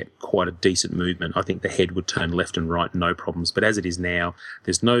actually get quite a decent movement. I think the head would turn left and right, no problems. But as it is now,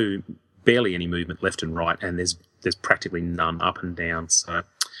 there's barely any movement left and right, and there's practically none up and down. So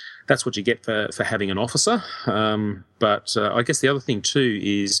that's what you get for having an officer. But I guess the other thing too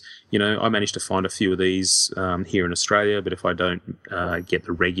is, I managed to find a few of these here in Australia, but if I don't get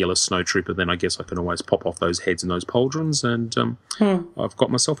the regular snow trooper, then I guess I can always pop off those heads and those pauldrons, and I've got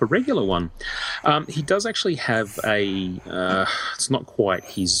myself a regular one. He does actually have it's not quite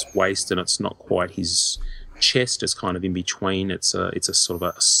his waist and it's not quite his chest. It's kind of in between. It's a sort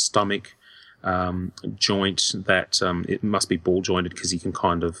of a stomach joint that it must be ball jointed because he can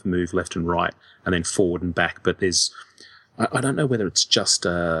kind of move left and right and then forward and back. But I don't know whether it's just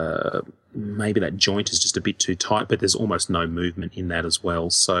maybe that joint is just a bit too tight, but there's almost no movement in that as well.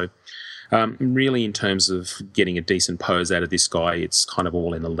 So really, in terms of getting a decent pose out of this guy, it's kind of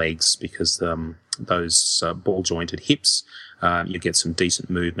all in the legs because those ball jointed hips, you get some decent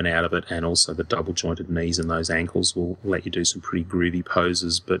movement out of it, and also the double jointed knees and those ankles will let you do some pretty groovy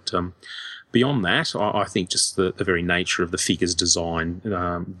poses. But beyond that, I think just the very nature of the figure's design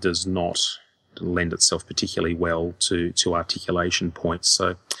does not lend itself particularly well to articulation points.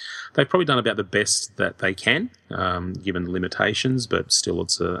 So they've probably done about the best that they can, given the limitations, but still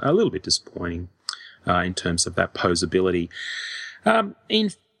it's a little bit disappointing in terms of that posability.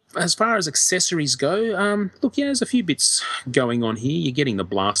 As far as accessories go, look, there's a few bits going on here. You're getting the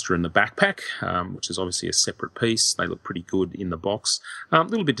blaster and the backpack, which is obviously a separate piece. They look pretty good in the box. A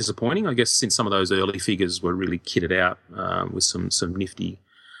little bit disappointing, I guess, since some of those early figures were really kitted out with some nifty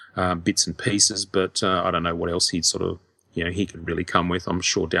bits and pieces. But I don't know what else he'd sort of, he could really come with. I'm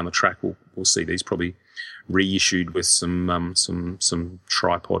sure down the track we'll see these probably reissued with some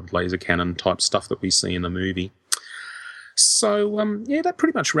tripod laser cannon type stuff that we see in the movie. So, that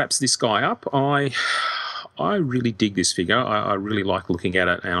pretty much wraps this guy up. I really dig this figure. I really like looking at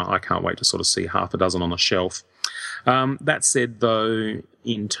it, and I can't wait to sort of see half a dozen on the shelf. That said, though,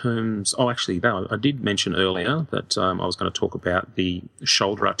 in terms... Oh, actually, I did mention earlier that I was going to talk about the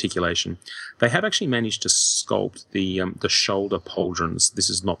shoulder articulation. They have actually managed to sculpt the shoulder pauldrons. This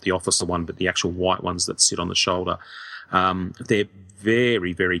is not the officer one, but the actual white ones that sit on the shoulder. They're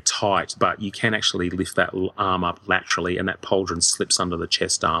very, very tight, but you can actually lift that arm up laterally and that pauldron slips under the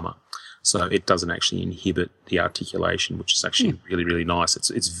chest armour. So it doesn't actually inhibit the articulation, which is actually really, really nice.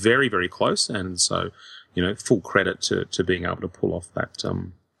 It's very, very close, and so, full credit to being able to pull off that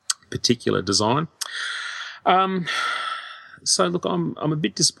particular design. So, look, I'm a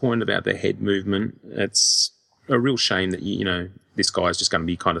bit disappointed about the head movement. It's a real shame that, this guy's just going to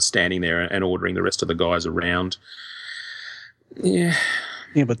be kind of standing there and ordering the rest of the guys around. Yeah.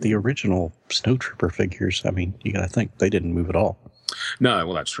 Yeah, but the original Snowtrooper figures, I mean, you got to think, they didn't move at all. No,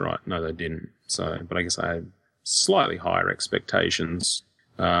 well, that's right. No, they didn't. So, but I guess I had slightly higher expectations,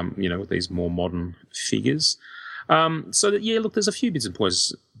 with these more modern figures. Look, there's a few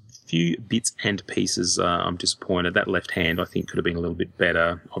bits and pieces I'm disappointed. That left hand, I think, could have been a little bit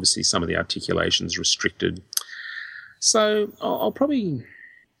better. Obviously, some of the articulation's restricted. So I'll probably,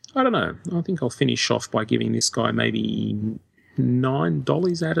 I don't know, I think I'll finish off by giving this guy maybe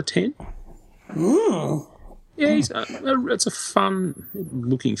 $9 out of 10. Yeah, it's a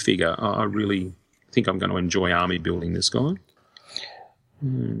fun-looking figure. I really think I'm going to enjoy army building this guy.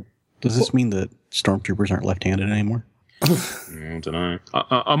 Does this mean that stormtroopers aren't left-handed anymore? I don't know.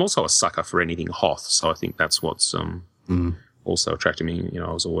 I'm also a sucker for anything Hoth, so I think that's what's also attracted me.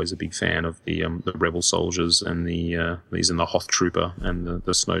 I was always a big fan of the Rebel soldiers and these in the Hoth Trooper and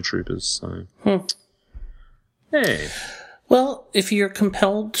the Snow Troopers. So, yeah. Well, if you're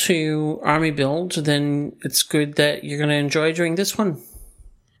compelled to army build, then it's good that you're going to enjoy doing this one.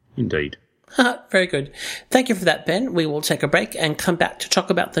 Indeed. Very good. Thank you for that, Ben. We will take a break and come back to talk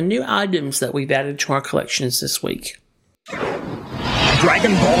about the new items that we've added to our collections this week.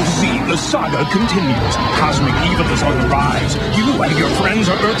 Dragon Ball Z, the saga continues. Cosmic evil is on the rise. You and your friends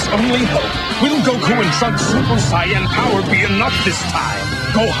are Earth's only hope. Will Goku and Trunks' Super Saiyan power be enough this time?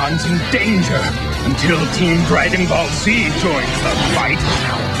 Gohan's in danger until Team Dragon Ball Z joins the fight.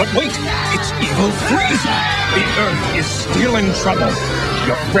 But wait, it's evil Frieza. The Earth is still in trouble.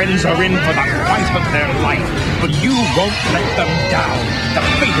 Your friends are in for the fight of their life, but you won't let them down. The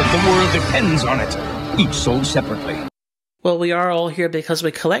fate of the world depends on it. Each sold separately. Well, we are all here because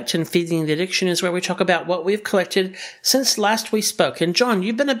we collect, and Feeding the Addiction is where we talk about what we've collected since last we spoke. And John,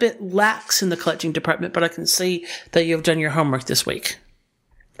 you've been a bit lax in the collecting department, but I can see that you've done your homework this week.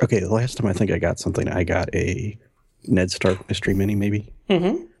 Okay, the last time I think I got something, I got a Ned Stark Mystery Mini, maybe.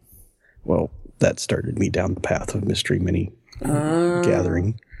 Mm-hmm. Well, that started me down the path of Mystery Mini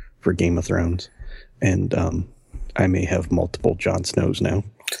gathering for Game of Thrones. And I may have multiple Jon Snows now.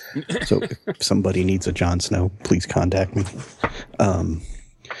 So if somebody needs a Jon Snow, please contact me.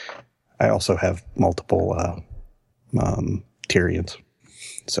 I also have multiple Tyrions.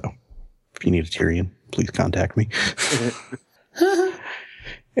 So if you need a Tyrion, please contact me.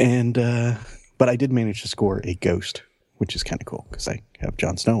 And but I did manage to score a Ghost, which is kind of cool because I have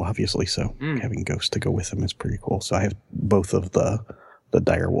Jon Snow, obviously. So having Ghost to go with him is pretty cool. So I have both of the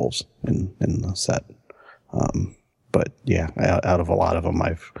dire wolves in the set. But yeah, out of a lot of them,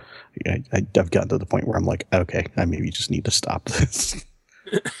 I've gotten to the point where I'm like, okay, I maybe just need to stop this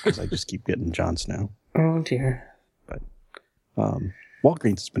because I just keep getting Jon Snow. Oh dear. But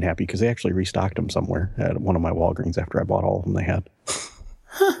Walgreens has been happy because they actually restocked them somewhere at one of my Walgreens after I bought all of them they had.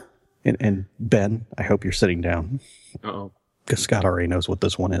 Huh. And Ben, I hope you're sitting down. Uh-oh. Because Scott already knows what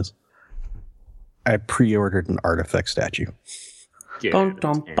this one is. I pre-ordered an Artifact statue. Yeah. Bum,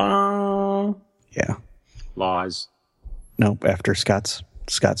 dum, bum. Yeah. Lies. Nope. After Scott's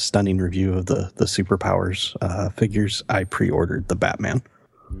stunning review of the superpowers figures, I pre-ordered the Batman.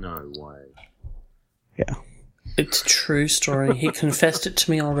 No way. Yeah. It's a true story. He confessed it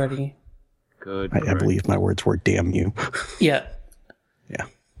to me already. Good. I believe my words were "damn you." Yeah. Yeah.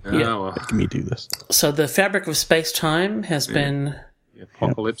 Yeah. Oh, well. Making me do this. So the fabric of space-time has been The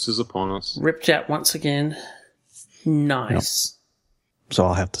apocalypse is upon us. ripped out once again. Nice. So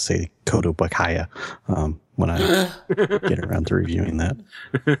I'll have to say Kodo Bakaya when I get around to reviewing that.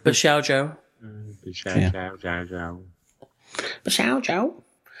 Bashow Joe. Bashow Joe.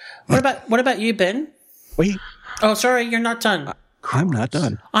 What about you, Ben? Wait. Oh, sorry, you're not done. I'm not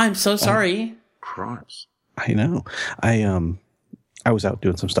done. I'm so sorry. Christ. I know. I was out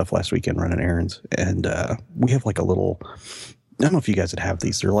doing some stuff last weekend running errands, and we have like a little, I don't know if you guys would have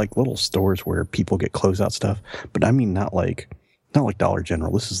these. They're like little stores where people get closeout stuff, but I mean not like Dollar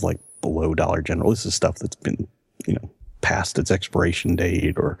General. This is like below Dollar General. This is stuff that's been, past its expiration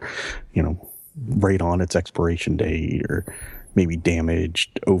date or, right on its expiration date or maybe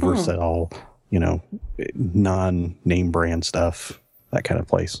damaged, oversell, non-name brand stuff, that kind of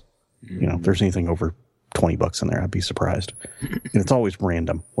place. If there's anything over $20 in there, I'd be surprised. And it's always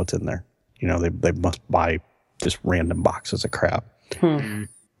random what's in there. They must buy just random boxes of crap.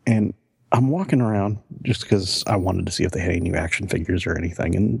 And I'm walking around just because I wanted to see if they had any new action figures or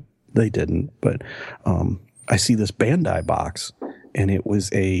anything, and they didn't. But I see this Bandai box, and it was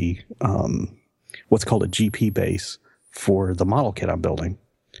a what's called a GP base for the model kit I'm building.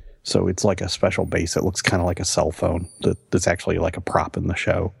 So it's like a special base that looks kind of like a cell phone that's actually like a prop in the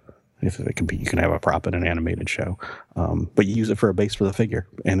show. If it can be, you can have a prop in an animated show. But you use it for a base for the figure.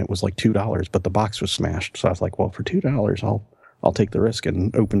 And it was like $2, but the box was smashed. So I was like, well, for $2, I'll take the risk,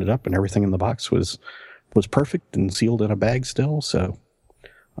 and opened it up, and everything in the box was perfect and sealed in a bag still. So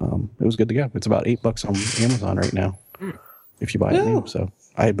it was good to go. It's about $8 on Amazon right now if you buy it new. So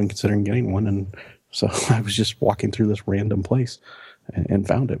I had been considering getting one. And so I was just walking through this random place and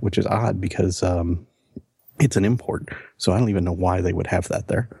found it, which is odd because it's an import. So I don't even know why they would have that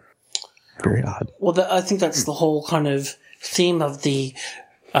there. Very odd. Well, I think that's the whole kind of theme of the.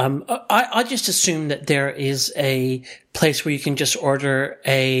 I just assume that there is a place where you can just order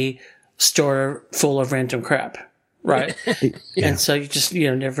a store full of random crap, right? Yeah. And so you just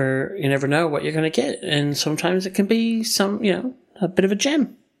never know what you're going to get, and sometimes it can be a bit of a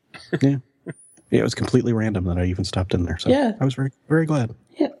gem. Yeah, it was completely random that I even stopped in there. So yeah, I was very, very glad.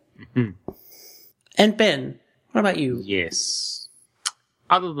 Yeah. And Ben, what about you? Yes.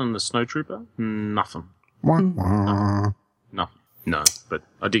 Other than the Snowtrooper, nothing. Nothing. Nothing. No, but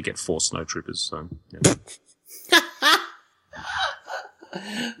I did get 4 Snowtroopers, so. Yeah.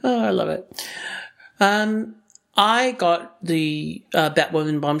 Oh, I love it. I got the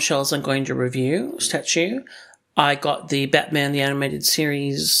Batwoman Bombshells I'm going to review statue. I got the Batman the Animated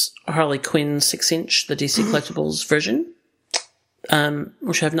Series Harley Quinn 6-inch, the DC Collectibles version,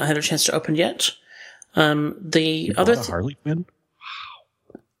 which I have not had a chance to open yet. The other Harley Quinn?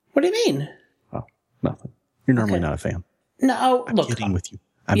 What do you mean? Oh, nothing. You're normally not a fan. No, I'm look. kidding with you.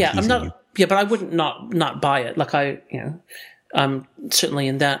 I'm not. You. Yeah, but I wouldn't not buy it. Like certainly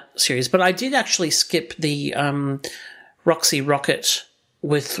in that series. But I did actually skip the Roxy Rocket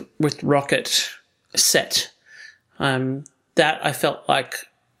with Rocket set. That I felt like,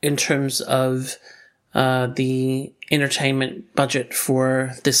 in terms of the entertainment budget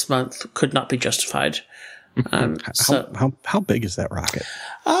for this month, could not be justified. How big is that rocket?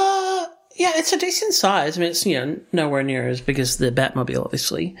 Yeah, it's a decent size. I mean, it's nowhere near as big as the Batmobile,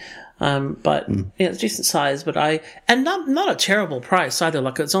 obviously, but it's a decent size. But not a terrible price either.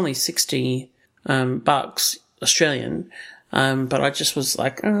 Like, it's only $60 Australian, but I just was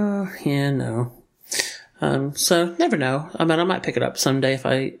like, no. So never know. I mean, I might pick it up someday if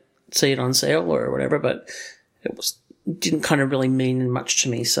I see it on sale or whatever. But didn't kind of really mean much to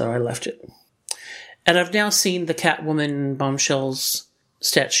me, so I left it. And I've now seen the Catwoman Bombshells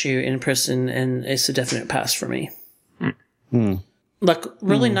statue in person, and it's a definite pass for me. Like,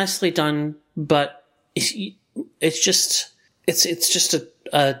 really nicely done, but it's just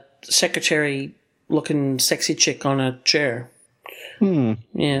a secretary-looking sexy chick on a chair.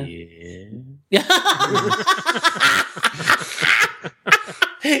 Yeah.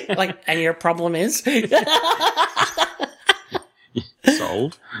 Like, and your problem is?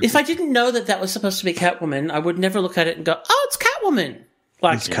 Sold. If I didn't know that was supposed to be Catwoman, I would never look at it and go, "Oh, it's Catwoman."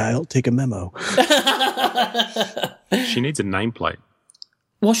 Like, It's Kyle, take a memo. She needs a nameplate.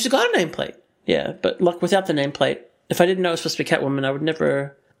 well, she's got a nameplate. Yeah, but like without the nameplate, if I didn't know it was supposed to be Catwoman, I would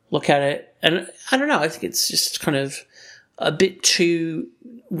never look at it. And I don't know. I think it's just kind of a bit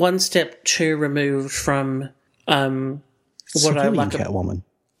one step too removed from what I like. Catwoman.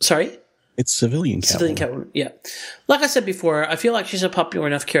 Sorry? It's civilian Catwoman. Civilian Catwoman, yeah. Like I said before, I feel like she's a popular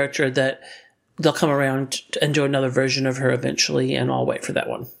enough character that they'll come around and do another version of her eventually, and I'll wait for that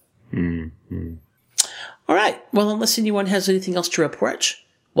one. All right. Well, unless anyone has anything else to report,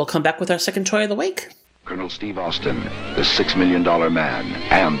 we'll come back with our second toy of the week. Colonel Steve Austin, the $6 Million Man,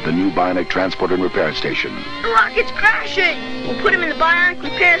 and the new Bionic Transport and Repair Station. The rocket's crashing! We'll put him in the Bionic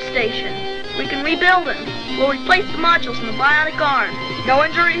Repair Station. We can rebuild him. We'll replace the modules in the bionic arm. No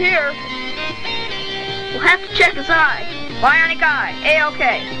injury here. We'll have to check his eye. Bionic eye,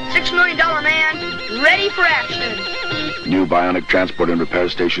 A-OK. $6 Million Man, ready for action. New Bionic Transport and Repair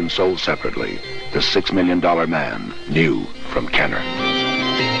Station sold separately. The $6 Million Man, new from Kenner.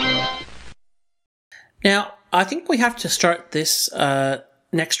 Now, I think we have to start this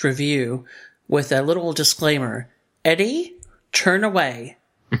next review with a little disclaimer. Eddie, turn away.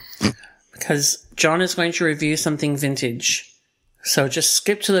 Because John is going to review something vintage. So just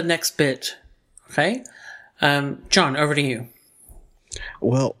skip to the next bit. Okay? John, over to you.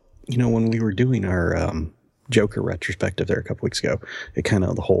 Well, when we were doing our Joker retrospective there a couple weeks ago, it kind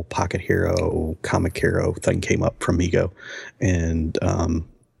of, the whole Pocket Hero, Comic Hero thing came up from Mego. And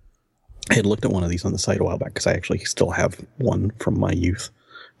I had looked at one of these on the site a while back because I actually still have one from my youth,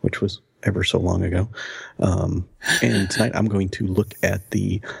 which was ever so long ago. And tonight I'm going to look at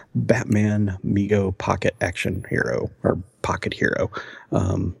the Batman Mego Pocket Action Hero, or Pocket Hero.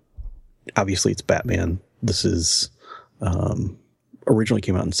 Obviously, it's Batman. This is originally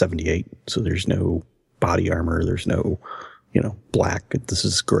came out in 78, so there's no body armor. There's no, black. This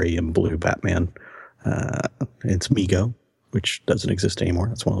is gray and blue Batman. It's Mego, which doesn't exist anymore.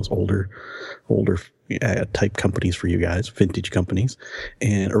 That's one of those older type companies for you guys, vintage companies.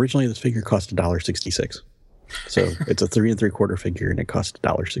 And originally this figure cost $1.66. So it's a 3 3/4 figure, and it cost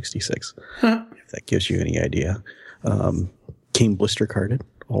 $1.66. If that gives you any idea. Came blister carded.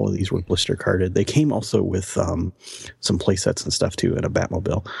 All of these were blister carded. They came also with some play sets and stuff too, and a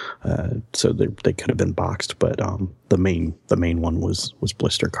Batmobile. So they could have been boxed, but the main one was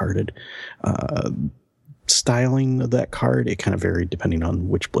blister carded. Styling of that card, it kind of varied depending on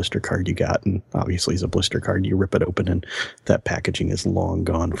which blister card you got, and obviously as a blister card you rip it open and that packaging is long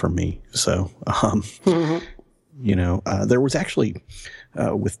gone for me. So there was actually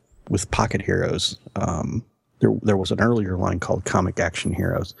with Pocket Heroes, there was an earlier line called Comic Action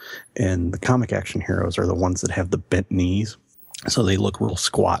Heroes, and the Comic Action Heroes are the ones that have the bent knees, so they look real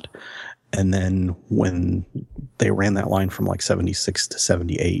squat. And then when they ran that line from like 76 to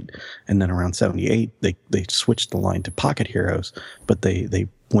 78, and then around 78, they switched the line to Pocket Heroes, but they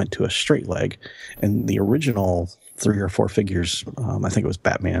went to a straight leg. And the original 3 or 4 figures, I think it was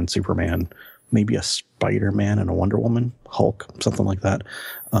Batman, Superman, maybe a Spider-Man and a Wonder Woman, Hulk, something like that.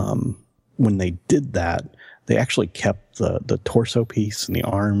 When they did that, they actually kept the torso piece and the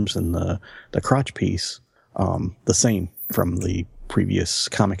arms and the crotch piece the same from the previous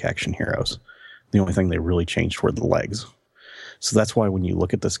Comic Action Heroes. The only thing they really changed were the legs. So that's why when you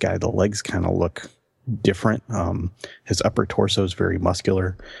look at this guy, the legs kind of look different. His upper torso is very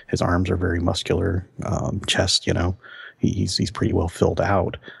muscular. His arms are very muscular. Chest, he's pretty well filled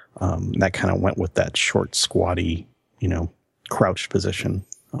out. That kind of went with that short, squatty, crouched position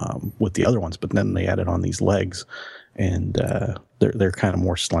with the other ones. But then they added on these legs, and they're kind of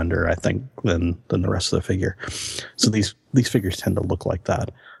more slender, I think, than the rest of the figure. So these figures tend to look like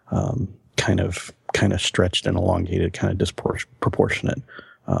that, kind of stretched and elongated, kind of disproportionate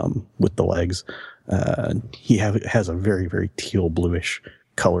with the legs. He has a very, very teal bluish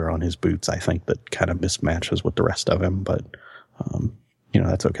color on his boots, I think, that kind of mismatches with the rest of him, but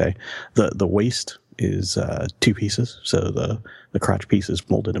that's okay. The waist is 2 pieces, so the crotch piece is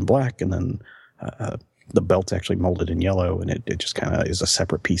molded in black, and then the belt's actually molded in yellow, and it just kind of is a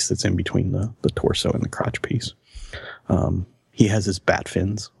separate piece that's in between the torso and the crotch piece. He has his bat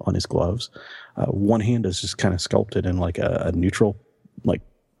fins on his gloves. One hand is just kind of sculpted in like a neutral like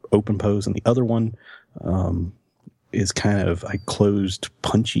open pose, and the other one is kind of a closed,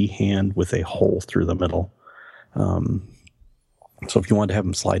 punchy hand with a hole through the middle. So if you wanted to have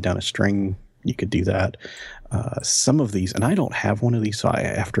him slide down a string, you could do that. Some of these, and I don't have one of these, so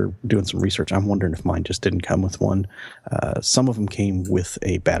after doing some research, I'm wondering if mine just didn't come with one. Some of them came with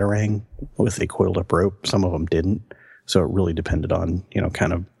a batarang with a coiled up rope. Some of them didn't. So it really depended on,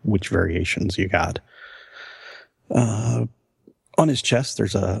 kind of which variations you got. On his chest,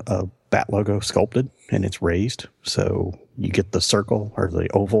 there's a bat logo sculpted, and it's raised. So you get the circle, or the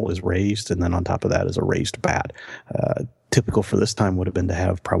oval is raised, and then on top of that is a raised bat. Typical for this time would have been to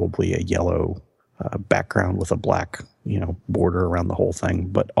have probably a yellow background with a black, border around the whole thing.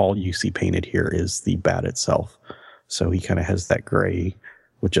 But all you see painted here is the bat itself. So he kind of has that gray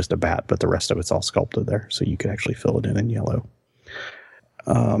with just a bat, but the rest of it's all sculpted there. So you could actually fill it in yellow.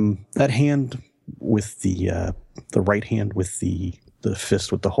 That hand with the right hand with the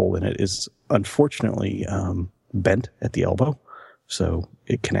fist with the hole in it is unfortunately bent at the elbow. So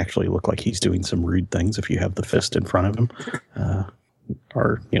it can actually look like he's doing some rude things if you have the fist in front of him.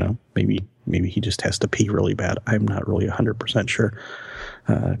 Or, maybe he just has to pee really bad. I'm not really 100% sure.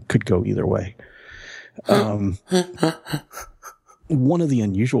 Could go either way. One of the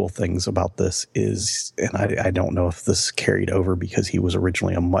unusual things about this is, and I don't know if this carried over because he was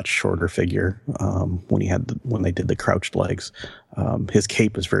originally a much shorter figure when they did the crouched legs. His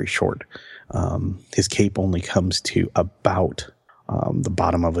cape is very short. His cape only comes to about the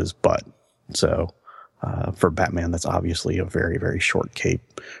bottom of his butt. So for Batman, that's obviously a very, very short cape.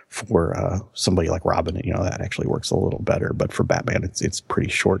 For somebody like Robin, that actually works a little better. But for Batman, it's pretty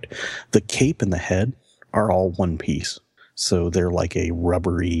short. The cape and the head are all one piece. So they're like a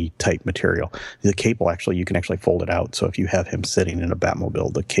rubbery type material. The cape you can actually fold it out. So if you have him sitting in a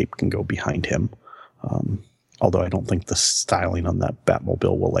Batmobile, the cape can go behind him. Although I don't think the styling on that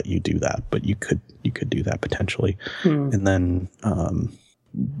Batmobile will let you do that, but you could do that potentially. And then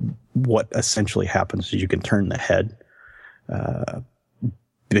what essentially happens is you can turn the head,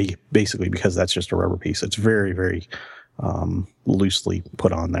 basically because that's just a rubber piece. It's very, very loosely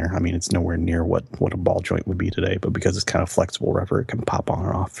put on there. I mean, it's nowhere near what a ball joint would be today, but because it's kind of flexible rubber, it can pop on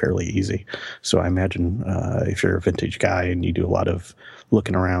or off fairly easy. So I imagine if you're a vintage guy and you do a lot of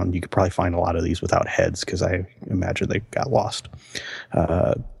looking around, you could probably find a lot of these without heads, because I imagine they got lost.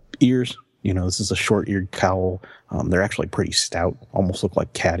 Ears, this is a short-eared cowl. They're actually pretty stout, almost look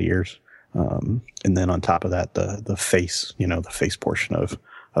like cat ears. And then on top of that, the face, the face portion of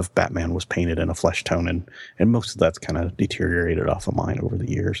Batman was painted in a flesh tone, and most of that's kind of deteriorated off of mine over the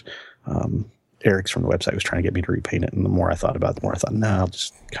years. Eric's from the website was trying to get me to repaint it, and the more I thought about it, the more I thought, I'll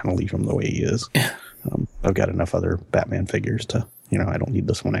just kind of leave him the way he is. I've got enough other Batman figures to, I don't need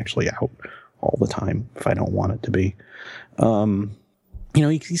this one actually out all the time if I don't want it to be.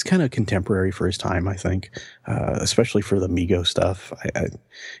 He's kind of contemporary for his time, I think, especially for the Mego stuff.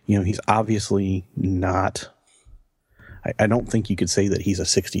 He's obviously not... I don't think you could say that he's a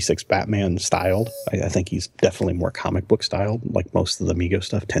 66 Batman styled. I think he's definitely more comic book styled, like most of the Mego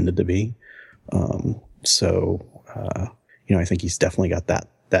stuff tended to be. I think he's definitely got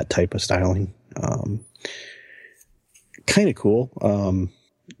that type of styling. Kind of cool.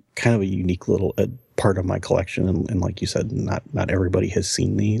 Kind of a unique little part of my collection. And like you said, not everybody has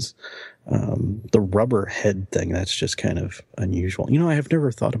seen these. The rubber head thing, that's just kind of unusual. I have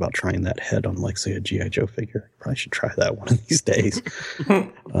never thought about trying that head on, like, say, a G.I. Joe figure. Probably should try that one of these days.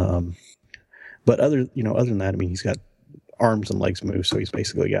 But other than that, I mean, he's got arms and legs move, so he's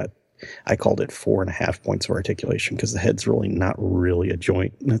basically got, I called it 4.5 points of articulation, because the head's really not really a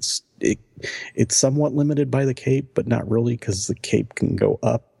joint. It's somewhat limited by the cape, but not really, because the cape can go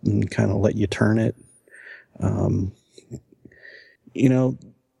up and kind of let you turn it.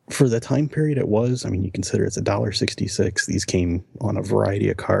 For the time period it was, I mean, you consider it's $1.66. These came on a variety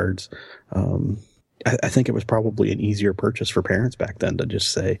of cards. I think it was probably an easier purchase for parents back then to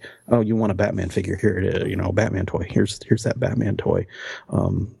just say, oh, you want a Batman figure? Here it is, a Batman toy. Here's that Batman toy.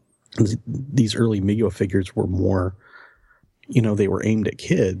 These early Mego figures were more, they were aimed at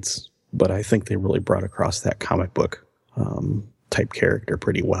kids, but I think they really brought across that comic book type character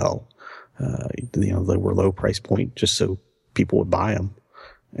pretty well. They were low price point just so people would buy them.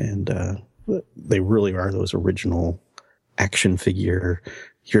 And they really are those original action figure.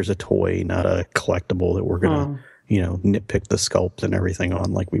 Here's a toy, not a collectible that we're going to, nitpick the sculpt and everything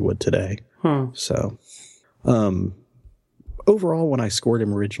on like we would today. So, overall, when I scored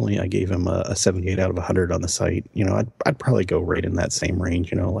him originally, I gave him a 78 out of 100 on the site. I'd probably go right in that same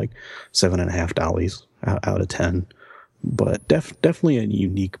range, like 7.5 dollies out of 10. But definitely a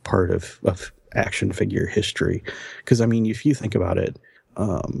unique part of action figure history. Because, I mean, if you think about it,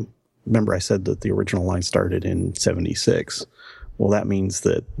 remember I said that the original line started in 76. Well, that means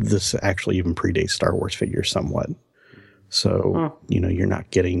that this actually even predates Star Wars figures somewhat. So, you're not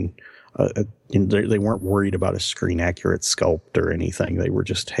getting... they weren't worried about a screen-accurate sculpt or anything. They were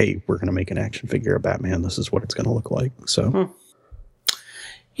just, hey, we're going to make an action figure of Batman. This is what it's going to look like. So...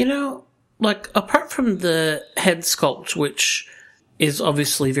 like, apart from the head sculpt, which is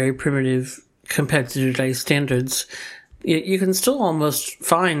obviously very primitive compared to today's standards, you can still almost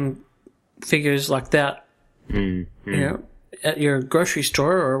find figures like that, at your grocery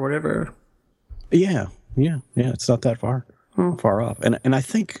store or whatever. Yeah. It's not that far off. And I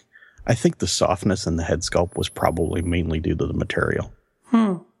think the softness in the head sculpt was probably mainly due to the material.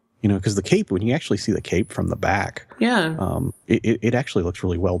 Because the cape, when you actually see the cape from the back, it actually looks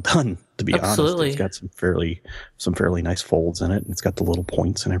really well done, to be honest. It's got some fairly nice folds in it, and it's got the little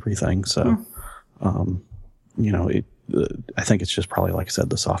points and everything. So, I think it's just probably, like I said,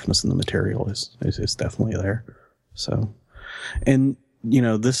 the softness in the material is definitely there. So, and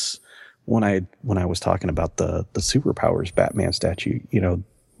this, when I was talking about the Superpowers Batman statue,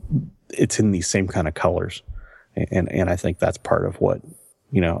 it's in these same kind of colors, and I think that's part of what.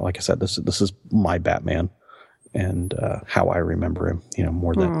 Like I said, this is my Batman and how I remember him,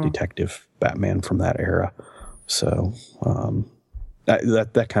 more that detective Batman from that era. So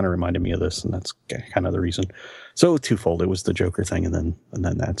that kind of reminded me of this, and that's kind of the reason. So twofold. It was the Joker thing, and then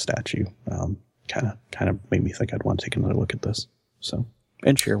that statue kind of made me think I'd want to take another look at this. So,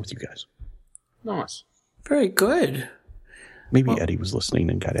 and share with you guys. Nice. Very good. Maybe Eddie was listening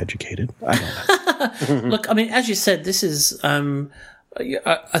and got educated. I don't know. Look, I mean, as you said, this is...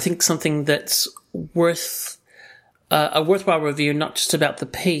 I think something that's worth a worthwhile review, not just about the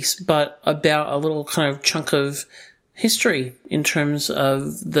piece, but about a little kind of chunk of history in terms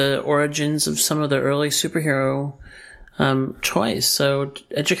of the origins of some of the early superhero toys. So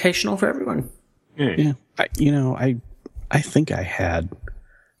educational for everyone. Yeah. I think I had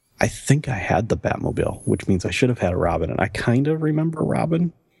the Batmobile, which means I should have had a Robin, and I kind of remember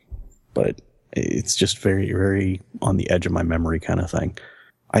Robin, but it's just very, very on the edge of my memory kind of thing.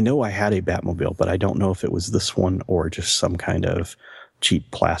 I know I had a Batmobile, but I don't know if it was this one or just some kind of cheap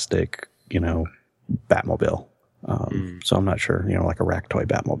plastic, Batmobile. So I'm not sure, like a rack toy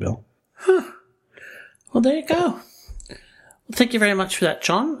Batmobile. Well, there you go. Well, thank you very much for that,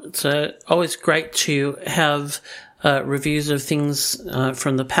 John. It's always great to have reviews of things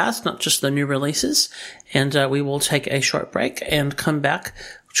from the past, not just the new releases. And we will take a short break and come back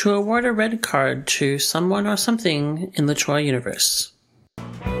to award a red card to someone or something in the toy universe.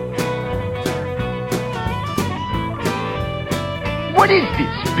 What is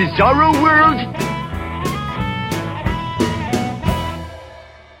this, Bizarro World?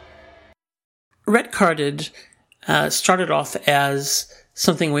 Red Carded started off as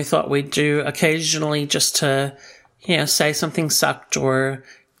something we thought we'd do occasionally just to, say something sucked or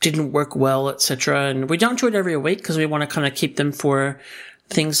didn't work well, etc. And we don't do it every week because we want to kind of keep them for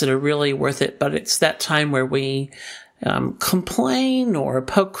things that are really worth it, but it's that time where we complain or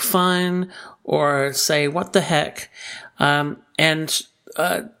poke fun or say, what the heck? And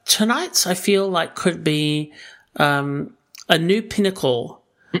tonight's, I feel like, could be a new pinnacle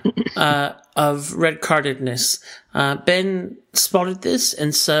of red-cardedness. Ben spotted this,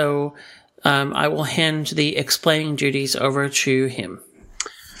 and so I will hand the explaining duties over to him.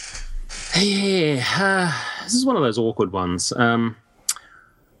 Yeah, this is one of those awkward ones.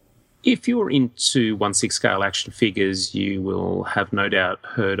 If you're into 1/6 scale action figures, you will have no doubt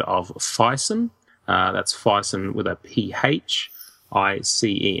heard of Fison. That's Fison with a PH,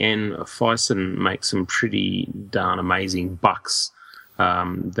 ICEN. Fison makes some pretty darn amazing bucks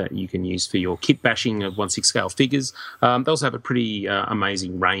that you can use for your kit bashing of 1/6 scale figures. They also have a pretty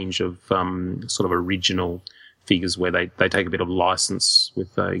amazing range of sort of original figures where they take a bit of license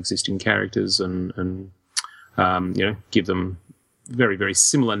with existing characters and give them very, very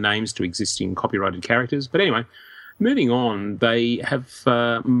similar names to existing copyrighted characters. But anyway, moving on, they have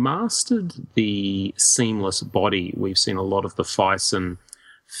mastered the seamless body. We've seen a lot of the Fison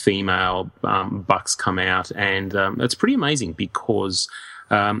female bucks come out, and it's pretty amazing because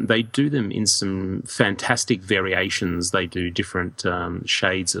they do them in some fantastic variations. They do different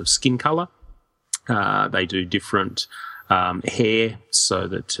shades of skin color. They do different hair so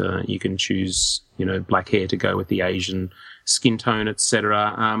that you can choose, black hair to go with the Asian skin tone,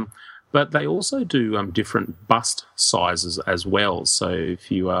 etc. But they also do different bust sizes as well. So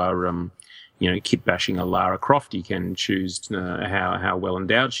if you are, kit bashing a Lara Croft, you can choose how well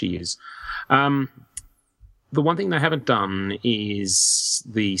endowed she is. the one thing they haven't done is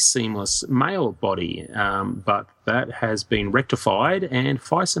the seamless male body, but that has been rectified, and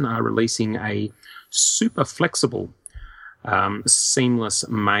Fison are releasing a super flexible seamless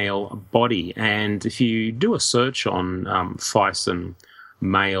male body. And if you do a search on Fison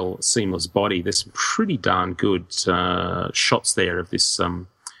male seamless body, there's some pretty darn good shots there of this,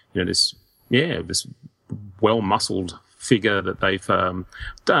 this well-muscled figure that they've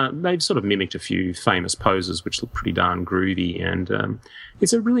done. They've sort of mimicked a few famous poses which look pretty darn groovy, and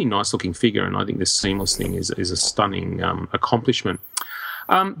it's a really nice looking figure, and I think this seamless thing is a stunning accomplishment.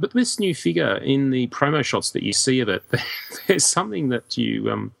 But this new figure, in the promo shots that you see of it, there's something that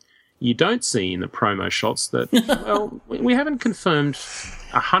you don't see in the promo shots that, well, we haven't confirmed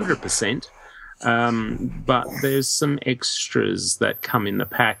 100%, but there's some extras that come in the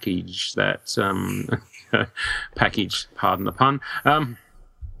package that package, pardon the pun,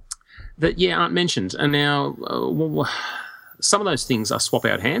 that aren't mentioned. And now some of those things are swap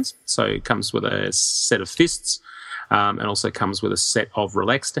out hands, so it comes with a set of fists, and also comes with a set of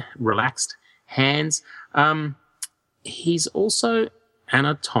relaxed hands. He's also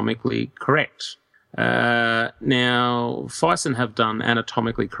anatomically correct. Now, Fison have done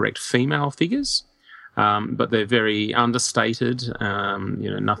anatomically correct female figures, but they're very understated.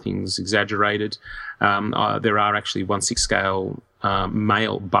 Nothing's exaggerated. There are actually 1/6 scale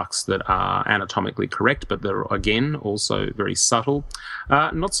male bucks that are anatomically correct, but they're, again, also very subtle.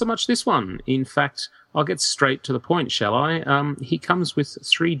 Not so much this one. In fact, I'll get straight to the point, shall I? He comes with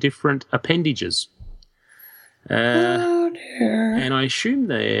 3 different appendages. Oh, dear. And I assume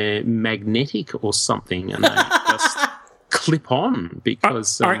they're magnetic or something, and they just clip on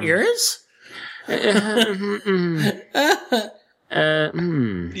because... Aren't yours?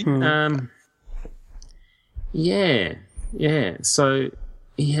 Yeah. So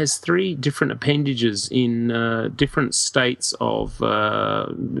he has 3 different appendages in different states of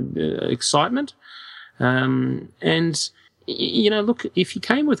excitement. And, look, if he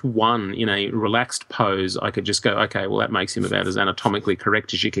came with one in a relaxed pose, I could just go, okay, well, that makes him about as anatomically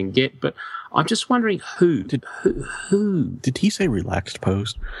correct as you can get. But I'm just wondering who? Did he say relaxed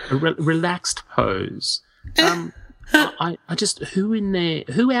pose? A relaxed pose. I just,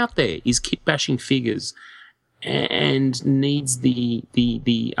 who out there is kit bashing figures and needs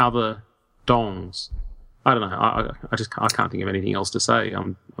the other dongs? I don't know. I can't think of anything else to say.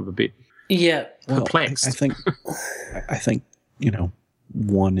 I'm a bit perplexed. I think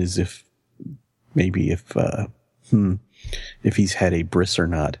one is if he's had a bris or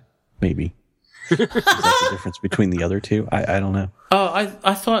not, maybe. Is that the difference between the other two? I don't know. Oh,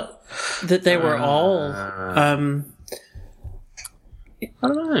 I thought that they were all. I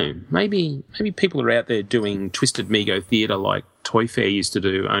don't know. Maybe people are out there doing Twisted Mego theatre like Toy Fair used to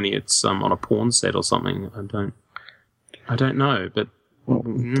do, only it's on a porn set or something. I don't know, but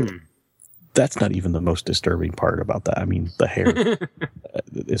that's not even the most disturbing part about that. I mean, the hair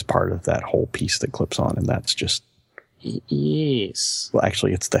is part of that whole piece that clips on, and that's just... Yes. Well,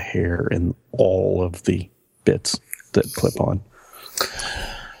 actually, it's the hair and all of the bits that clip on.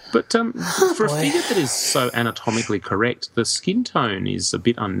 But for a figure that is so anatomically correct, the skin tone is a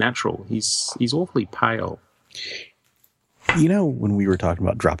bit unnatural. He's awfully pale. When we were talking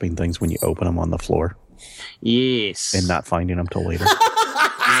about dropping things when you open them on the floor? Yes. And not finding them till later?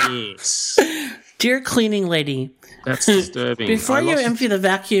 Yes. Dear cleaning lady. That's disturbing. Before you empty the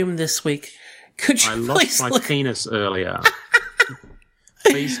vacuum this week, could you lost my penis earlier.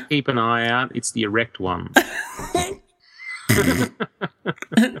 Please keep an eye out. It's the erect one.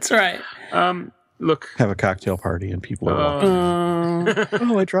 That's right. Look. Have a cocktail party and people are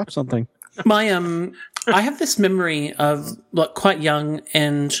watching. I dropped something. I have this memory of quite young,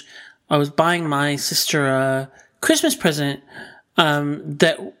 and I was buying my sister a Christmas present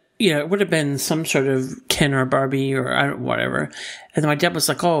that it would have been some sort of Ken or Barbie or whatever, and my dad was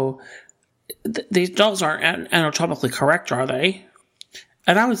like, "Oh, these dolls aren't anatomically correct, are they?"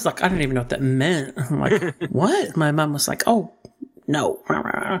 And I was like, I didn't even know what that meant. I'm like, what? My mom was like, oh, no.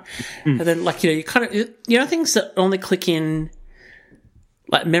 And then, you kind of, things that only click in,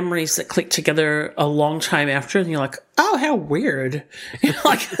 like memories that click together a long time after, and you're like, oh, how weird.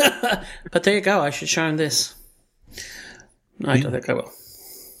 But there you go. I should show him this. I don't think I will.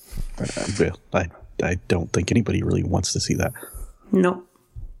 I don't think anybody really wants to see that. No.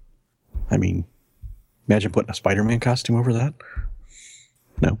 I mean, imagine putting a Spider-Man costume over that.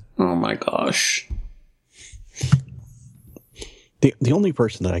 No. Oh my gosh. The only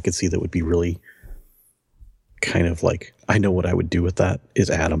person that I could see that would be really kind of like, I know what I would do with that,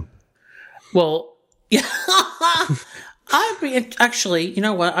 is Adam. Well, yeah. I'd be actually, you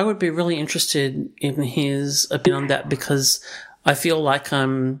know what? I would be really interested in his opinion on that because I feel like I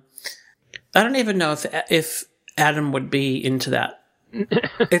don't even know if Adam would be into that.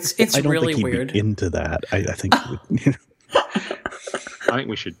 It's I don't really think he'd weird. Be into that, I think. He would, I think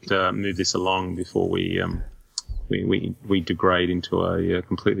we should move this along before we degrade into a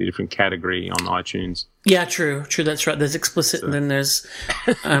completely different category on iTunes. Yeah, true. That's right. There's explicit, and then there's,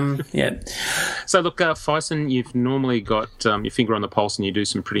 yeah. So look, Faison, you've normally got your finger on the pulse, and you do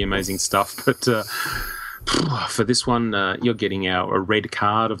some pretty amazing stuff. But for this one, you're getting a red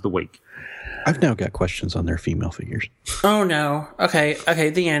card of the week. I've now got questions on their female figures. Oh no. Okay,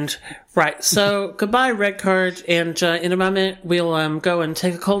 the end. Right, so goodbye, red card, and in a moment we'll go and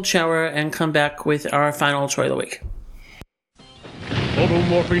take a cold shower and come back with our final toy of the week.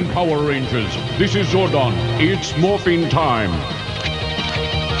 Automorphing Power Rangers, this is Zordon. It's morphing time.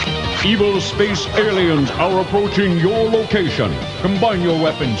 Evil space aliens are approaching your location. Combine your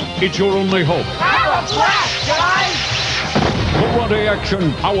weapons. It's your only hope. Have a blast, guys! Karate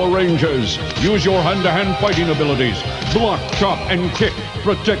action, Power Rangers. Use your hand-to-hand fighting abilities. Block, chop, and kick.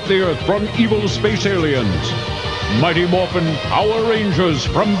 Protect the Earth from evil space aliens. Mighty Morphin Power Rangers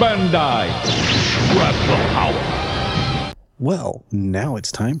from Bandai. Grab the power. Well, now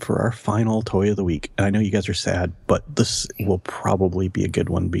it's time for our final toy of the week. And I know you guys are sad, but this will probably be a good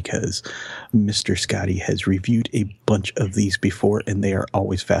one because Mr. Scotty has reviewed a bunch of these before, and they are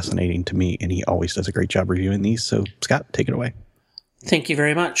always fascinating to me, and he always does a great job reviewing these. So, Scott, take it away. Thank you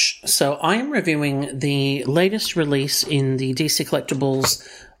very much. So I am reviewing the latest release in the DC Collectibles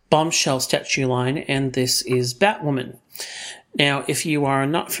Bombshell statue line, and this is Batwoman. Now, if you are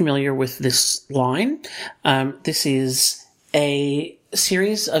not familiar with this line, this is a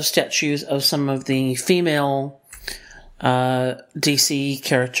series of statues of some of the female DC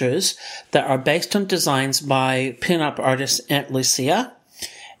characters that are based on designs by pin-up artist Aunt Lucia.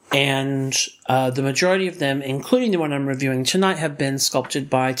 And the majority of them, including the one I'm reviewing tonight, have been sculpted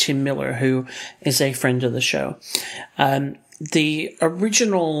by Tim Miller, who is a friend of the show. The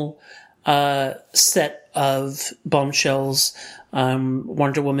original set of Bombshells,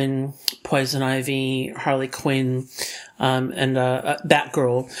 Wonder Woman, Poison Ivy, Harley Quinn, and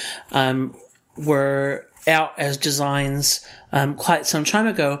Batgirl were out as designs quite some time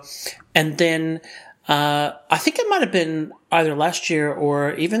ago. And then I think it might have been either last year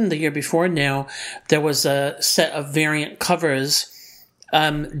or even the year before now, there was a set of variant covers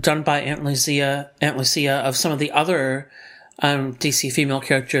done by Aunt Lucia of some of the other DC female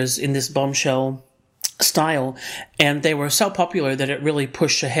characters in this Bombshell style, and they were so popular that it really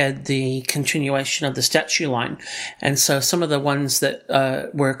pushed ahead the continuation of the statue line. And so some of the ones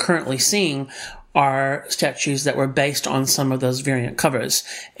that we're currently seeing are statues that were based on some of those variant covers,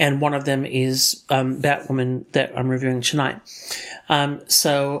 and one of them is Batwoman that I'm reviewing tonight. This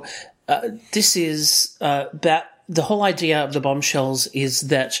is the whole idea of the Bombshells is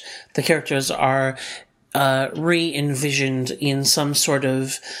that the characters are re-envisioned in some sort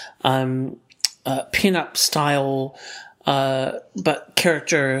of pin-up style, but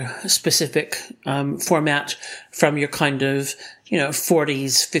character-specific format from your kind of,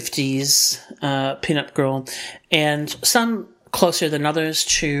 40s, 50s pin-up girl, and some closer than others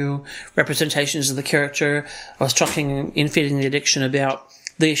to representations of the character. I was talking in Feeding the Addiction about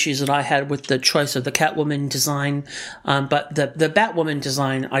the issues that I had with the choice of the Catwoman design, but the Batwoman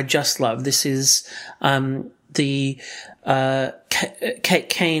design I just love. This is the Kate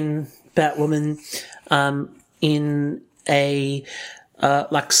Kane Batwoman in a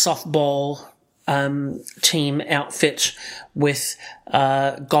like softball team outfit with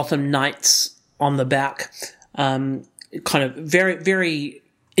Gotham Knights on the back, kind of very, very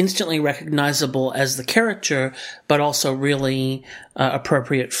instantly recognizable as the character, but also really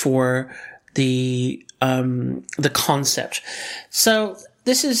appropriate for the concept. So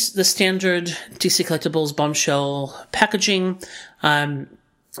this is the standard DC Collectibles Bombshell packaging.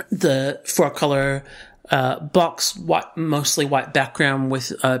 The 4-color box, mostly white background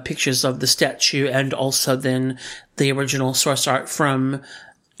with pictures of the statue and also then the original source art from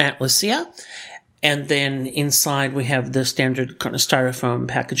Aunt Lucia. And then inside we have the standard kind of styrofoam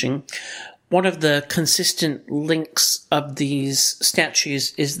packaging. One of the consistent links of these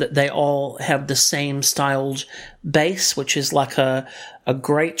statues is that they all have the same styled base, which is like a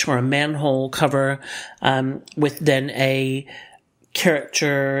grate or a manhole cover, with then a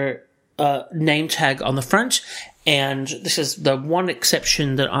character name tag on the front. And this is the one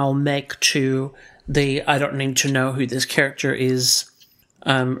exception that I'll make to the I don't need to know who this character is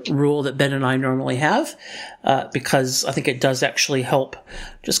rule that Ben and I normally have, because I think it does actually help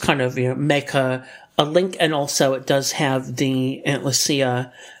just kind of, make a a link, and also it does have the Aunt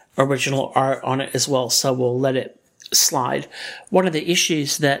Lucia original art on it as well, so we'll let it slide. One of the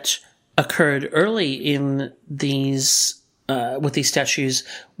issues that occurred early in these with these statues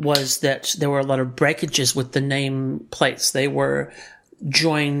was that there were a lot of breakages with the name plates. They were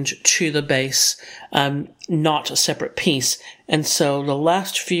joined to the base, not a separate piece. And so the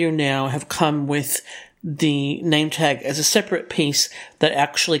last few now have come with the name tag as a separate piece that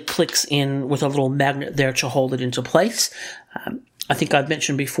actually clicks in with a little magnet there to hold it into place. I think I've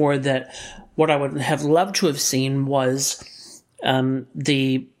mentioned before that what I would have loved to have seen was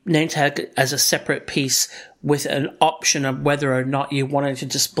the name tag as a separate piece with an option of whether or not you wanted to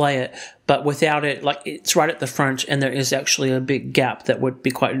display it, but without it, like it's right at the front and there is actually a big gap that would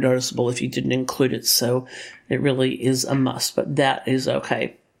be quite noticeable if you didn't include it. So it really is a must, but that is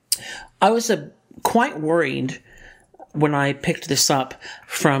okay. I was quite worried when I picked this up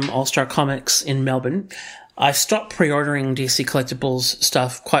from All Star Comics in Melbourne. I stopped pre-ordering DC Collectibles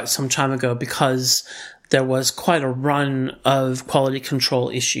stuff quite some time ago because there was quite a run of quality control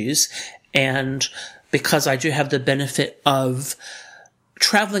issues, and because I do have the benefit of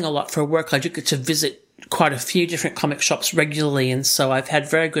traveling a lot for work, I do get to visit quite a few different comic shops regularly, and so I've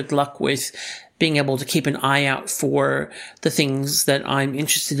had very good luck with being able to keep an eye out for the things that I'm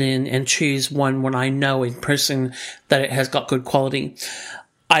interested in and choose one when I know in person that it has got good quality.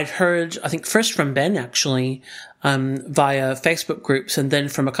 I'd heard, I think first from Ben actually, via Facebook groups, and then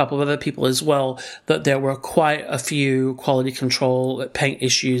from a couple of other people as well, that there were quite a few quality control paint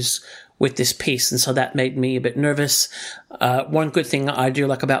issues with this piece, and so that made me a bit nervous. One good thing I do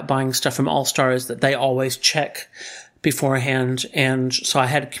like about buying stuff from All Star is that they always check beforehand, and so I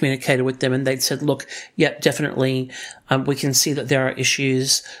had communicated with them and they'd said, look, yep, definitely, we can see that there are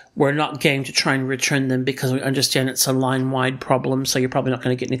issues. We're not game to try and return them because we understand it's a line-wide problem, so you're probably not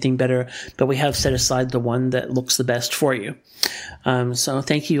going to get anything better, but we have set aside the one that looks the best for you. So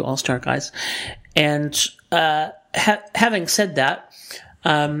thank you, All Star guys. And having said that,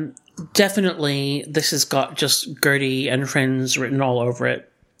 definitely this has got just Gertie and Friends written all over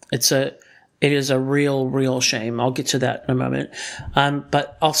it. It is a real shame. I'll get to that in a moment.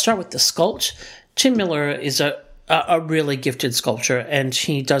 But I'll start with the sculpt. Tim Miller is a really gifted sculptor, and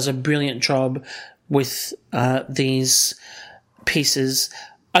he does a brilliant job with these pieces.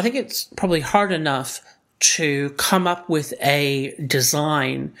 I think it's probably hard enough to come up with a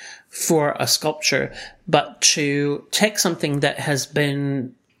design for a sculpture, but to take something that has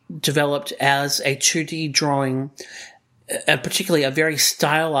been developed as a 2D drawing, and particularly a very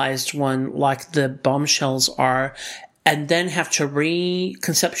stylized one like the bombshells are, and then have to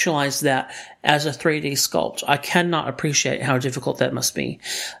reconceptualize that as a 3D sculpt. I cannot appreciate how difficult that must be.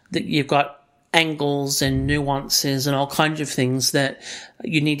 That you've got angles and nuances and all kinds of things that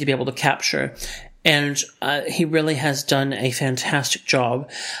you need to be able to capture. And he really has done a fantastic job.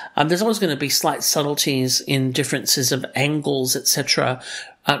 There's always going to be slight subtleties in differences of angles, etc.,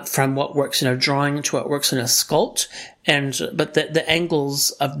 from what works in a drawing to what works in a sculpt. But the angles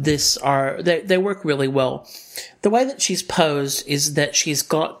of this they work really well. The way that she's posed is that she's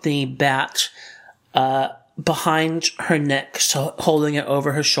got the bat behind her neck, so holding it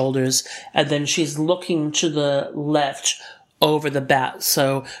over her shoulders, and then she's looking to the left over the bat.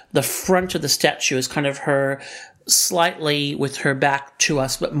 So the front of the statue is kind of her slightly with her back to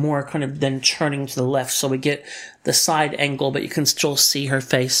us, but more kind of then turning to the left. So we get the side angle, but you can still see her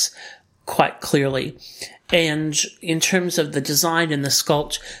face quite clearly. And in terms of the design and the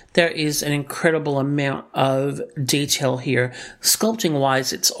sculpt, there is an incredible amount of detail here. Sculpting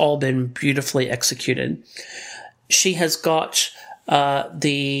wise, it's all been beautifully executed. She has got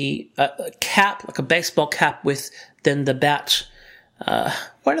the cap, like a baseball cap with then the bat,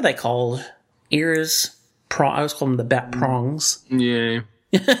 what are they called? Ears? I always call them the bat prongs. Yeah.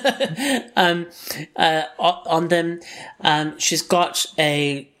 On them, she's got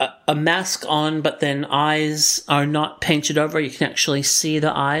a mask on, but then eyes are not painted over. You can actually see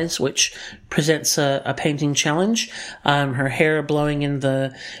the eyes, which presents a painting challenge. Her hair blowing in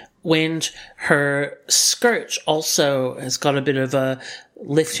the wind. Her skirt also has got a bit of a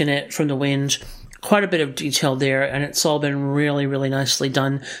lift in it from the wind. Quite a bit of detail there, and it's all been really, really nicely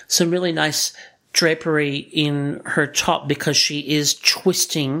done. Some really nice drapery in her top because she is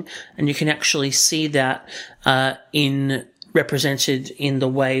twisting, and you can actually see that represented in the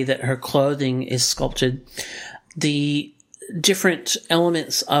way that her clothing is sculpted. The different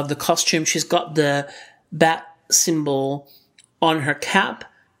elements of the costume, she's got the bat symbol on her cap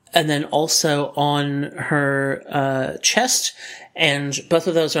and then also on her chest, and both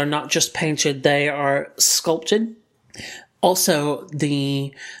of those are not just painted, they are sculpted. Also,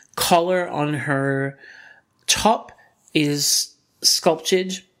 the collar on her top is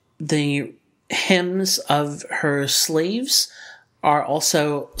sculpted. The hems of her sleeves are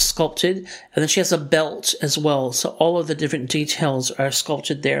also sculpted, and then she has a belt as well. So all of the different details are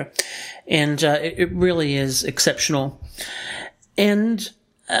sculpted there, and it really is exceptional. And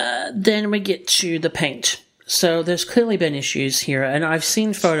then we get to the paint. So there's clearly been issues here, and I've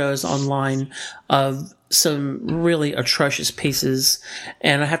seen photos online of some really atrocious pieces,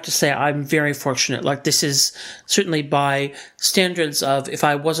 and I have to say I'm very fortunate. Like, this is certainly by standards of, if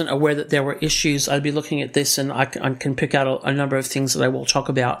I wasn't aware that there were issues, I'd be looking at this and I can pick out a number of things that I will talk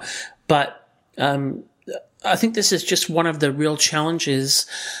about. But I think this is just one of the real challenges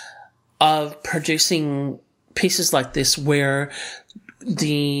of producing pieces like this, where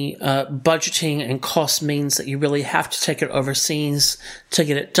the budgeting and cost means that you really have to take it overseas to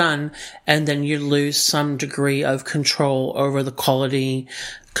get it done, and then you lose some degree of control over the quality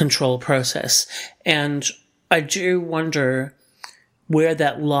control process. And I do wonder where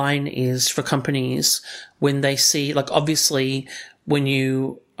that line is for companies when they see, like, obviously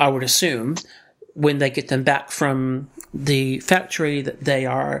I would assume, when they get them back from the factory, that they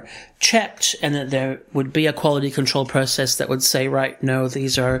are checked and that there would be a quality control process that would say, right, no,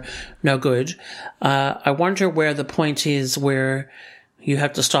 these are no good. I wonder where the point is where you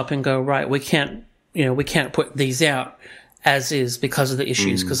have to stop and go, right, we can't put these out as is because of the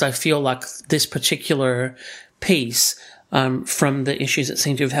issues. Because I feel like this particular piece, from the issues that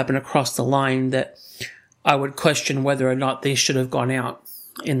seem to have happened across the line, that I would question whether or not these should have gone out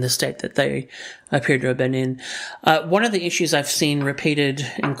in the state that they appear to have been in. One of the issues I've seen repeated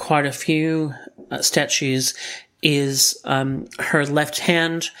in quite a few statues is her left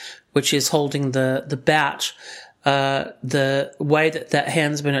hand, which is holding the bat. The way that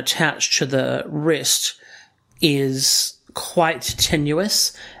hand's been attached to the wrist is quite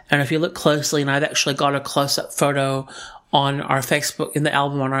tenuous. And if you look closely, and I've actually got a close-up photo on our Facebook, in the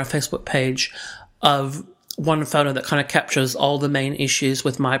album on our Facebook page, of one photo that kind of captures all the main issues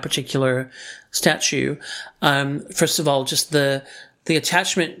with my particular statue. First of all, just the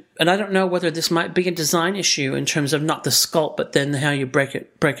attachment, and I don't know whether this might be a design issue in terms of not the sculpt, but then how you break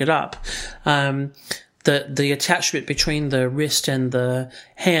it up. The attachment between the wrist and the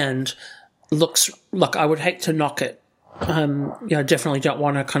hand looks like I would hate to knock it. I definitely don't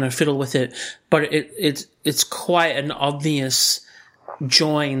want to kind of fiddle with it, but it's quite an obvious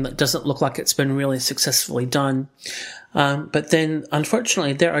join that doesn't look like it's been really successfully done. But then,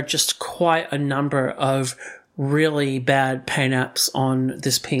 unfortunately, there are just quite a number of really bad paint apps on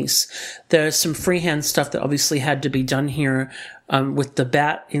this piece. There's some freehand stuff that obviously had to be done here with the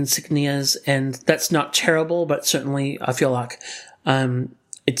bat insignias, and that's not terrible, but certainly I feel like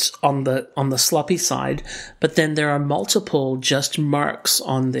it's on the sloppy side. But then there are multiple just marks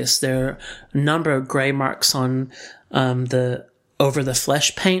on this. There are a number of grey marks on over the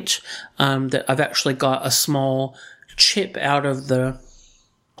flesh paint, that I've actually got a small chip out of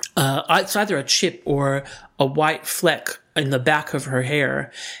it's either a chip or a white fleck in the back of her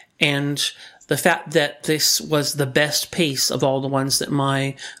hair. And the fact that this was the best piece of all the ones that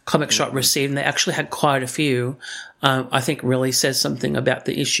my comic shop received, and they actually had quite a few, I think really says something about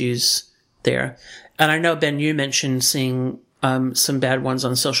the issues there. And I know, Ben, you mentioned seeing some bad ones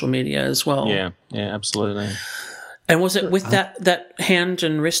on social media as well. Yeah, absolutely. And was it with that hand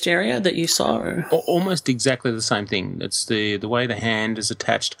and wrist area that you saw? Or? Almost exactly the same thing. It's the way the hand is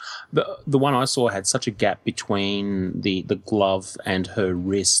attached. The one I saw had such a gap between the glove and her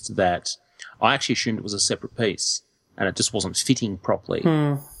wrist that I actually assumed it was a separate piece, and it just wasn't fitting properly.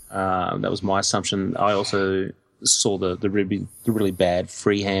 That was my assumption. I also saw the really bad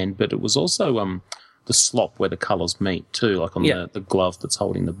freehand, but it was also the slop where the colours meet too, like on the glove that's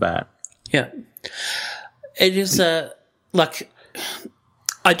holding the bat. Yeah. It is I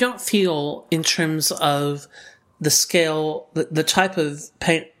don't feel, in terms of the scale, the type of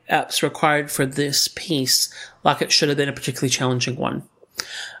paint apps required for this piece, like it should have been a particularly challenging one.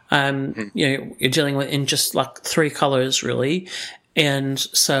 You're dealing with in just like 3 colors really. And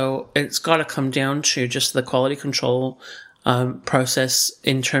so it's got to come down to just the quality control process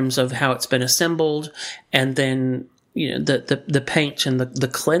in terms of how it's been assembled, and then the paint and the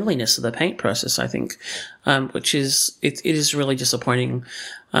cleanliness of the paint process, I think, which is, it is really disappointing.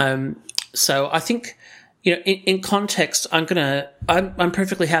 So I think, in context, I'm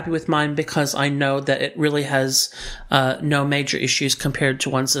perfectly happy with mine because I know that it really has, no major issues compared to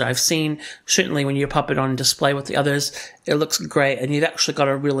ones that I've seen. Certainly when you pop it on display with the others, it looks great, and you've actually got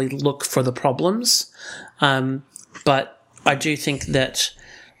to really look for the problems. But I do think that,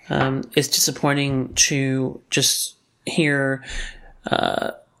 it's disappointing to just hear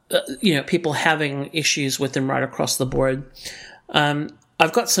people having issues with them right across the board.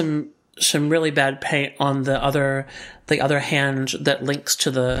 I've got some really bad paint on the other hand that links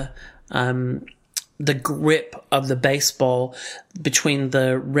to the grip of the baseball between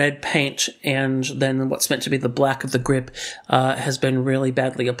the red paint and then what's meant to be the black of the grip has been really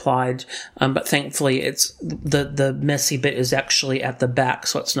badly applied. But thankfully it's the messy bit is actually at the back,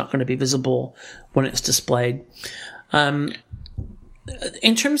 so it's not going to be visible when it's displayed. In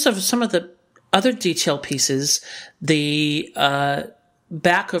terms of some of the other detail pieces, the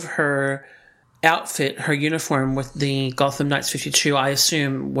back of her outfit, her uniform with the Gotham Knights 52, I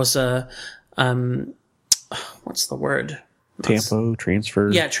assume was a what's the word? Tampo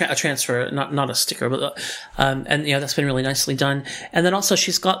transfer. Yeah, a transfer, not a sticker, but and that's been really nicely done. And then also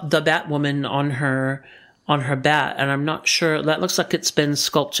she's got the Batwoman on her bat, and I'm not sure, that looks like it's been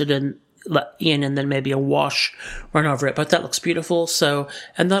sculpted in and then maybe a wash run over it, but that looks beautiful. So,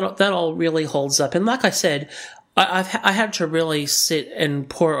 and that all really holds up. And like I said, I had to really sit and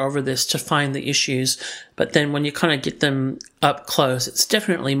pore over this to find the issues, but then when you kind of get them up close, it's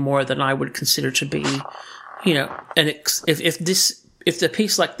definitely more than I would consider to be, if the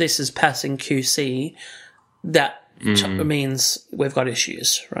piece like this is passing QC, that means we've got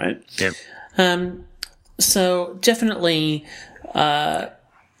issues, right? Yep. So definitely,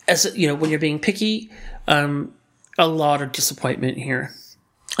 as when you're being picky, a lot of disappointment here.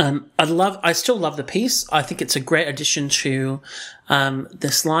 I still love the piece. I think it's a great addition to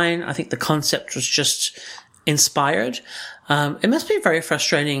this line. I think the concept was just inspired. It must be very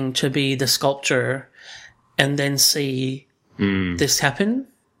frustrating to be the sculptor and then see this happen.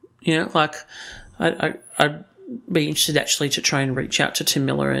 I'd be interested actually to try and reach out to Tim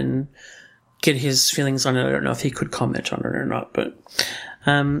Miller and get his feelings on it. I don't know if he could comment on it or not, but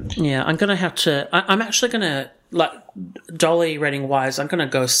I'm going to have to. I'm actually going to, like, dolly rating wise, I'm going to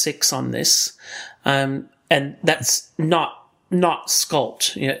go 6 on this, and that's not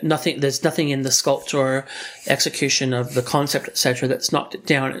sculpt. There's nothing in the sculpt or execution of the concept, etc., that's knocked it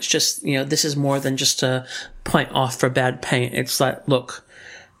down. It's just this is more than just a point off for bad paint. It's like, look,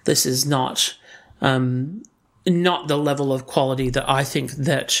 this is not the level of quality that I think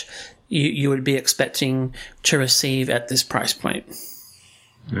that you would be expecting to receive at this price point.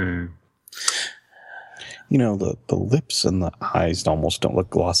 The lips and the eyes almost don't look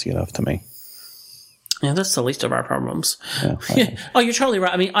glossy enough to me. Yeah, that's the least of our problems. Yeah. Oh, you're totally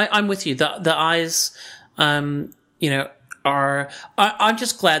right. I mean, I'm with you. The eyes, are. I'm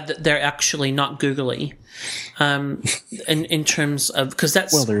just glad that they're actually not googly. In terms of, because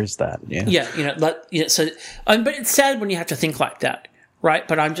that's, there is that. Yeah. Yeah. So, but it's sad when you have to think like that. Right,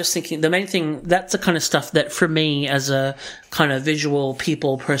 but I'm just thinking the main thing, that's the kind of stuff that for me as a kind of visual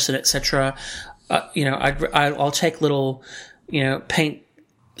people person, etc., I'll take little, paint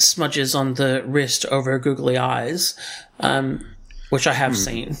smudges on the wrist over googly eyes, which I have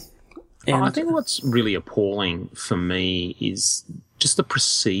seen. And I think what's really appalling for me is just the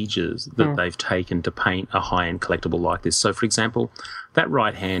procedures that they've taken to paint a high-end collectible like this. So, for example, that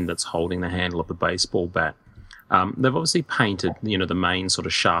right hand that's holding the handle of the baseball bat, they've obviously painted, the main sort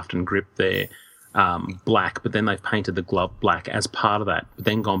of shaft and grip there black, but then they've painted the glove black as part of that, but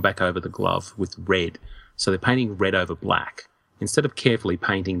then gone back over the glove with red. So they're painting red over black. Instead of carefully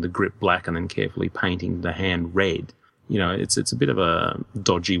painting the grip black and then carefully painting the hand red, it's a bit of a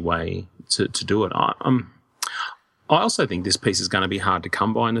dodgy way to do it. I also think this piece is going to be hard to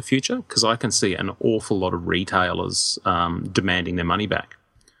come by in the future, because I can see an awful lot of retailers demanding their money back,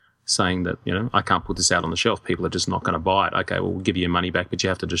 saying that, I can't put this out on the shelf. People are just not going to buy it. Okay, well, we'll give you your money back, but you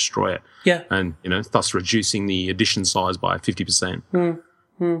have to destroy it. Yeah. And, thus reducing the edition size by 50%.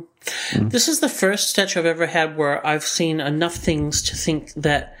 This is the first statue I've ever had where I've seen enough things to think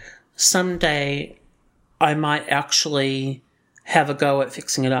that someday I might actually have a go at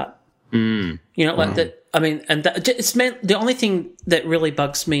fixing it up. That. I mean, and it's meant, the only thing that really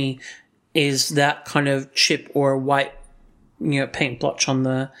bugs me is that kind of chip or white, paint blotch on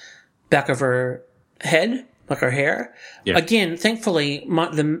the back of her head, like her hair. Yeah. Again, thankfully,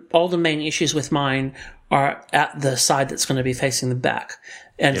 all the main issues with mine are at the side that's going to be facing the back.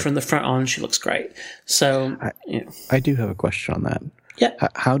 And from the front on, she looks great. So, I do have a question on that. Yeah.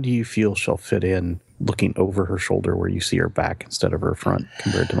 How do you feel she'll fit in looking over her shoulder where you see her back instead of her front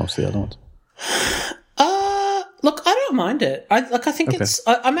compared to most of the other ones? Look, I don't mind it. I think it's.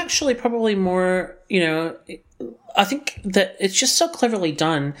 I'm actually probably more. I think that it's just so cleverly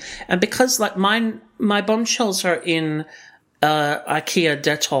done, and because like my bombshells are in IKEA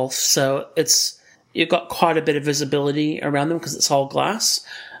Detolf, so you've got quite a bit of visibility around them because it's all glass.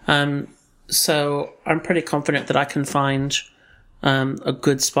 So I'm pretty confident that I can find a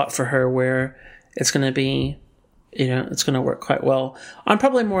good spot for her where it's going to be, it's going to work quite well. I'm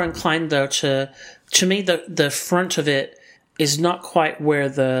probably more inclined though to me the front of it is not quite where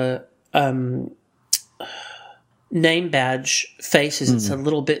the name badge faces. It's a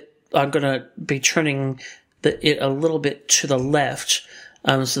little bit. I'm going to be turning it a little bit to the left,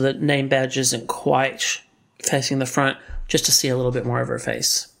 so that name badge isn't quite facing the front, just to see a little bit more of her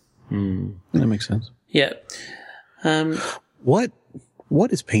face. That makes sense. Yeah. What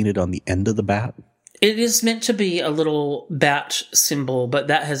is painted on the end of the bat? It is meant to be a little bat symbol, but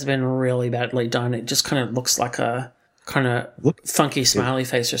that has been really badly done. It just kind of looks like a kind of funky smiley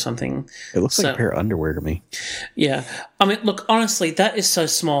face or something. It looks like a pair of underwear to me. Yeah. I mean, look, honestly, that is so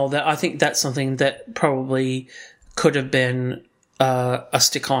small that I think that's something that probably could have been a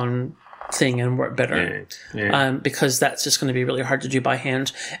stick-on thing and work better. Yeah. Because that's just going to be really hard to do by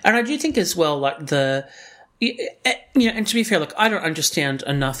hand. And I do think as well, like and to be fair, look, I don't understand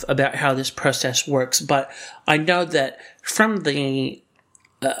enough about how this process works, but I know that from the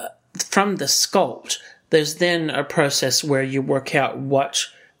sculpt, there's then a process where you work out what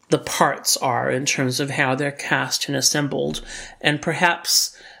the parts are in terms of how they're cast and assembled, and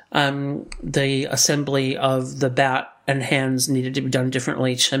perhaps the assembly of the bat and hands needed to be done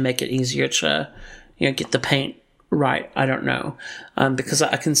differently to make it easier to, get the paint right. I don't know, because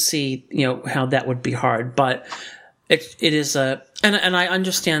I can see, how that would be hard, but it is and I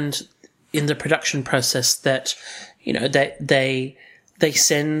understand in the production process that, they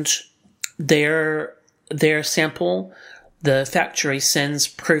send their sample, the factory sends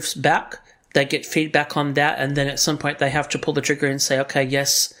proofs back, they get feedback on that, and then at some point they have to pull the trigger and say, okay,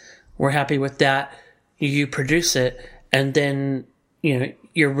 yes, we're happy with that, you produce it, and then,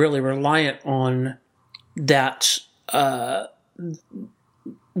 you're really reliant on that,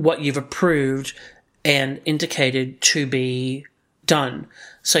 what you've approved and indicated to be done.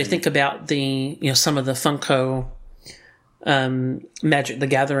 So you think about some of the Funko, Magic the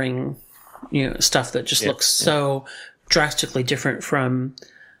Gathering, stuff that just looks so drastically different from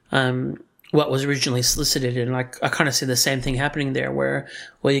what was originally solicited. And I kind of see the same thing happening there where,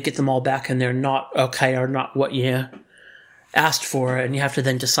 you get them all back and they're not okay or not what you asked for. And you have to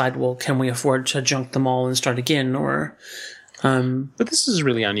then decide, well, can we afford to junk them all and start again? Or, but this is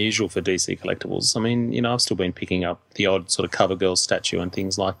really unusual for DC Collectibles. I mean, I've still been picking up the odd sort of CoverGirl statue and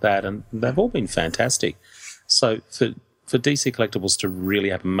things like that, and they've all been fantastic. So for DC Collectibles to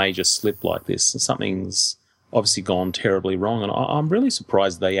really have a major slip like this, something's obviously gone terribly wrong, and I'm really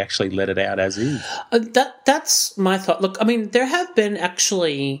surprised they actually let it out as is. That's my thought. Look, I mean, there have been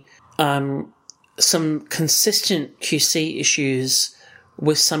actually some consistent QC issues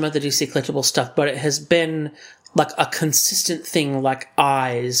with some of the DC Collectible stuff, but it has been like a consistent thing like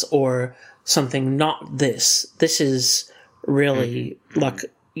eyes or something, not this. This is really like,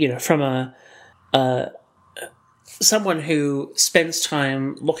 from someone who spends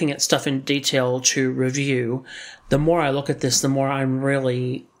time looking at stuff in detail to review, the more I look at this, the more I'm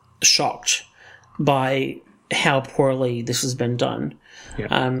really shocked by how poorly this has been done.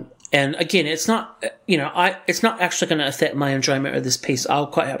 Yeah. And again, it's not, it's not actually going to affect my enjoyment of this piece. I'll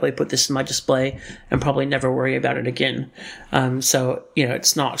quite happily put this in my display and probably never worry about it again. So,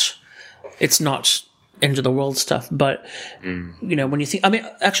 it's not end of the world stuff, but when you think, I mean,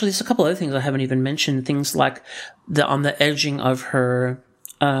 actually, there's a couple other things I haven't even mentioned. Things like on the edging of her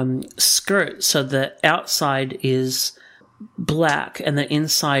skirt, so the outside is black and the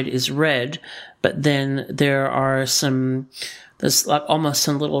inside is red, but then there's like almost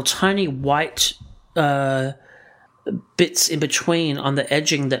some little tiny white bits in between on the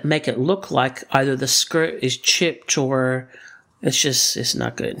edging that make it look like either the skirt is chipped or it's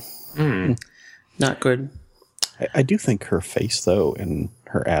not good. Not good. I do think her face, though, and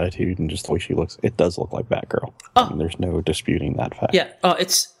her attitude and just the way she looks, it does look like Batgirl. I mean, there's no disputing that fact. Yeah. I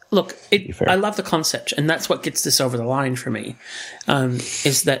love the concept, and that's what gets this over the line for me,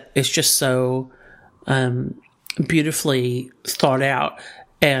 is that it's just so beautifully thought out,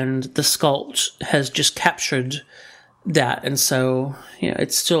 and the sculpt has just captured that, and so,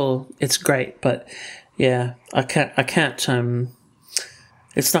 it's great, but, yeah, I can't,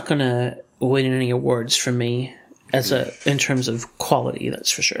 it's not gonna win any awards from me in terms of quality,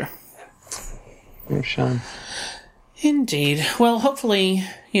 that's for sure. Oh, shame. Indeed. Well, hopefully,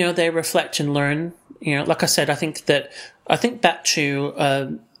 they reflect and learn. Like I said, I think back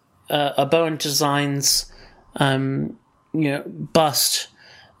to a Bowen Designs bust.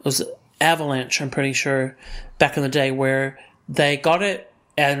 It was Avalanche, I'm pretty sure, back in the day, where they got it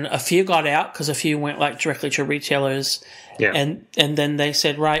and a few got out because a few went like directly to retailers. Yeah. And then they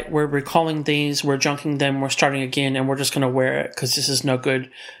said, right, we're recalling these, we're junking them, we're starting again, and we're just going to wear it because this is no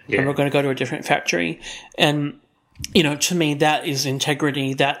good, and we're going to go to a different factory. And, you know, to me, that is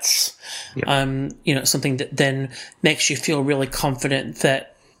integrity. That's, you know, something that then makes you feel really confident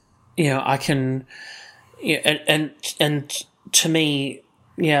that, you know, I can, you know, and to me,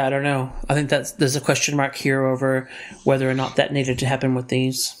 yeah, I don't know. I think there's a question mark here over whether or not that needed to happen with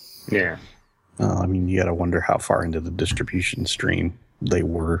these. Yeah. I mean, you got to wonder how far into the distribution stream they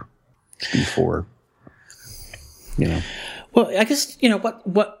were before, you know. Well, I guess, you know,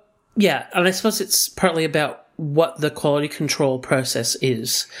 what, yeah, and I suppose it's partly about what the quality control process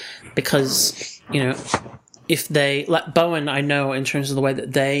is, because, you know, if they, like Bowen, I know in terms of the way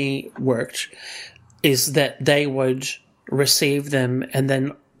that they worked, is that they would receive them and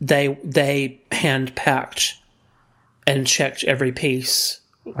then they hand packed and checked every piece.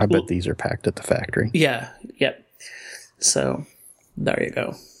 I bet these are packed at the factory. Yeah, yep. So, there you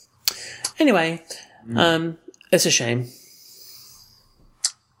go. Anyway, it's a shame.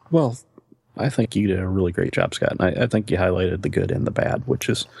 Well, I think you did a really great job, Scott. And I think you highlighted the good and the bad, which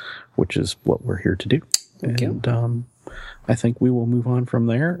is what we're here to do. And I think we will move on from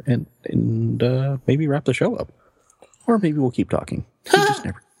there and maybe wrap the show up. Or maybe we'll keep talking. You just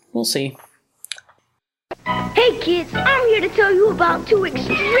never. We'll see. Hey kids, I'm here to tell you about two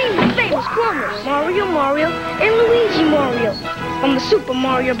extremely famous plumbers, Mario and Luigi Mario, from the Super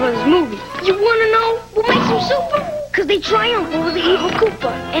Mario Bros. Movie. You wanna know what makes them super? Cause they triumph over the evil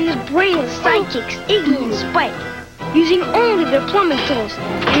Koopa and his brainless sidekicks, Iggy and Spike, using only their plumbing tools,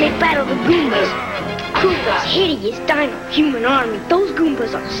 and they battle the Goombas. Koopa's hideous dino human army. Those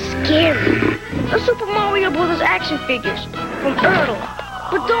Goombas are scary. The Super Mario Bros. Action figures from Ertl.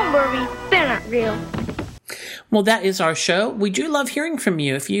 But don't worry, they're not real. Well, that is our show. We do love hearing from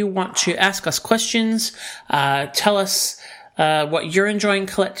you. If you want to ask us questions, tell us what you're enjoying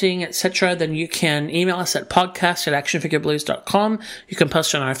collecting, etc., then you can email us at podcast@actionfigureblues.com. You can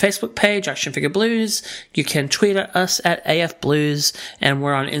post on our Facebook page, Action Figure Blues. You can tweet at us at AFBlues, and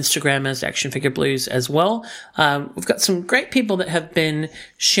we're on Instagram as Action Figure Blues as well. We've got some great people that have been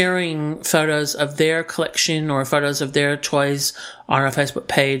sharing photos of their collection or photos of their toys on our Facebook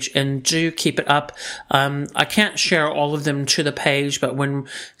page, and do keep it up. I can't share all of them to the page, but when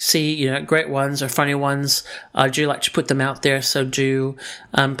see, you know, great ones or funny ones, I do like to put them out there, so do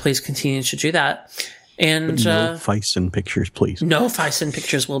please continue to do that. And no Feisen pictures, please. No Feisen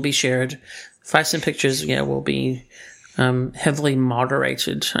pictures will be shared. Feisen pictures, yeah, will be heavily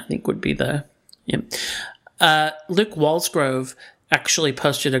moderated, I think would be the... Yeah. Luke Walsgrove actually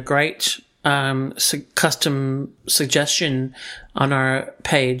posted a great custom suggestion on our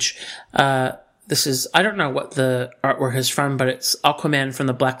page. This is, I don't know what the artwork is from, but it's Aquaman from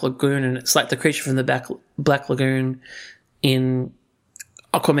the Black Lagoon, and it's like the creature from the Black Lagoon in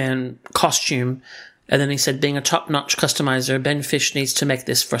Aquaman costume. And then he said, being a top-notch customizer, Ben Fish needs to make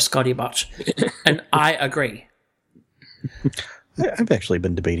this for Scotty Bot. And I agree. I've actually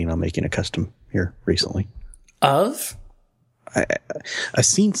been debating on making a custom here recently. Of? I've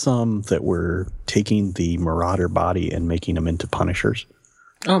seen some that were taking the Marauder body and making them into Punishers.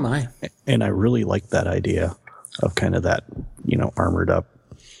 Oh, my. And I really like that idea of kind of that, you know, armored up,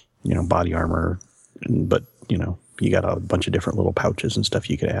 you know, body armor. But, you know, you got a bunch of different little pouches and stuff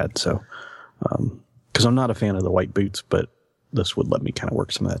you could add. So, because I'm not a fan of the white boots, but this would let me kind of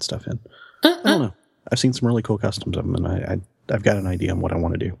work some of that stuff in. I don't know. I've seen some really cool customs of them, and I've got an idea on what I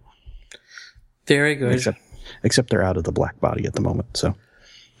want to do. Very good. Except they're out of the black body at the moment, so.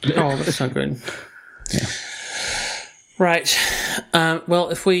 Oh, that's not good. Yeah. Right. Well,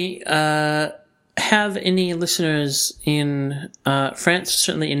 if we have any listeners in France,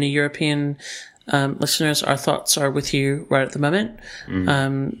 certainly any European listeners, our thoughts are with you right at the moment.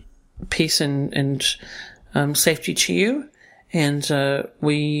 Peace and safety to you. And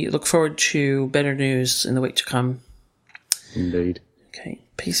we look forward to better news in the week to come. Indeed. Okay.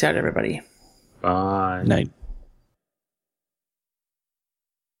 Peace out, everybody. Bye. Night.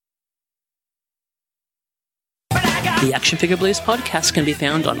 The Action Figure Blues podcast can be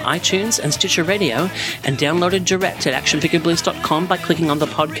found on iTunes and Stitcher Radio and downloaded direct at actionfigureblues.com by clicking on the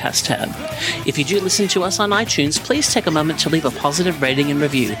podcast tab. If you do listen to us on iTunes, please take a moment to leave a positive rating and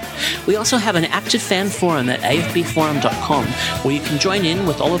review. We also have an active fan forum at afbforum.com where you can join in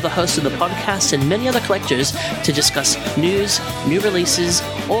with all of the hosts of the podcast and many other collectors to discuss news, new releases,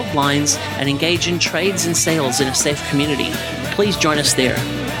 old lines, and engage in trades and sales in a safe community. Please join us there.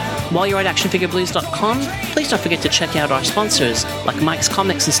 While you're at actionfigureblues.com, please don't forget to check out our sponsors like Mike's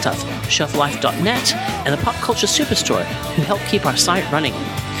Comics and Stuff, shelflife.net, and the Pop Culture Superstore, who help keep our site running.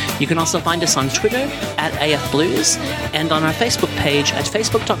 You can also find us on Twitter at AFBlues and on our Facebook page at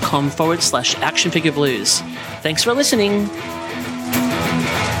facebook.com/actionfigureblues. Thanks for listening.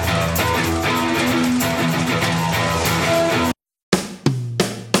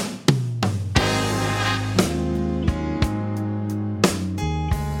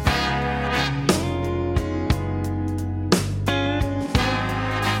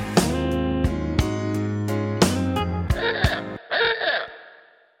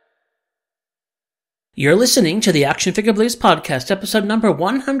 You're listening to the Action Figure Blues podcast, episode number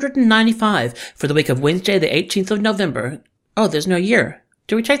 195 for the week of Wednesday, the 18th of November. Oh, there's no year.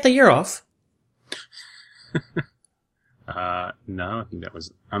 Did we take the year off? No, I think that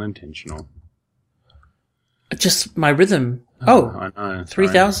was unintentional. Just my rhythm. Oh, I know.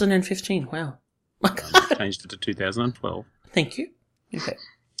 3015. Wow. Changed it to 2012. Thank you. Okay.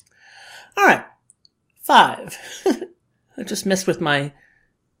 All right. 5. I just messed with my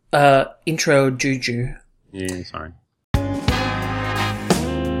intro juju. Yeah, sorry.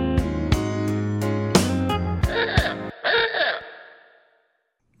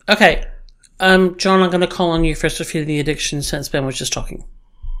 Okay. John, I'm going to call on you first to feel the addiction since Ben was just talking.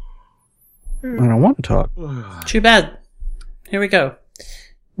 I don't want to talk. Too bad. Here we go.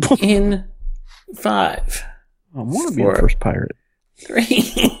 In 5. I want to be the first pirate.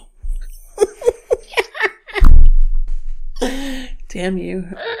 3. Damn you.